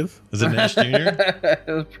your own kids? Is it Nash Jr.?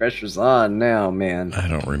 The pressure's on now, man. I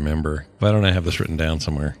don't remember. Why don't I have this written down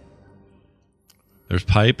somewhere? There's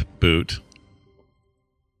Pipe, Boot,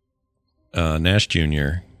 Nash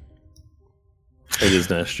Jr. It is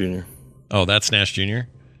Nash Jr. Oh, that's Nash Jr.?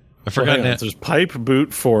 I forgot. There's Pipe,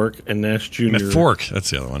 Boot, Fork, and Nash Jr. Fork. That's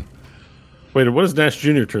the other one. Wait, what does Nash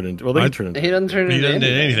Jr. turn into? Well, they turn into. He doesn't turn into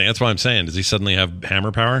anything. That's what I'm saying. Does he suddenly have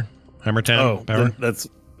hammer power? Hammer Town power? That's.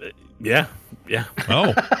 Yeah. Oh.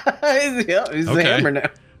 He's the hammer now.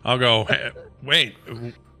 I'll go, wait,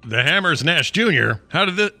 the hammer's Nash Jr. How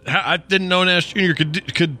did this? I didn't know Nash Jr.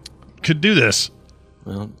 could do this.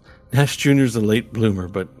 Well, Nash Jr.'s a late bloomer,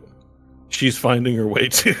 but she's finding her way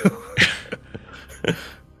too.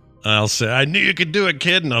 I'll say, I knew you could do it,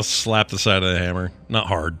 kid, and I'll slap the side of the hammer. Not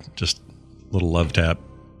hard, just a little love tap.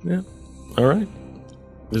 Yeah. All right.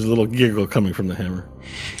 There's a little giggle coming from the hammer.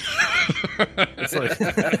 It's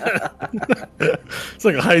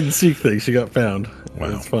like a hide and seek thing. She got found.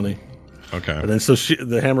 Wow. It's funny. Okay. And then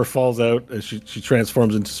the hammer falls out and she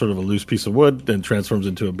transforms into sort of a loose piece of wood, then transforms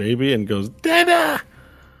into a baby and goes, Dada!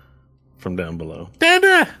 From down below.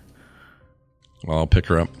 Dada! Well, I'll pick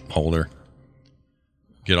her up, hold her.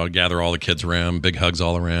 Gather all the kids around, big hugs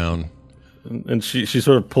all around. And she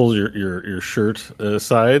sort of pulls your shirt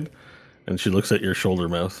aside and she looks at your shoulder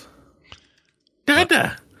mouth.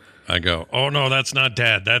 Dada! I go, oh no, that's not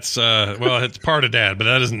Dad. That's well, it's part of Dad, but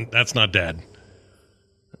that's not Dad.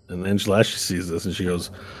 And Angela, she sees this and she goes,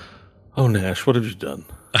 "Oh Nash, what have you done?"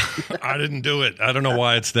 I didn't do it. I don't know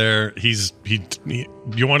why it's there.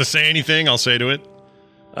 You want to say anything? I'll say to it.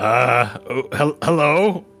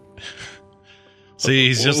 Hello. See,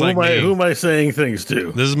 he's just who like me. Who am I saying things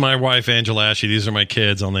to? This is my wife, Angelashi. These are my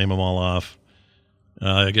kids. I'll name them all off.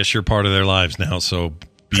 I guess you're part of their lives now, so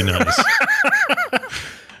be nice.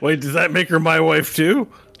 Wait, does that make her my wife too?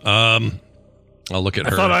 I'll look at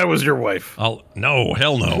her. I thought I was your wife. No,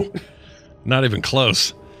 hell no. Not even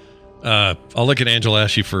close. I'll look at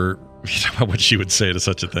Angelashi for what she would say to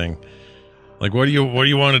such a thing. Like, what do you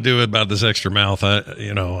want to do about this extra mouth?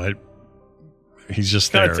 He's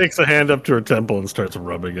just there. Kind of takes a hand up to her temple and starts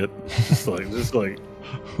rubbing it. just like,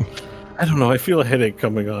 I don't know. I feel a headache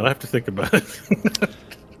coming on. I have to think about it.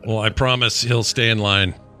 Well, I promise he'll stay in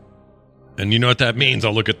line. And you know what that means?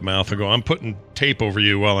 I'll look at the mouth and go, I'm putting tape over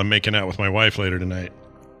you while I'm making out with my wife later tonight.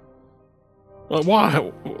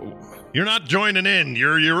 Why? You're not joining in.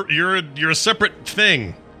 You're a separate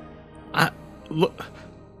thing. Look,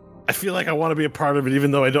 I feel like I want to be a part of it,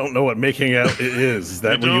 even though I don't know what making out is. Is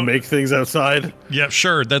that when you make things outside? Yeah,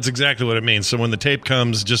 sure. That's exactly what it means. So when the tape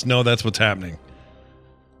comes, just know that's what's happening.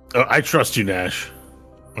 I trust you, Nash.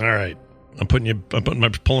 All right. I'm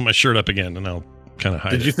pulling my shirt up again, and I'll kind of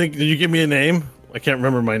hide Did you give me a name? I can't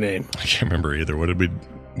remember my name. I can't remember either. What did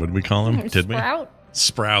we call him? Did Sprout? we?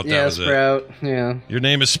 Sprout. Yeah, that was Sprout. it. Yeah. Your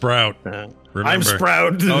name is Sprout. Remember. I'm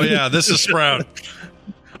Sprout. Oh yeah, this is Sprout.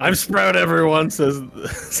 I'm Sprout. Everyone says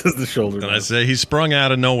the shoulder. And I say he sprung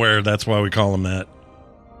out of nowhere. That's why we call him that.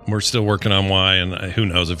 We're still working on why, and who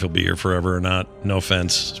knows if he'll be here forever or not. No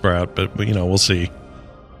offense, Sprout, but we'll see.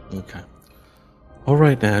 Okay. All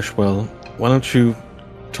right, Nash. Well, why don't you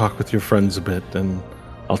talk with your friends a bit, and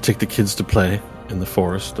I'll take the kids to play in the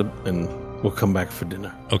forest, and we'll come back for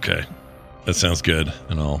dinner. Okay. That sounds good.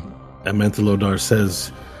 And Amanthalodar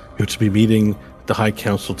says you're to be meeting the High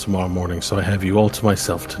Council tomorrow morning, so I have you all to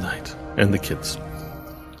myself tonight, and the kids.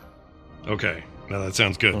 Okay. Now that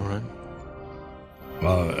sounds good. All right.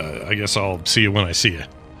 Well, I guess I'll see you when I see you.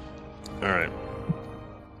 All right.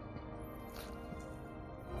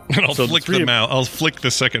 And I'll flick the mouth. I'll flick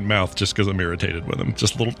the second mouth just because I'm irritated with him.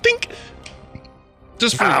 Just a little dink.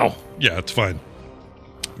 Just for Ow. Yeah, it's fine.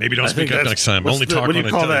 Maybe don't speak up next time. Only talk when when you I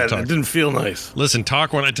call tell you that? to talk. It didn't feel nice. Listen,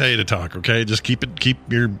 talk when I tell you to talk. Okay, just keep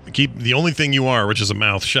the only thing you are, which is a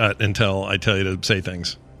mouth, shut until I tell you to say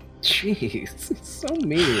things. Jeez, it's so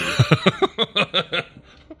mean.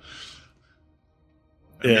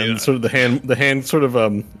 And sort of the hand sort of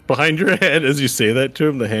behind your head as you say that to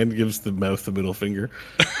him, the hand gives the mouth the middle finger.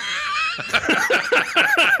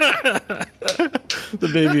 The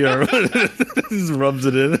baby arm just rubs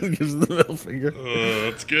it in and gives the middle finger.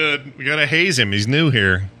 That's good. We gotta haze him. He's new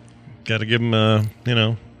here. Gotta give him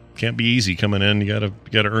can't be easy coming in. You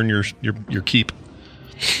gotta earn your keep.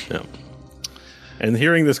 Yeah. And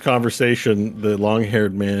hearing this conversation, the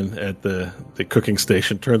long-haired man at the cooking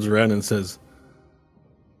station turns around and says,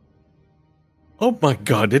 "Oh my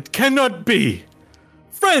God, it cannot be!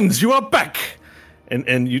 Friends, you are back!"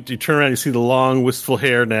 And you turn around, you see the long, wistful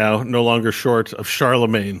hair now, no longer short, of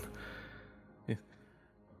Charlemagne.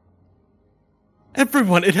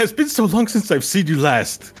 Everyone, it has been so long since I've seen you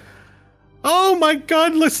last. Oh my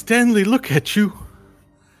God, Stanley, look at you.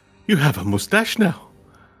 You have a mustache now.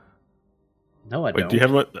 No, I don't. Do you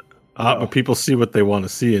have what? But people see what they want to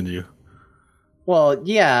see in you. Well,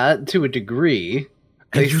 yeah, to a degree.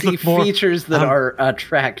 They see features that are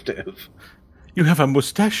attractive. You have a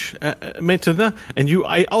mustache, maintenant, and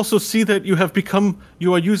I also see that you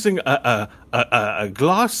are using a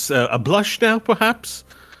gloss, a blush now, perhaps.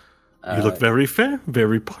 You look very fair,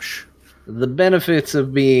 very posh. The benefits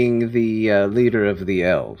of being the leader of the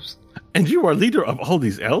elves. And you are leader of all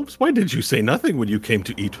these elves? Why did you say nothing when you came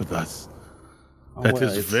to eat with us? That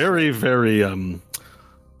is very, very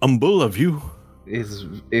humble of you.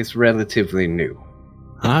 It's relatively new.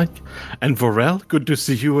 Hi. And Vorel, good to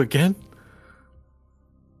see you again.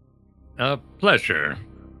 A pleasure.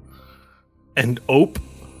 And Ope.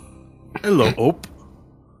 Hello, Ope.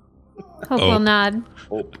 Hope will nod.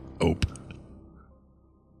 Ope.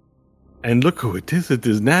 And look who it is. It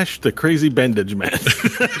is Nash, the crazy bandage man.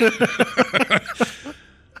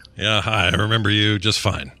 Yeah, hi. I remember you just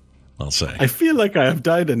fine, I'll say. I feel like I have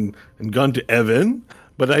died and gone to heaven,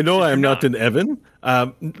 but I know I am not in heaven.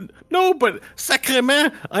 No, but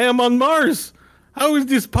sacrément, I am on Mars. How is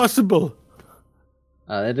this possible?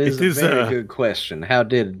 It is a very good question. How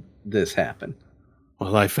did this happen?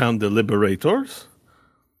 Well, I found the liberators.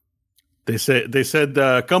 They said,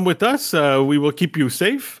 come with us. We will keep you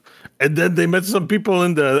safe. And then they met some people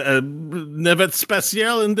in the navette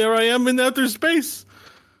spatiale, and there I am in outer space.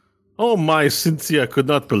 Oh my, Cynthia could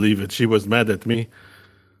not believe it. She was mad at me.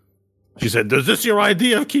 She said, is this your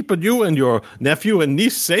idea of keeping you and your nephew and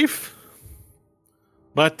niece safe?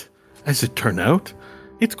 But, as it turned out,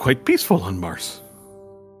 it's quite peaceful on Mars.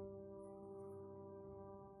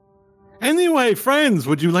 Anyway, friends,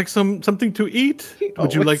 would you like something to eat?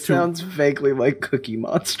 Would you like to? Sounds vaguely like Cookie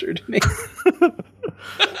Monster to me.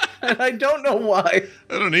 And I don't know why.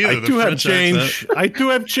 I don't either. I do have change. I do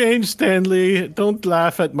have change, Stanley. Don't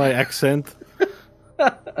laugh at my accent.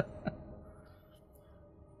 I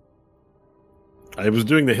was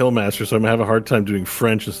doing the Hillmaster, so I'm going to have a hard time doing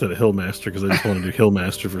French instead of Hillmaster because I just want to do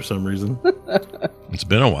Hillmaster for some reason. It's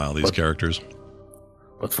been a while, these characters.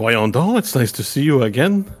 But voyons donc, it's nice to see you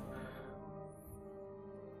again.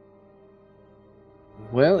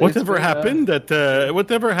 Well, whatever happened at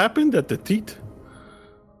the teat?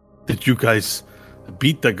 Did you guys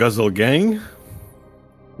beat the Guzzle gang?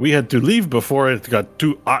 We had to leave before it got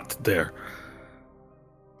too hot there.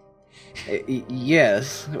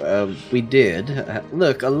 Yes, we did.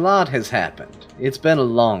 Look, a lot has happened. It's been a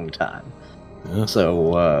long time. Yeah.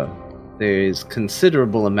 So, there's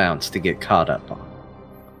considerable amounts to get caught up on.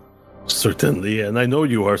 Certainly, and I know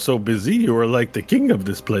you are so busy, you are like the king of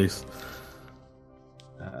this place.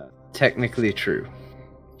 Technically true.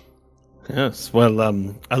 Yes, well,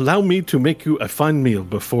 allow me to make you a fine meal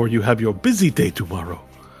before you have your busy day tomorrow.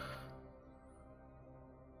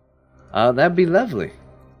 That'd be lovely.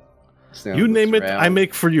 You name it, I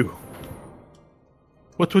make for you.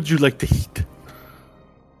 What would you like to eat?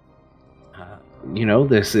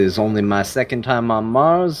 This is only my second time on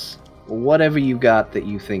Mars. Whatever you got that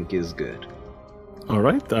you think is good. All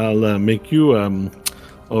right, I'll make you,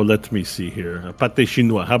 let me see here. Pâté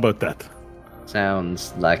chinois, how about that?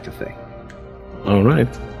 Sounds like a thing. All right.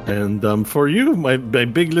 And for you, my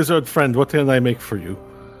big lizard friend, what can I make for you?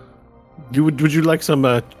 Would you like some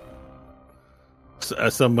I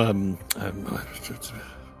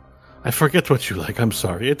forget what you like. I'm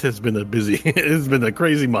sorry. It has been it's been a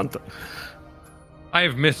crazy month.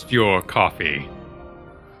 I've missed your coffee.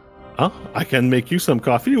 Oh, I can make you some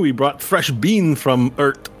coffee. We brought fresh bean from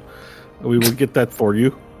Earth. We will get that for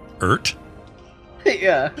you. Earth?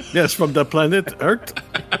 Yeah. Yes, from the planet Earth.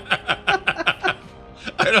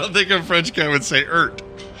 I don't think a French guy would say Earth.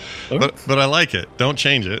 But I like it. Don't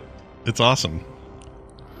change it. It's awesome.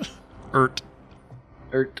 Earth.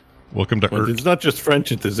 Welcome to Earth. It's not just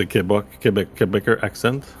French, it is a Quebecer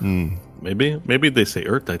accent. Maybe they say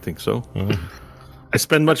Earth, I think so. I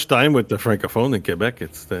spend much time with the Francophone in Quebec.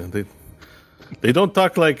 They don't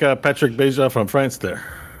talk like Patrick Beja from France there.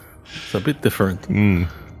 It's a bit different.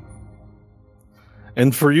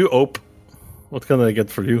 And for you, Ope, what can I get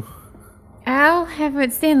for you? I'll have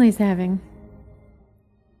what Stanley's having.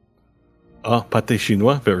 Pâté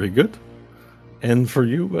chinois, very good. And for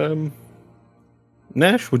you,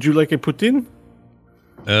 Nash, would you like a poutine?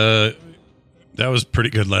 That was pretty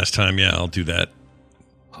good last time. Yeah, I'll do that.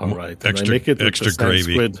 All right. Extra make it extra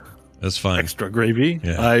gravy. Squid. That's fine. Extra gravy?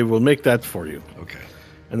 Yeah. I will make that for you. Okay.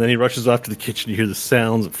 And then he rushes off to the kitchen. You hear the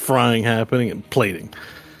sounds of frying happening and plating.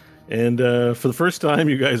 And for the first time,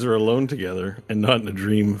 you guys are alone together and not in a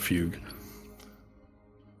dream fugue.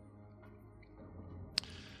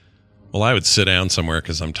 Well, I would sit down somewhere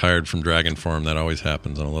because I'm tired from dragon form. That always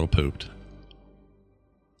happens. I'm a little pooped.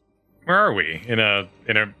 Where are we? In a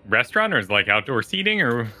restaurant, or is it like outdoor seating,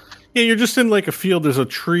 or? Yeah, you're just in like a field. There's a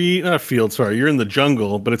tree, not a field. Sorry, you're in the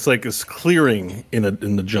jungle, but it's like this clearing in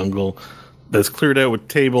the jungle that's cleared out with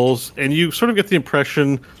tables, and you sort of get the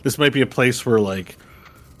impression this might be a place where like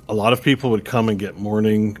a lot of people would come and get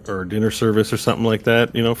morning or dinner service or something like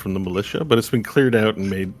that, you know, from the militia. But it's been cleared out and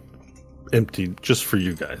made empty just for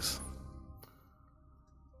you guys.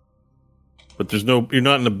 But you're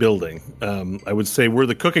not in a building. I would say where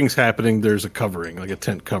the cooking's happening, there's a covering, like a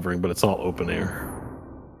tent covering, but it's all open air.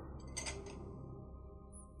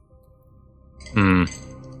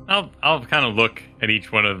 I'll kind of look at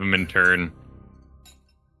each one of them in turn.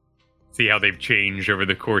 See how they've changed over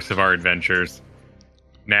the course of our adventures.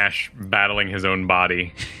 Nash battling his own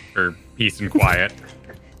body for peace and quiet.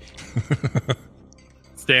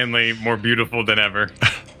 Stanley more beautiful than ever.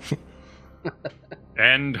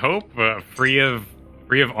 And Hope, free of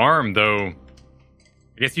arm, though. I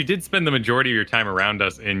guess you did spend the majority of your time around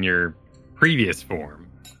us in your previous form.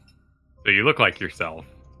 So you look like yourself.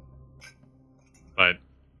 But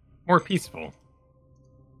more peaceful.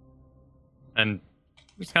 And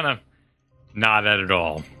just kind of not at it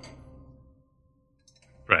all.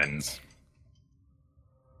 Friends.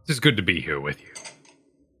 It's just good to be here with you.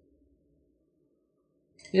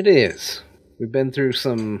 It is. We've been through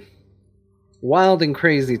some wild and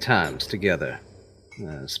crazy times together,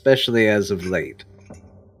 especially as of late.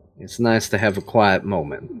 It's nice to have a quiet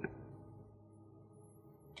moment.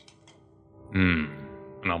 And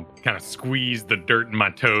I'll kind of squeeze the dirt in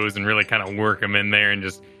my toes and really kind of work them in there and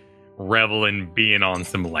just revel in being on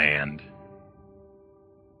some land.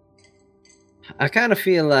 I kind of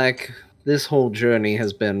feel like this whole journey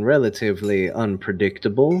has been relatively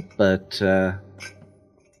unpredictable, but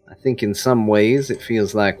I think in some ways it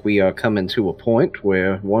feels like we are coming to a point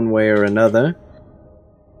where, one way or another,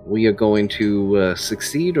 we are going to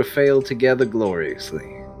succeed or fail together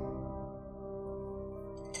gloriously.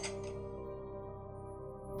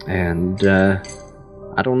 And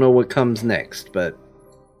I don't know what comes next, but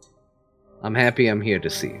I'm happy I'm here to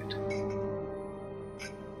see it.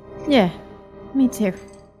 Yeah, me too.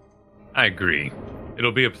 I agree.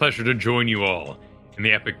 It'll be a pleasure to join you all in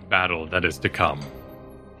the epic battle that is to come.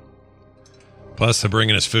 Plus, they're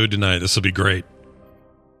bringing us food tonight. This will be great.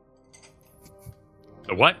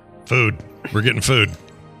 The what? Food. We're getting food.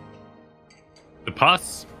 The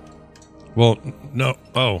pus? Well, no.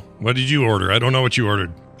 Oh, what did you order? I don't know what you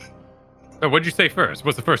ordered. Oh, what'd you say first?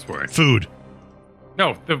 What's the first word? Food.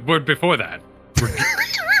 No, the word before that.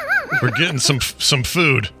 We're getting some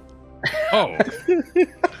food. Oh.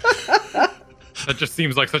 That just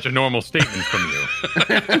seems like such a normal statement from you.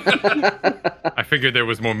 I figured there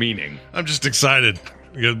was more meaning. I'm just excited.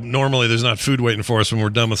 Normally, there's not food waiting for us when we're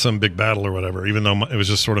done with some big battle or whatever, even though it was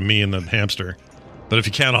just sort of me and the hamster. But if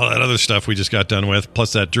you count all that other stuff we just got done with,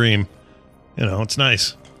 plus that dream, you know, it's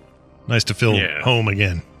nice. Nice to feel home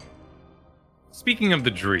again. Speaking of the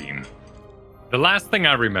dream, the last thing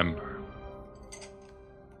I remember...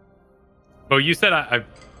 Oh, you said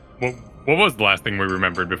what was the last thing we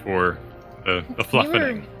remembered before the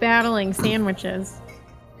fluffering? You were battling sandwiches.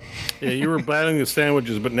 Yeah, you were battling the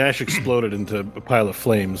sandwiches, but Nash exploded into a pile of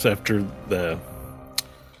flames after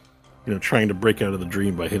trying to break out of the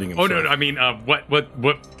dream by hitting himself. Oh no! I mean, what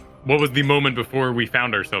was the moment before we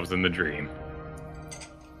found ourselves in the dream?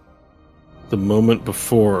 The moment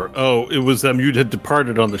before. Oh, it was you had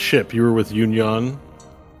departed on the ship. You were with Yunyan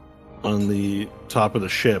on the top of the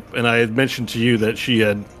ship, and I had mentioned to you that she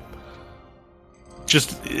had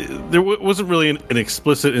just there wasn't really an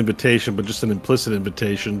explicit invitation, but just an implicit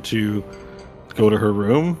invitation to go to her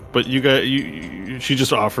room. But she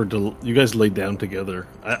just offered to. You guys laid down together.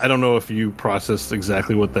 I don't know if you processed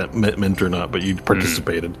exactly what that meant or not, but you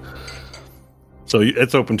participated. So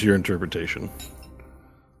it's open to your interpretation.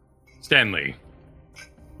 Stanley.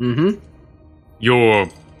 Mm-hmm. Your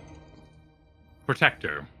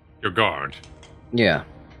protector, your guard. Yeah.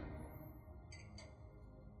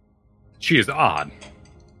 She is odd.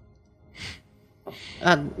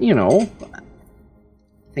 I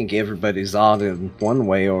think everybody's odd in one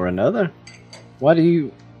way or another. Why do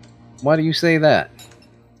you say that?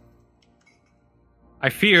 I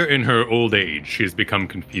fear in her old age she has become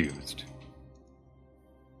confused.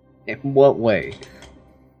 In what way?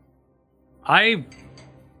 I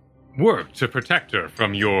work to protect her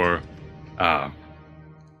from your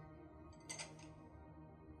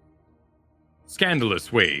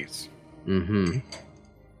scandalous ways. Mm-hmm.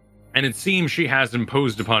 And it seems she has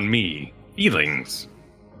imposed upon me feelings.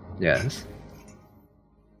 Yes.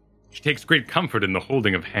 She takes great comfort in the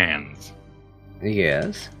holding of hands.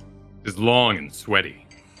 Yes. It is long and sweaty.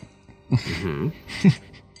 Mm-hmm.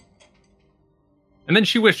 And then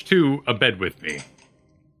she wished to abed with me.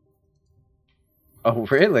 Oh,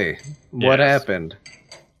 really? What Yes. happened?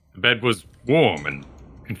 The bed was warm and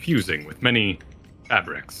confusing with many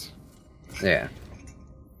fabrics. Yeah.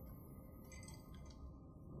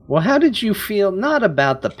 Well, how did you feel, not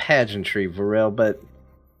about the pageantry, Varel, but...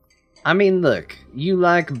 I mean, look, you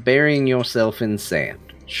like burying yourself in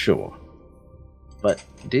sand, sure. But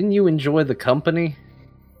didn't you enjoy the company?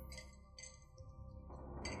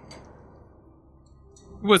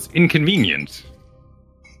 It was inconvenient.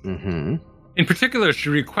 Mm-hmm. In particular, she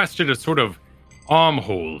requested a sort of arm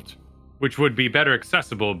hold, which would be better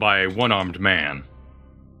accessible by a one-armed man.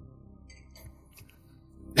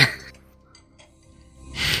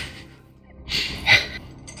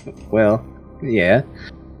 Well, yeah.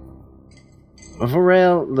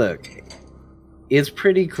 Varel, look, it's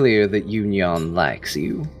pretty clear that Union likes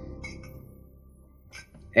you.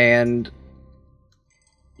 And,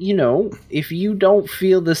 you know, if you don't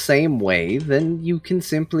feel the same way, then you can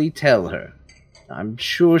simply tell her. I'm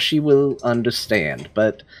sure she will understand,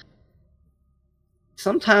 but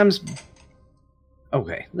sometimes...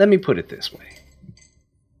 Okay, let me put it this way.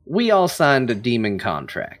 We all signed a demon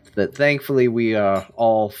contract that thankfully we are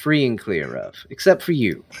all free and clear of, except for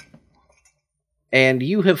you. And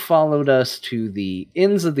you have followed us to the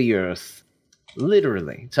ends of the earth,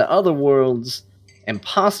 literally, to other worlds, and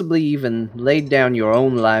possibly even laid down your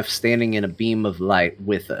own life standing in a beam of light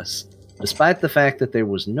with us, despite the fact that there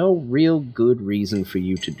was no real good reason for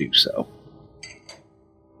you to do so.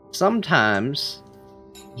 Sometimes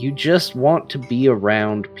you just want to be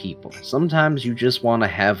around people. Sometimes you just want to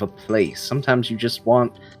have a place. Sometimes you just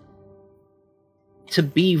want to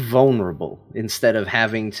be vulnerable instead of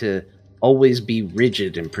having to always be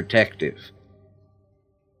rigid and protective.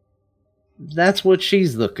 That's what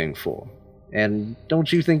she's looking for. And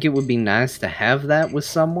don't you think it would be nice to have that with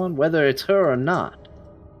someone, whether it's her or not?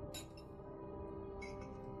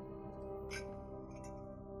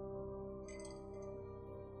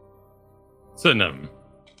 It's an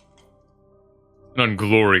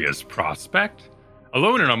unglorious prospect.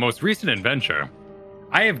 Alone in our most recent adventure,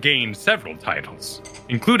 I have gained several titles,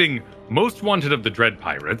 including Most Wanted of the Dread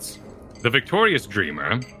Pirates, The Victorious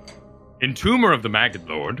Dreamer, Entomber of the Maggot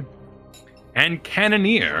Lord, and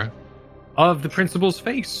Cannoneer of the Principal's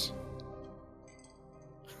Face.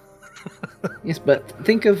 Yes, but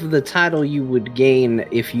think of the title you would gain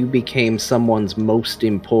if you became someone's most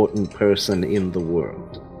important person in the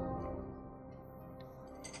world.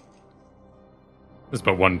 There's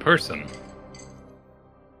but one person.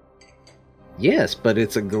 Yes, but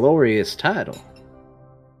it's a glorious title.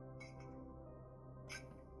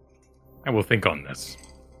 I will think on this.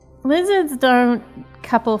 Lizards don't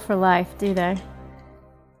couple for life, do they?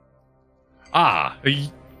 Ah,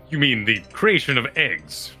 you mean the creation of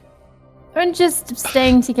eggs? Or just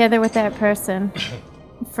staying together with that person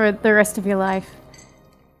for the rest of your life.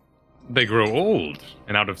 They grow old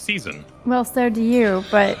and out of season. Well, so do you,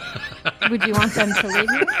 but would you want them to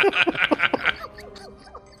leave you?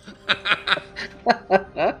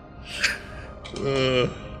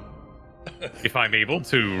 If I'm able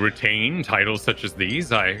to retain titles such as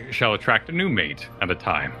these, I shall attract a new mate at a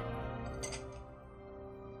time.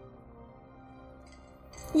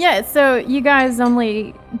 Yeah, so you guys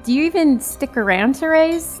only... Do you even stick around to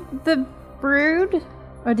raise the brood?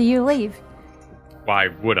 Or do you leave? Why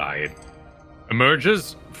would I? It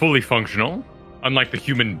emerges fully functional, unlike the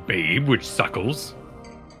human babe which suckles.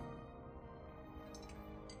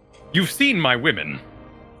 You've seen my women.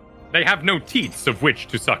 They have no teats of which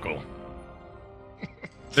to suckle.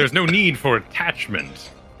 There's no need for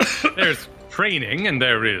attachment. There's training, and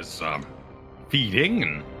there is feeding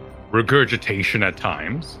and regurgitation at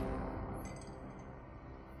times.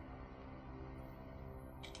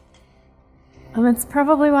 Well, that's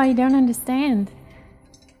probably why you don't understand.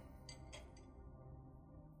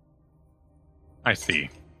 I see.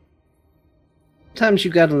 Sometimes you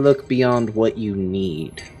gotta look beyond what you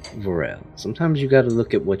need, Varel. Sometimes you gotta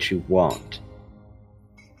look at what you want.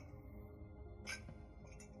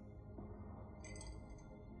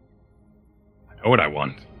 I know what I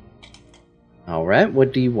want. Alright,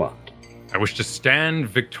 what do you want? I wish to stand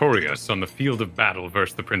victorious on the field of battle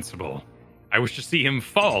versus the Principal. I wish to see him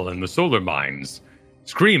fall in the solar mines,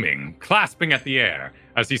 screaming, clasping at the air,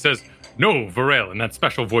 as he says, "No, Varel," in that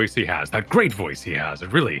special voice he has, that great voice he has.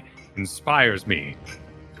 It really inspires me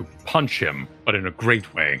to to punch him, but in a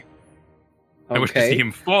great way. I wish to Okay. see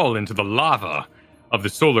him fall into the lava of the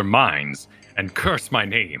solar mines and curse my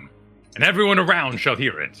name, and everyone around shall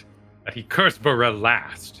hear it, that he cursed Burrell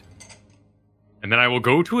last. And then I will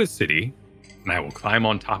go to his city, and I will climb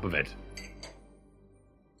on top of it.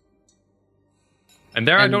 And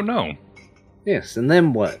there I And- don't know. Yes, and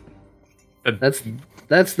then what? Uh,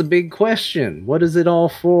 That's the big question. What is it all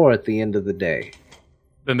for at the end of the day?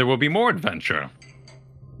 Then there will be more adventure.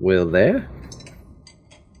 Will there?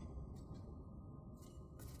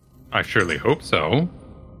 I surely hope so.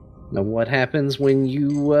 Now, what happens when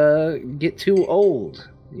you get too old?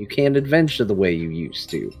 You can't adventure the way you used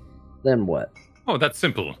to. Then what? Oh, that's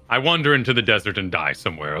simple. I wander into the desert and die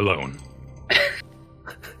somewhere alone.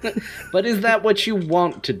 But is that what you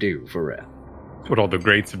want to do, Pharrell? That's what all the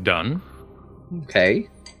greats have done. Okay.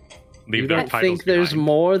 Leave You their don't titles think there's behind.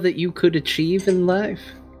 more that you could achieve in life?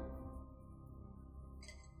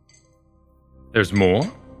 There's more?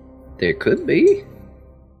 There could be.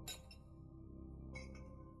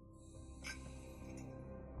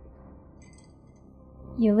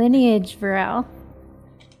 Your lineage, Varel.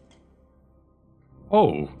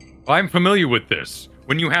 Oh, I'm familiar with this.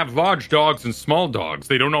 When you have large dogs and small dogs,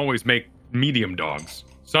 they don't always make medium dogs.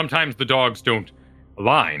 Sometimes the dogs don't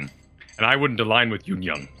align, and I wouldn't align with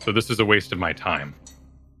Yoon, so this is a waste of my time.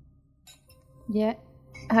 Yeah.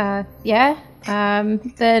 Yeah.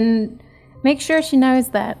 Then make sure she knows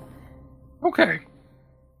that. Okay.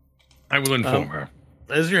 I will inform her.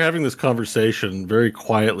 As you're having this conversation, very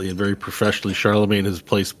quietly and very professionally, Charlemagne has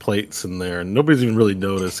placed plates in there, and nobody's even really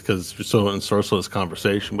noticed because you're so ensorcelled in this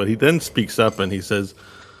conversation. But he then speaks up and he says,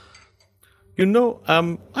 I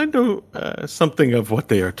know something of what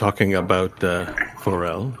they are talking about,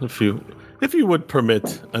 Forel. If you would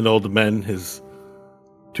permit an old man his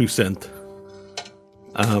 2 cents.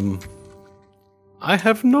 I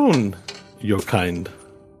have known your kind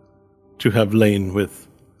to have lain with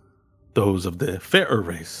those of the fairer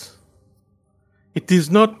race. It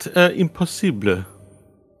is not impossible,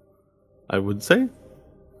 I would say.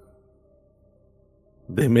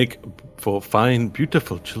 They make for fine,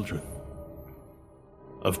 beautiful children,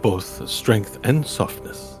 of both strength and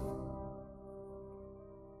softness.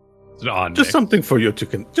 It's an odd Just mix. something for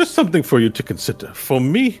you to consider. For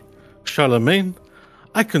me, Charlemagne,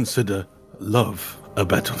 I consider love a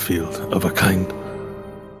battlefield of a kind.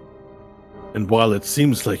 And while it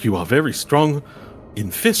seems like you are very strong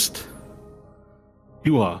in fist,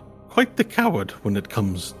 you are quite the coward when it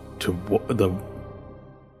comes to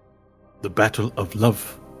the battle of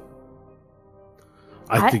love.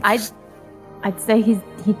 I'd say he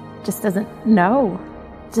just doesn't know.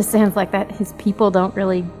 Just sounds like that his people don't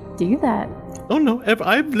really do that. Oh no,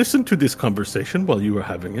 I've listened to this conversation while you were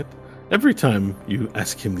having it. Every time you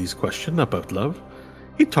ask him these questions about love,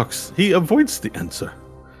 he avoids the answer,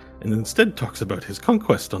 and instead talks about his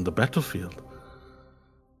conquest on the battlefield.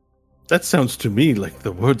 That sounds to me like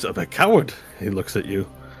the words of a coward. He looks at you.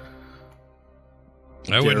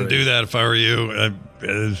 I wouldn't do that if I were you.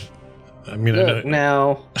 Look,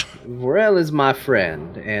 now, Vorel is my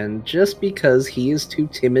friend, and just because he is too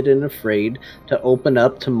timid and afraid to open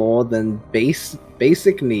up to more than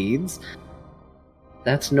basic needs,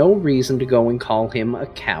 that's no reason to go and call him a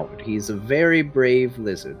coward. He's a very brave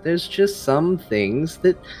lizard. There's just some things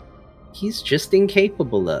that he's just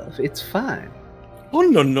incapable of. It's fine. Oh,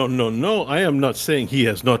 no. I am not saying he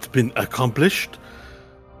has not been accomplished.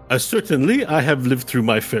 Certainly, I have lived through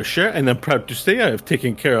my fair share, and I'm proud to say I have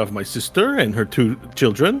taken care of my sister and her 2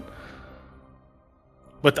 children.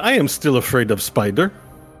 But I am still afraid of Spider.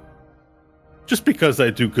 Just because I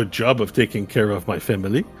do good job of taking care of my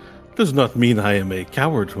family does not mean I am a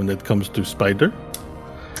coward when it comes to Spider.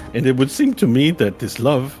 And it would seem to me that this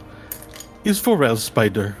love is Forel's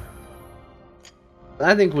Spider.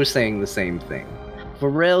 I think we're saying the same thing.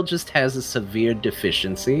 Varel just has a severe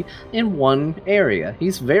deficiency in one area.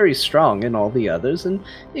 He's very strong in all the others and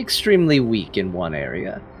extremely weak in one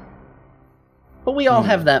area. But we all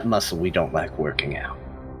have that muscle we don't like working out.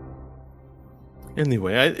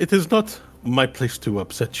 Anyway, it is not my place to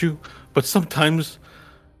upset you, but sometimes,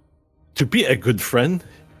 to be a good friend,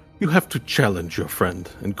 you have to challenge your friend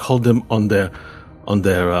and call them on their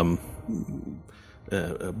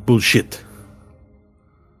bullshit.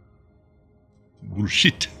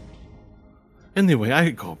 Bullshit. Anyway, I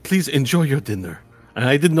go. Please enjoy your dinner. And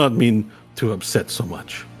I did not mean to upset so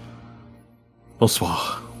much.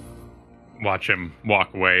 Bonsoir. Watch him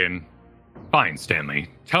walk away and... Fine, Stanley.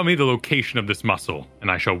 Tell me the location of this muscle,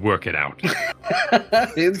 and I shall work it out.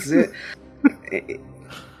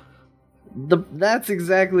 That's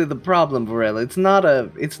exactly the problem, Varela. It's not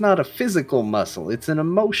a physical muscle. It's an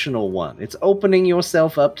emotional one. It's opening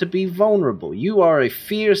yourself up to be vulnerable. You are a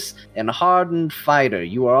fierce and hardened fighter.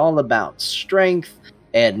 You are all about strength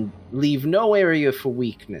and leave no area for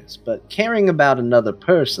weakness. But caring about another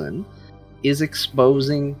person is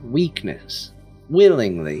exposing weakness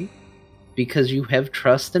willingly, because you have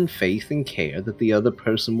trust and faith and care that the other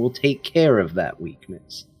person will take care of that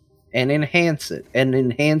weakness and enhance it, and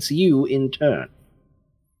enhance you in turn.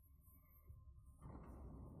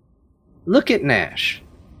 Look at Nash.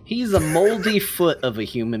 He's a moldy foot of a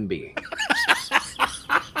human being.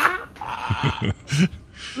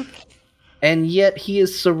 And yet he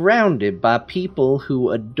is surrounded by people who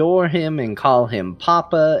adore him and call him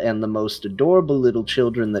Papa, and the most adorable little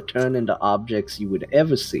children that turn into objects you would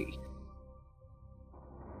ever see.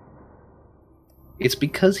 It's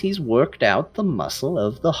because he's worked out the muscle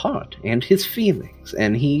of the heart and his feelings,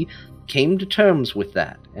 and he came to terms with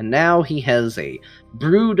that. And now he has a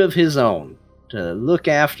brood of his own to look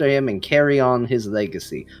after him and carry on his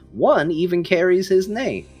legacy. One even carries his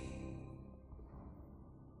name.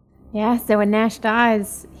 Yeah, so when Nash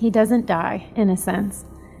dies, he doesn't die, in a sense.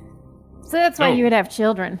 So that's why you would have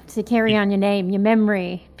children, to carry on your name, your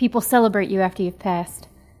memory. People celebrate you after you've passed.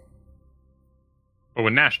 But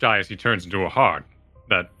when Nash dies, he turns into a heart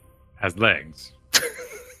that has legs.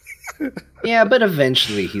 Yeah, but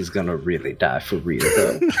eventually he's gonna really die for real,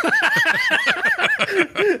 though.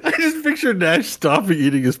 I just picture Nash stopping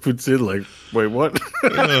eating his poutine like, wait, what?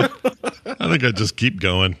 I think I'd just keep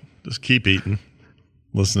going. Just keep eating.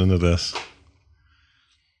 Listening to this.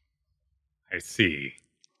 I see.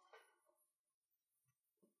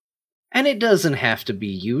 And it doesn't have to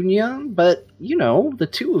be Yunyan, but, you know, the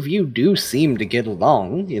two of you do seem to get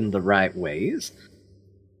along in the right ways.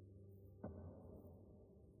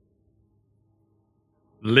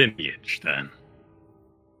 Lineage, then.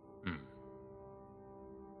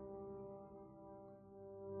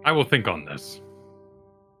 I will think on this.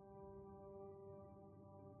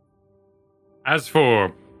 As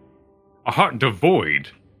for a heart devoid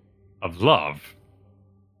of love,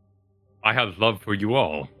 I have love for you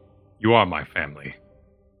all. You are my family.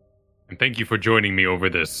 And thank you for joining me over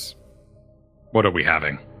this. What are we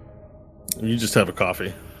having? You just have a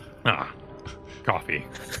coffee. Ah, coffee.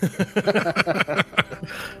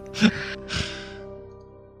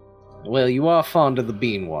 Well, you are fond of the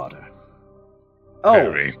bean water. Oh,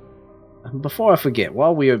 Very. before I forget,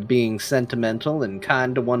 while we are being sentimental and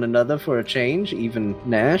kind to one another for a change, even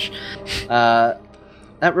Nash,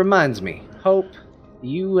 that reminds me, Hope,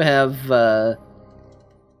 you have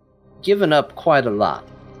given up quite a lot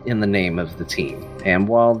in the name of the team. And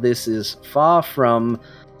while this is far from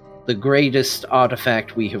the greatest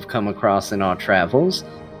artifact we have come across in our travels,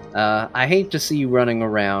 I hate to see you running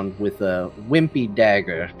around with a wimpy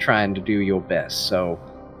dagger trying to do your best, so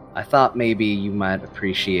I thought maybe you might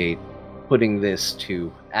appreciate putting this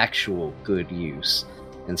to actual good use.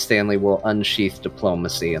 And Stanley will unsheath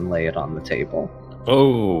diplomacy and lay it on the table.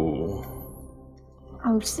 Oh.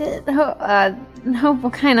 Oh, shit. Hope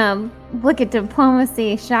will kind of look at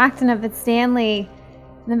diplomacy, shocked and up at Stanley,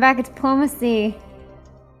 and then back at diplomacy,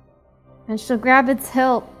 and she'll grab its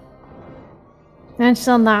hilt, and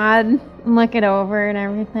she'll nod and look it over and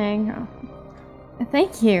everything. Oh.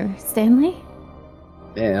 Thank you, Stanley.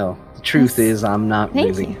 Well, the truth is I'm not Thank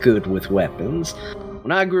really you. good with weapons.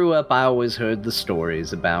 When I grew up, I always heard the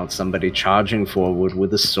stories about somebody charging forward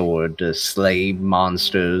with a sword to slay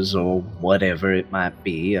monsters or whatever it might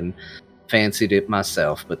be, and fancied it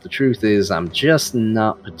myself. But the truth is I'm just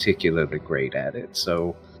not particularly great at it,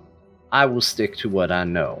 so I will stick to what I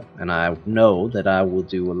know. And I know that I will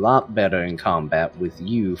do a lot better in combat with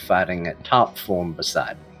you fighting at top form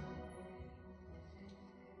beside me.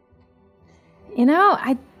 You know,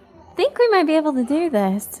 I think we might be able to do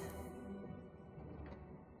this.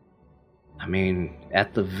 I mean,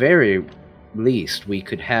 at the very least, we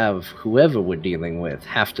could have whoever we're dealing with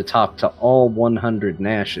have to talk to all 100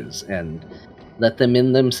 Nashes and let them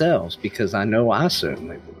in themselves, because I know I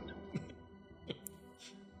certainly would.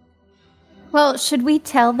 Well, should we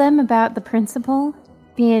tell them about the principal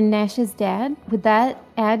being Nash's dad? Would that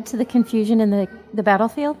add to the confusion in the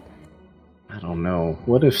battlefield? I don't know.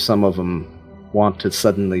 What if some of them want to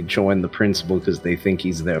suddenly join the principal because they think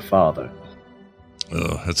he's their father?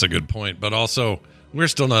 Oh, that's a good point. But also, we're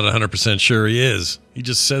still not 100% sure he is. He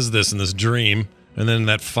just says this in this dream, and then in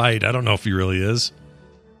that fight, I don't know if he really is.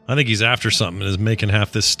 I think he's after something and is making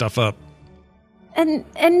half this stuff up. And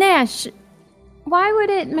Nash, why would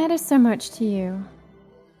it matter so much to you?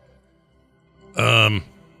 I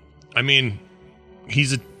mean,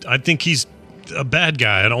 I think he's a bad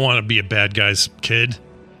guy. I don't want to be a bad guy's kid.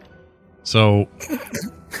 So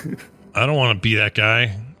I don't want to be that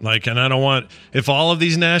guy. Like, and I don't want, if all of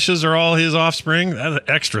these Nashes are all his offspring, that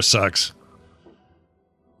extra sucks.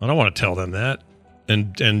 I don't want to tell them that.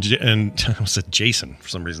 And I said Jason for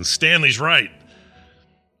some reason. Stanley's right.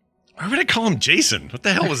 Why would I call him Jason? What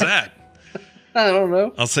the hell was that? I don't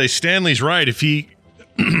know. I'll say Stanley's right. If he,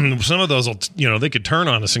 some of those will, they could turn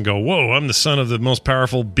on us and go, "Whoa, I'm the son of the most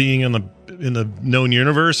powerful being in the known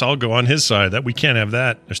universe." I'll go on his side. That we can't have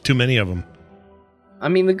that. There's too many of them. I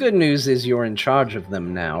mean, the good news is you're in charge of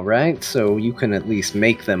them now, right? So you can at least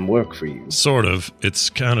make them work for you. Sort of. It's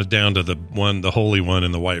kind of down to the holy one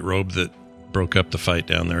in the white robe that broke up the fight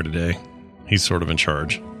down there today. He's sort of in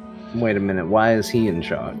charge. Wait a minute. Why is he in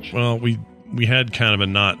charge? Well, we had kind of a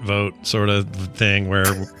not vote sort of thing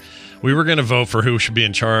where we were going to vote for who should be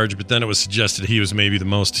in charge, but then it was suggested he was maybe the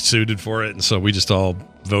most suited for it, and so we just all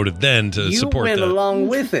voted then to support that. You went along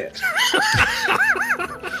with it.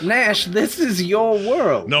 Nash, this is your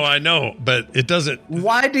world. No, I know, but it doesn't.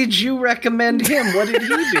 Why did you recommend him? What did he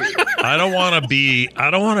do? I don't want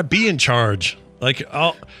to be in charge. Like,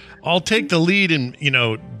 I'll take the lead in,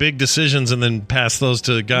 big decisions and then pass those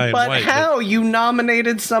to the guy in white. But how? You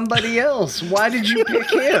nominated somebody else. Why did you pick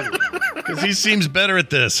him? Because he seems better at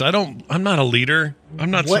this. I'm not a leader. I'm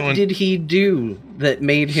not someone. What did he do that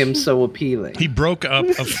made him so appealing? He broke up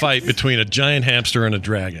a fight between a giant hamster and a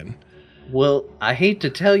dragon. Well, I hate to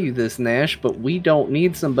tell you this, Nash, but we don't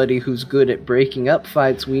need somebody who's good at breaking up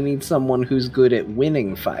fights. We need someone who's good at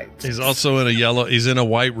winning fights. He's also he's in a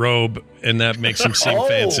white robe, and that makes him seem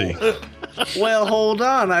fancy. Well, hold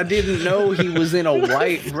on. I didn't know he was in a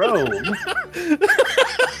white robe.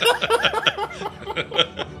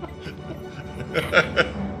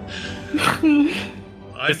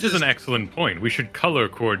 This is an excellent point. We should color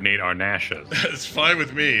coordinate our Nashes. It's fine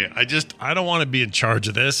with me. I don't want to be in charge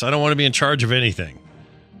of this. I don't want to be in charge of anything.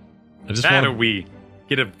 Or we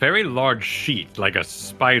get a very large sheet like a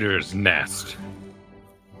spider's nest.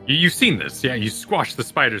 You've seen this, yeah? You squash the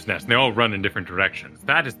spider's nest and they all run in different directions.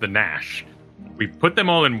 That is the Nash. We put them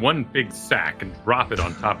all in one big sack and drop it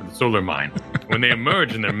on top of the solar mine. When they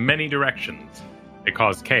emerge in their many directions, they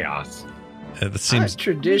cause chaos. That seems. I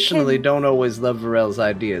traditionally don't always love Varel's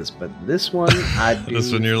ideas, but this one I do.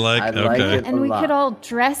 This one you're like, I okay. like it And a we lot. could all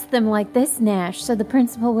dress them like this, Nash, so the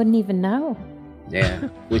principal wouldn't even know. Yeah,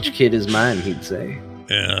 which kid is mine? He'd say.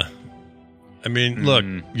 Yeah. I mean, look,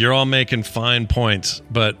 you're all making fine points,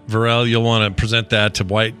 but Varel, you'll want to present that to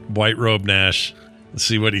White Robe Nash and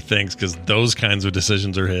see what he thinks, because those kinds of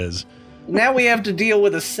decisions are his. Now we have to deal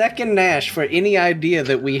with a second Nash for any idea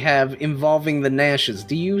that we have involving the Nashes.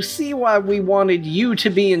 Do you see why we wanted you to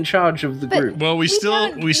be in charge of the group? Well, we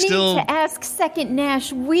still need to ask second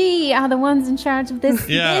Nash. We are the ones in charge of this.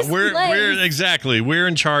 Yeah, this we're place. we're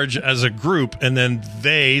in charge as a group, and then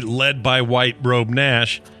they, led by White Robe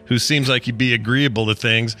Nash, who seems like he'd be agreeable to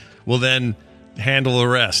things, will then handle the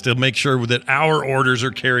rest. They'll make sure that our orders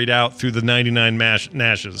are carried out through the 99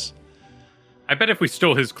 Nashes. I bet if we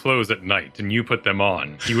stole his clothes at night and you put them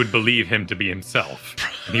on, he would believe him to be himself,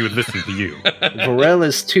 and he would listen to you. Varel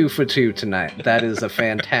is 2 for 2 tonight. That is a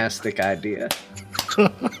fantastic idea.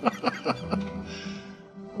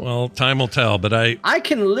 Well, time will tell, but I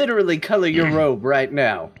can literally color your robe right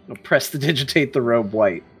now. I'll prestidigitate the robe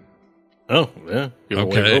white. Oh, yeah. You have a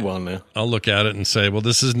white robe on now. I'll look at it and say, well,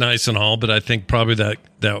 this is nice and all, but I think probably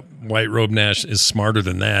that White Robe Nash is smarter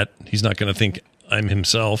than that. He's not going to think I'm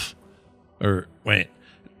himself. Or, wait,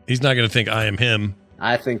 he's not going to think I am him.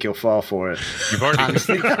 I think you'll fall for it. You've already...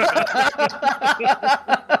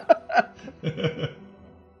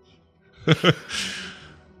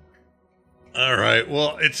 All right.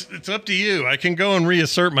 Well, it's up to you. I can go and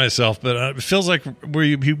reassert myself, but it feels like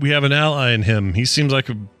we have an ally in him. He seems like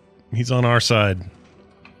he's on our side.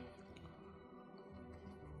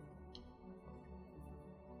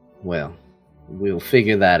 Well, we'll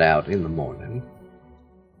figure that out in the morning.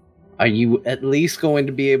 Are you at least going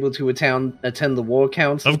to be able to attend the war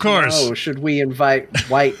council? Of course. Tomorrow, or should we invite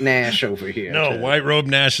White Nash over here? No, White Robe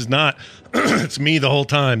Nash is not. It's me the whole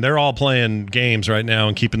time. They're all playing games right now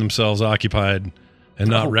and keeping themselves occupied and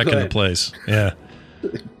not wrecking the place. Yeah.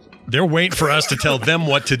 They're waiting for us to tell them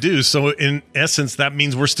what to do. So in essence, that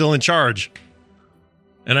means we're still in charge.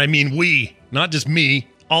 And I mean we, not just me,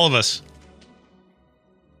 all of us.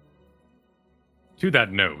 To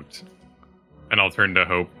that note, and I'll turn to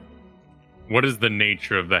Hope, what is the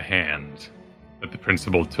nature of the hand that the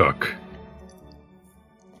principal took?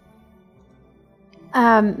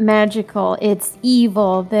 Magical. It's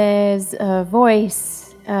evil. There's a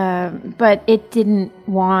voice, but it didn't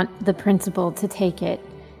want the principal to take it.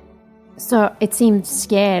 So it seemed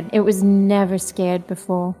scared. It was never scared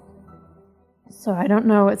before. So I don't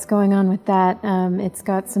know what's going on with that. It's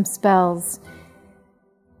got some spells.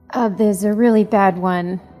 There's a really bad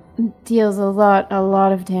one. Deals a lot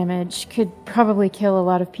of damage. Could probably kill a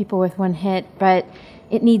lot of people with one hit, but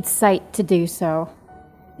it needs sight to do so.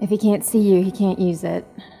 If he can't see you, he can't use it.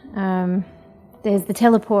 There's the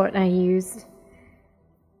teleport I used.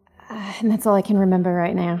 And that's all I can remember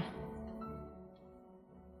right now.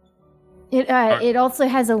 It also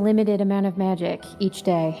has a limited amount of magic each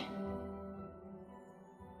day.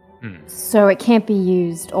 So it can't be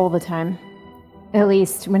used all the time. At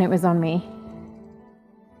least when it was on me.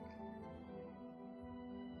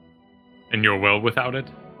 And you're well without it?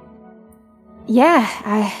 Yeah,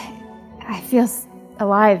 I feel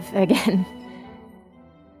alive again.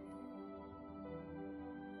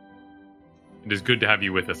 It is good to have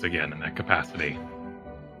you with us again in that capacity.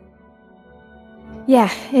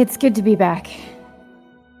 Yeah, it's good to be back.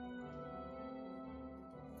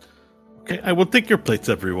 Okay, I will take your plates,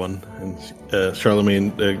 everyone. And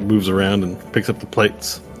Charlemagne moves around and picks up the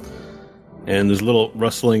plates. And there's a little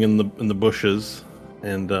rustling in the bushes.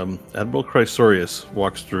 And Admiral Chrysorius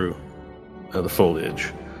walks through the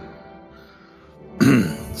foliage.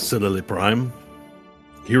 Silily Prime,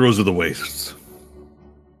 heroes of the wastes.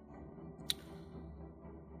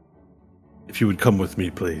 If you would come with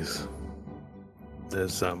me, please.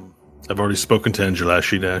 There's I've already spoken to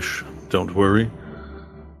Angelashi Dash. Don't worry.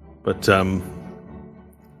 But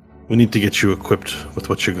we need to get you equipped with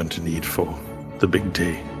what you're going to need for the big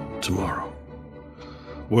day tomorrow.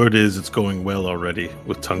 Word is it's going well already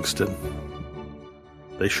with Tungsten.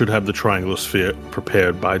 They should have the Triangular Sphere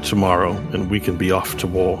prepared by tomorrow, and we can be off to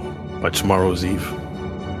war by tomorrow's eve.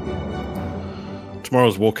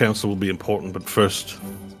 Tomorrow's war council will be important, but first,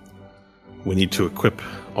 we need to equip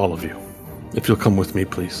all of you. If you'll come with me,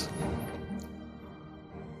 please.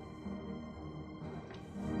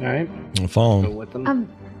 All right. I'll follow Go him. with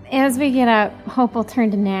them. As we get out, Hope will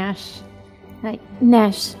turn to Nash.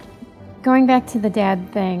 Nash, going back to the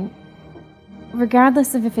dad thing,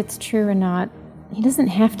 regardless of if it's true or not, he doesn't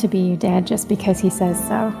have to be your dad just because he says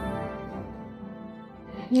so.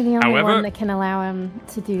 You're the only one that can allow him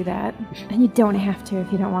to do that. And you don't have to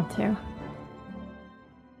if you don't want to.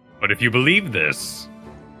 But if you believe this,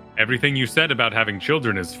 everything you said about having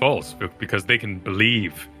children is false because they can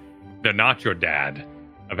believe they're not your dad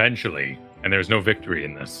eventually, and there's no victory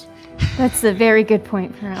in this. That's a very good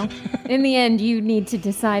point, Pearl. In the end, you need to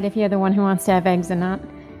decide if you're the one who wants to have eggs or not.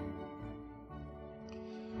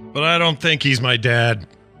 But I don't think he's my dad.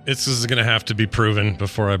 This is going to have to be proven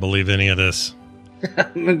before I believe any of this.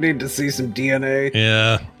 I'm gonna need to see some DNA.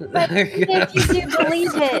 Yeah. But if you do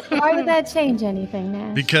believe it, why would that change anything,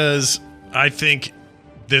 Nash? Because I think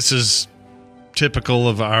this is typical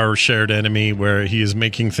of our shared enemy, where he is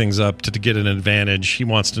making things up to get an advantage. He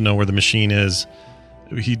wants to know where the machine is.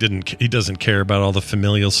 He doesn't care about all the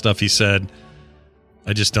familial stuff he said.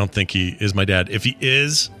 I just don't think he is my dad. If he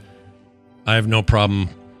is, I have no problem,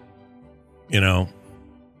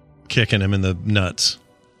 kicking him in the nuts.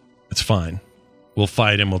 It's fine. We'll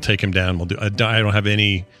fight him. We'll take him down. I don't have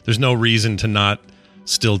any. There's no reason to not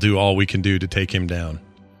still do all we can do to take him down.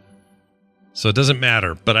 So it doesn't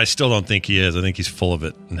matter. But I still don't think he is. I think he's full of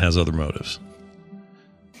it and has other motives.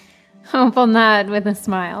 Hope will nod with a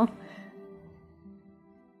smile.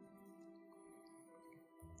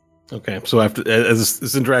 Okay, so as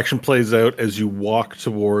this interaction plays out, as you walk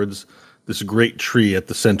towards this great tree at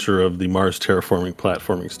the center of the Mars Terraforming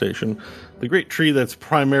Platforming Station, the great tree that's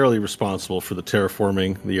primarily responsible for the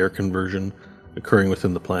terraforming, the air conversion occurring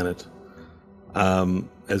within the planet.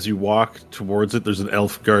 As you walk towards it, there's an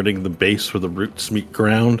elf guarding the base where the roots meet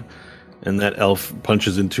ground, and that elf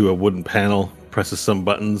punches into a wooden panel, presses some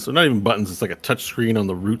buttons, or not even buttons, it's like a touch screen on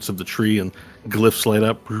the roots of the tree, and glyphs light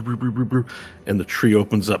up, and the tree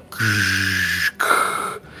opens up,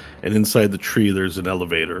 and inside the tree there's an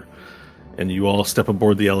elevator, and you all step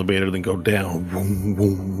aboard the elevator, then go down,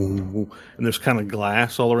 and there's kind of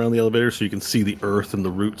glass all around the elevator, so you can see the earth and the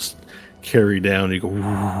roots carry down, and you go,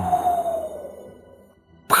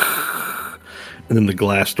 and then the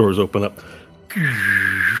glass doors open up,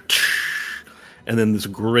 and then this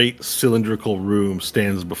great cylindrical room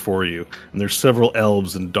stands before you, and there's several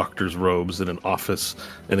elves in doctor's robes in an office,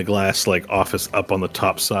 and a glass-like office up on the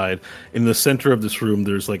top side. In the center of this room,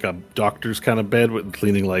 there's like a doctor's kind of bed with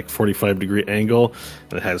leaning like 45-degree angle,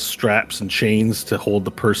 and it has straps and chains to hold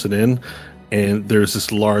the person in. And there's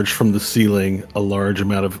this large, from the ceiling, a large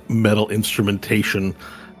amount of metal instrumentation,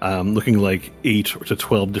 looking like 8 to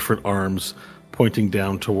 12 different arms pointing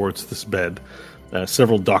down towards this bed.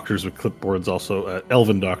 Several doctors with clipboards, also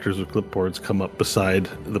elven doctors with clipboards, come up beside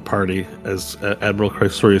the party as Admiral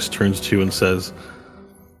Chrysorius turns to you and says,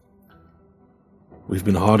 "We've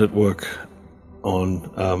been hard at work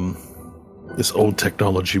on this old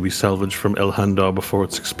technology we salvaged from El Handar before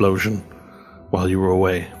its explosion while you were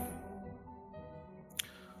away.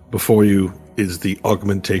 Before you is the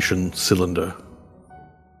augmentation cylinder.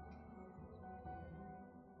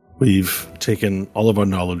 We've taken all of our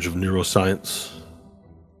knowledge of neuroscience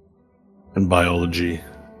and biology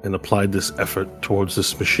and applied this effort towards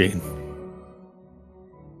this machine.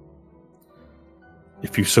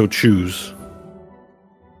 If you so choose,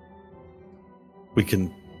 we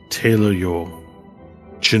can tailor your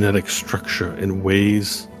genetic structure in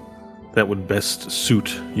ways that would best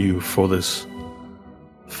suit you for this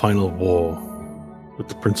final war with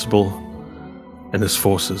the principal and his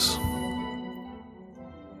forces.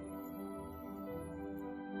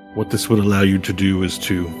 What this would allow you to do is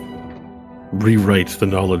to rewrite the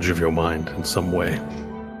knowledge of your mind in some way.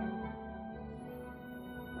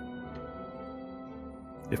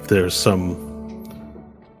 If there's some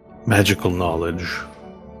magical knowledge,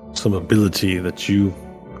 some ability that you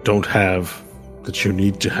don't have, that you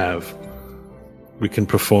need to have, we can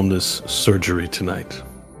perform this surgery tonight."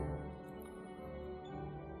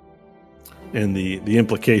 And the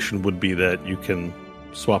implication would be that you can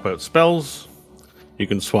swap out spells, you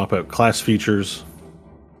can swap out class features,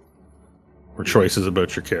 or choices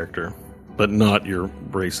about your character, but not your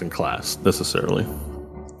race and class, necessarily.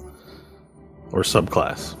 Or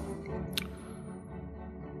subclass.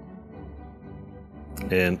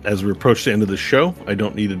 And as we approach the end of the show, I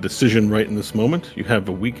don't need a decision right in this moment. You have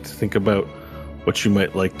a week to think about what you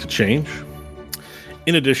might like to change.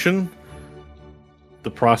 In addition,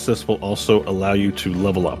 the process will also allow you to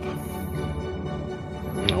level up.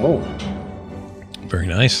 Oh. Very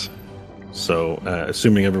nice. So,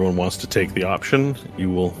 assuming everyone wants to take the option, you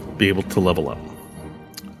will be able to level up.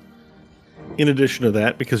 In addition to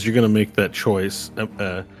that, because you're going to make that choice,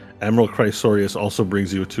 Admiral Chrysorius also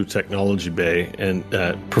brings you to Technology Bay and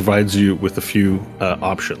provides you with a few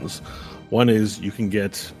options. One is you can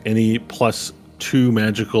get any +2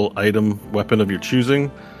 magical item weapon of your choosing,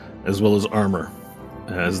 as well as armor.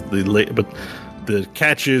 But the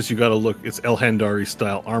catch is you got to look. It's El Handari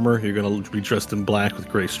style armor. You're going to be dressed in black with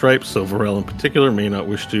gray stripes. So Varel in particular may not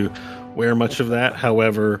wish to wear much of that.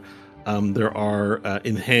 However, there are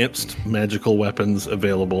enhanced magical weapons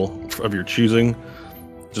available of your choosing.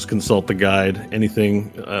 Just consult the guide. Anything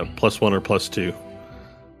 +1 or +2,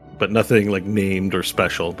 but nothing like named or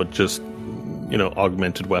special. But just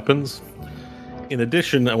augmented weapons. In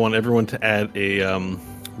addition, I want everyone to add a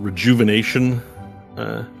rejuvenation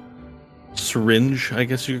syringe, I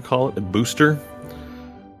guess you could call it, a booster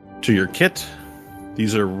to your kit.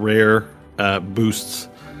 These are rare boosts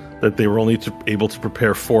that they were only able to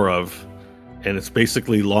prepare 4 of, and it's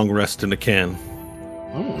basically long rest in a can.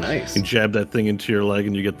 Oh, nice. You jab that thing into your leg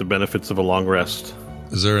and you get the benefits of a long rest.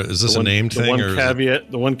 Is this a named thing?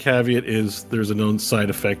 The one caveat is there's a known side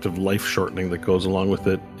effect of life shortening that goes along with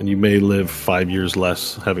it, and you may live 5 years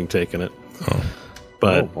less having taken it. Oh.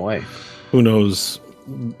 But oh boy, who knows?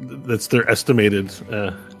 That's their estimated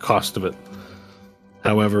cost of it.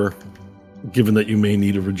 However, given that you may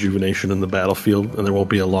need a rejuvenation in the battlefield, and there won't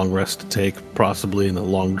be a long rest to take, possibly in a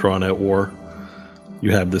long drawn-out war,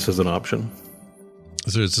 you have this as an option.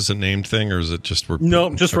 Is this a named thing, or is it just... No,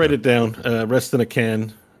 just write it down. Rest in a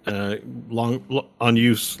can. On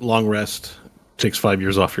use, long rest. Takes 5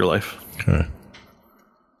 years off your life. Okay.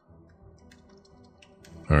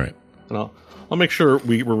 All right. And I'll make sure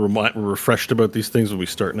we're refreshed about these things when we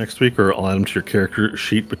start next week, or I'll add them to your character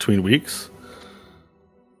sheet between weeks.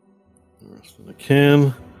 Rest in a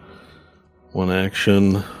can. 1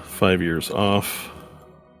 action. 5 years off.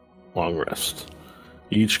 Long rest.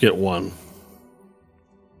 You each get 1.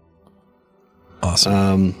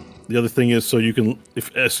 Awesome. The other thing is, so you can,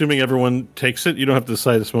 assuming everyone takes it, you don't have to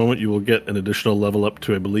decide this moment. You will get an additional level up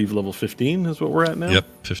to, I believe, level 15 is what we're at now. Yep,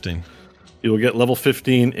 15. You will get level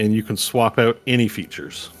 15, and you can swap out any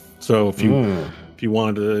features. So if you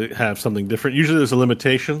wanted to have something different, usually there's a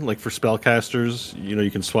limitation. Like for spellcasters, you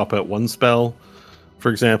can swap out 1 spell, for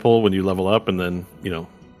example, when you level up, and then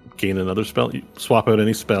gain another spell. You swap out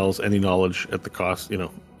any spells, any knowledge at the cost.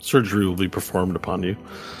 Surgery will be performed upon you.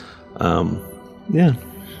 Yeah.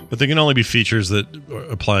 But they can only be features that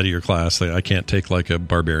apply to your class. I can't take like a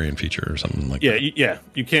barbarian feature or something like that. Yeah.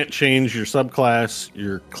 You can't change your subclass,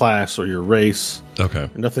 your class, or your race. Okay.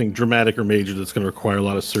 Nothing dramatic or major that's going to require a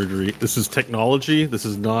lot of surgery. This is technology. This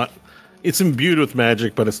is not it's imbued with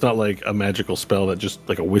magic, but it's not like a magical spell that just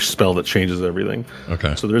like a wish spell that changes everything.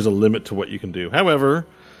 Okay. So there's a limit to what you can do. However,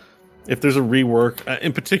 if there's a rework,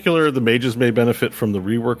 in particular, the mages may benefit from the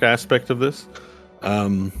rework aspect of this.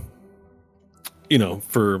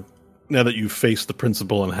 For now that you've faced the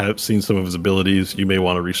principal and have seen some of his abilities, you may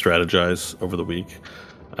want to re-strategize over the week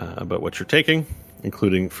about what you're taking,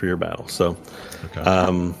 including for your battle. So,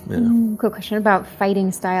 Quick question about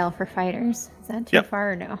fighting style for fighters. Is that too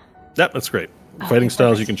far or no? Yep, that's great. Fighting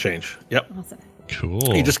styles you can change. Yep. Awesome.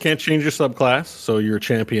 Cool. You just can't change your subclass. So you're a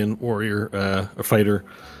champion or you're a fighter.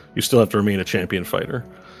 You still have to remain a champion fighter.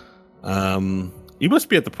 You must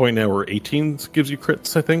be at the point now where 18 gives you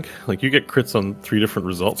crits, I think. Like, you get crits on 3 different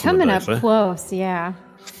results. Coming up close, yeah.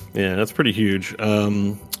 Yeah, that's pretty huge.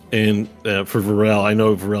 And for Varel, I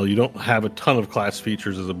know, Varel, you don't have a ton of class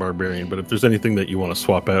features as a barbarian, but if there's anything that you want to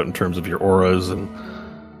swap out in terms of your auras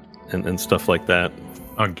and stuff like that.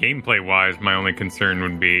 Gameplay-wise, my only concern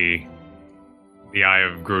would be the Eye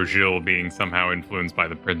of Grosjean being somehow influenced by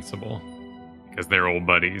the principal, because they're old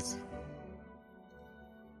buddies.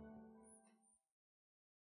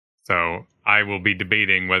 So I will be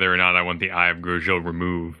debating whether or not I want the Eye of Grosjean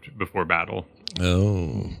removed before battle.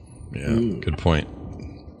 Oh, yeah, good point.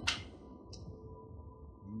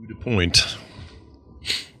 Good point.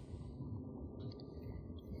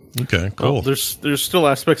 Okay, cool. Well, there's still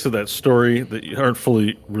aspects of that story that aren't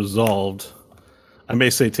fully resolved. I may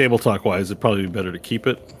say, table talk wise, it'd probably be better to keep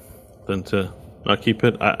it than to not keep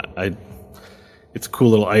it. It's a cool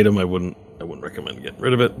little item. I wouldn't recommend getting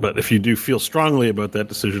rid of it. But if you do feel strongly about that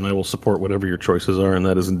decision, I will support whatever your choices are, and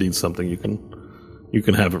that is indeed something you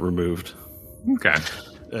can have it removed. Okay.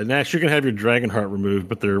 Nash, you can have your dragon heart removed,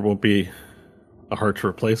 but there won't be a heart to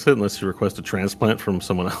replace it unless you request a transplant from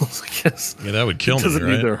someone else, I guess. Yeah, that would kill me, doesn't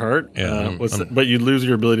right? need their heart. Yeah, but you lose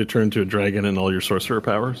your ability to turn into a dragon and all your sorcerer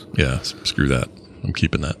powers. Yeah, screw that. I'm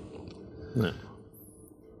keeping that. Yeah.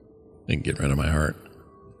 I can get rid of my heart.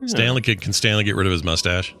 Yeah. Can Stanley get rid of his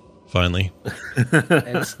mustache? Finally.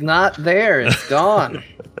 It's not there. It's gone.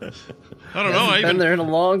 I don't know. It's been there in a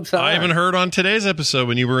long time. I even heard on today's episode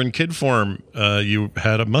when you were in kid form, you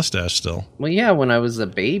had a mustache still. Well, yeah, when I was a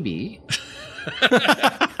baby.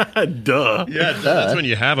 Duh. Yeah, that's when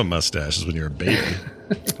you have a mustache, is when you're a baby.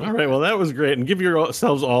 All right, well, that was great. And give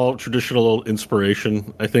yourselves all traditional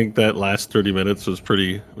inspiration. I think that last 30 minutes was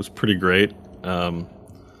pretty great. And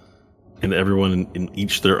everyone in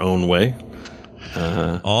each their own way.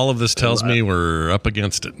 All of this tells me we're up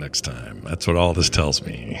against it next time. That's what all this tells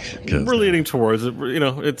me. We're leading towards it.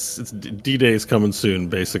 It's D-Day's coming soon,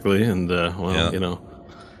 basically. And,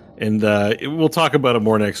 And we'll talk about it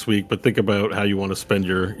more next week, but think about how you want to spend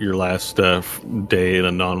your last day in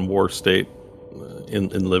a non-war state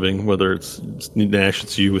in living, whether it's Nash,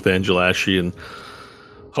 it's you with Angelashi, and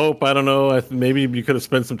Hope, I don't know, maybe you could have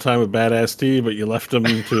spent some time with Badass T, but you left him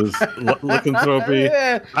to his lycanthropy.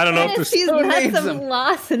 I don't know if there's... He's got some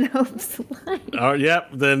loss in Hope's life. Yeah,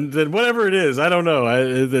 then whatever it is, I don't know.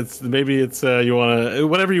 Maybe it's you want to...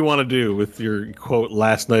 Whatever you want to do with your, quote,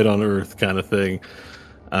 last night on Earth kind of thing.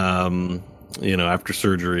 After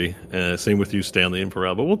surgery. Same with you, Stanley and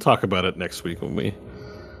Pharrell. But we'll talk about it next week when we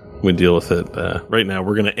deal with it. Right now,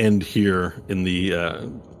 we're going to end here in the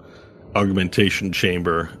augmentation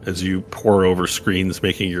chamber as you pore over screens,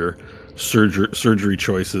 making your surgery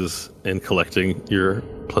choices and collecting your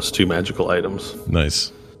 +2 magical items.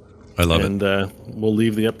 Nice. I love it. And we'll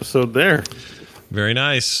leave the episode there. Very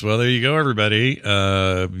nice. Well, there you go, everybody.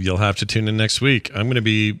 You'll have to tune in next week. I'm going to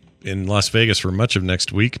be in Las Vegas for much of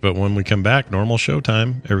next week, but when we come back, normal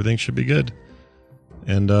showtime, everything should be good.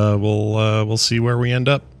 And we'll see where we end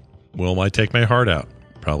up. Will I take my heart out?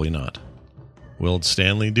 Probably not. Will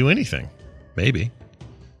Stanley do anything? Maybe.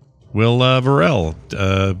 Will Varel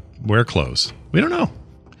wear clothes? We don't know.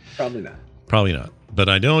 Probably not. But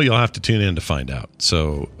I know you'll have to tune in to find out.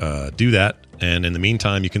 So do that. And in the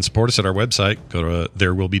meantime, you can support us at our website. Go to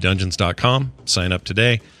therewillbedungeons.com, sign up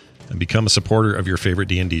today, and become a supporter of your favorite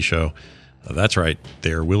D&D show. That's right,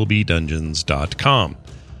 therewillbedungeons.com.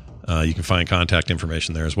 You can find contact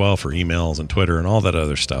information there as well for emails and Twitter and all that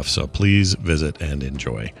other stuff. So please visit and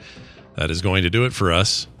enjoy. That is going to do it for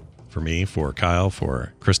us, for me, for Kyle,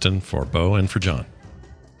 for Kristen, for Bo, and for John.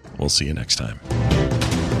 We'll see you next time.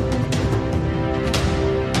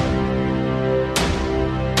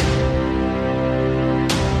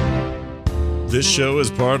 This show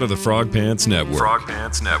is part of the Frog Pants Network. Frog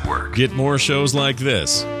Pants Network. Get more shows like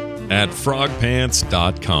this at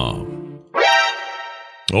frogpants.com.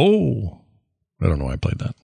 Oh, I don't know why I played that.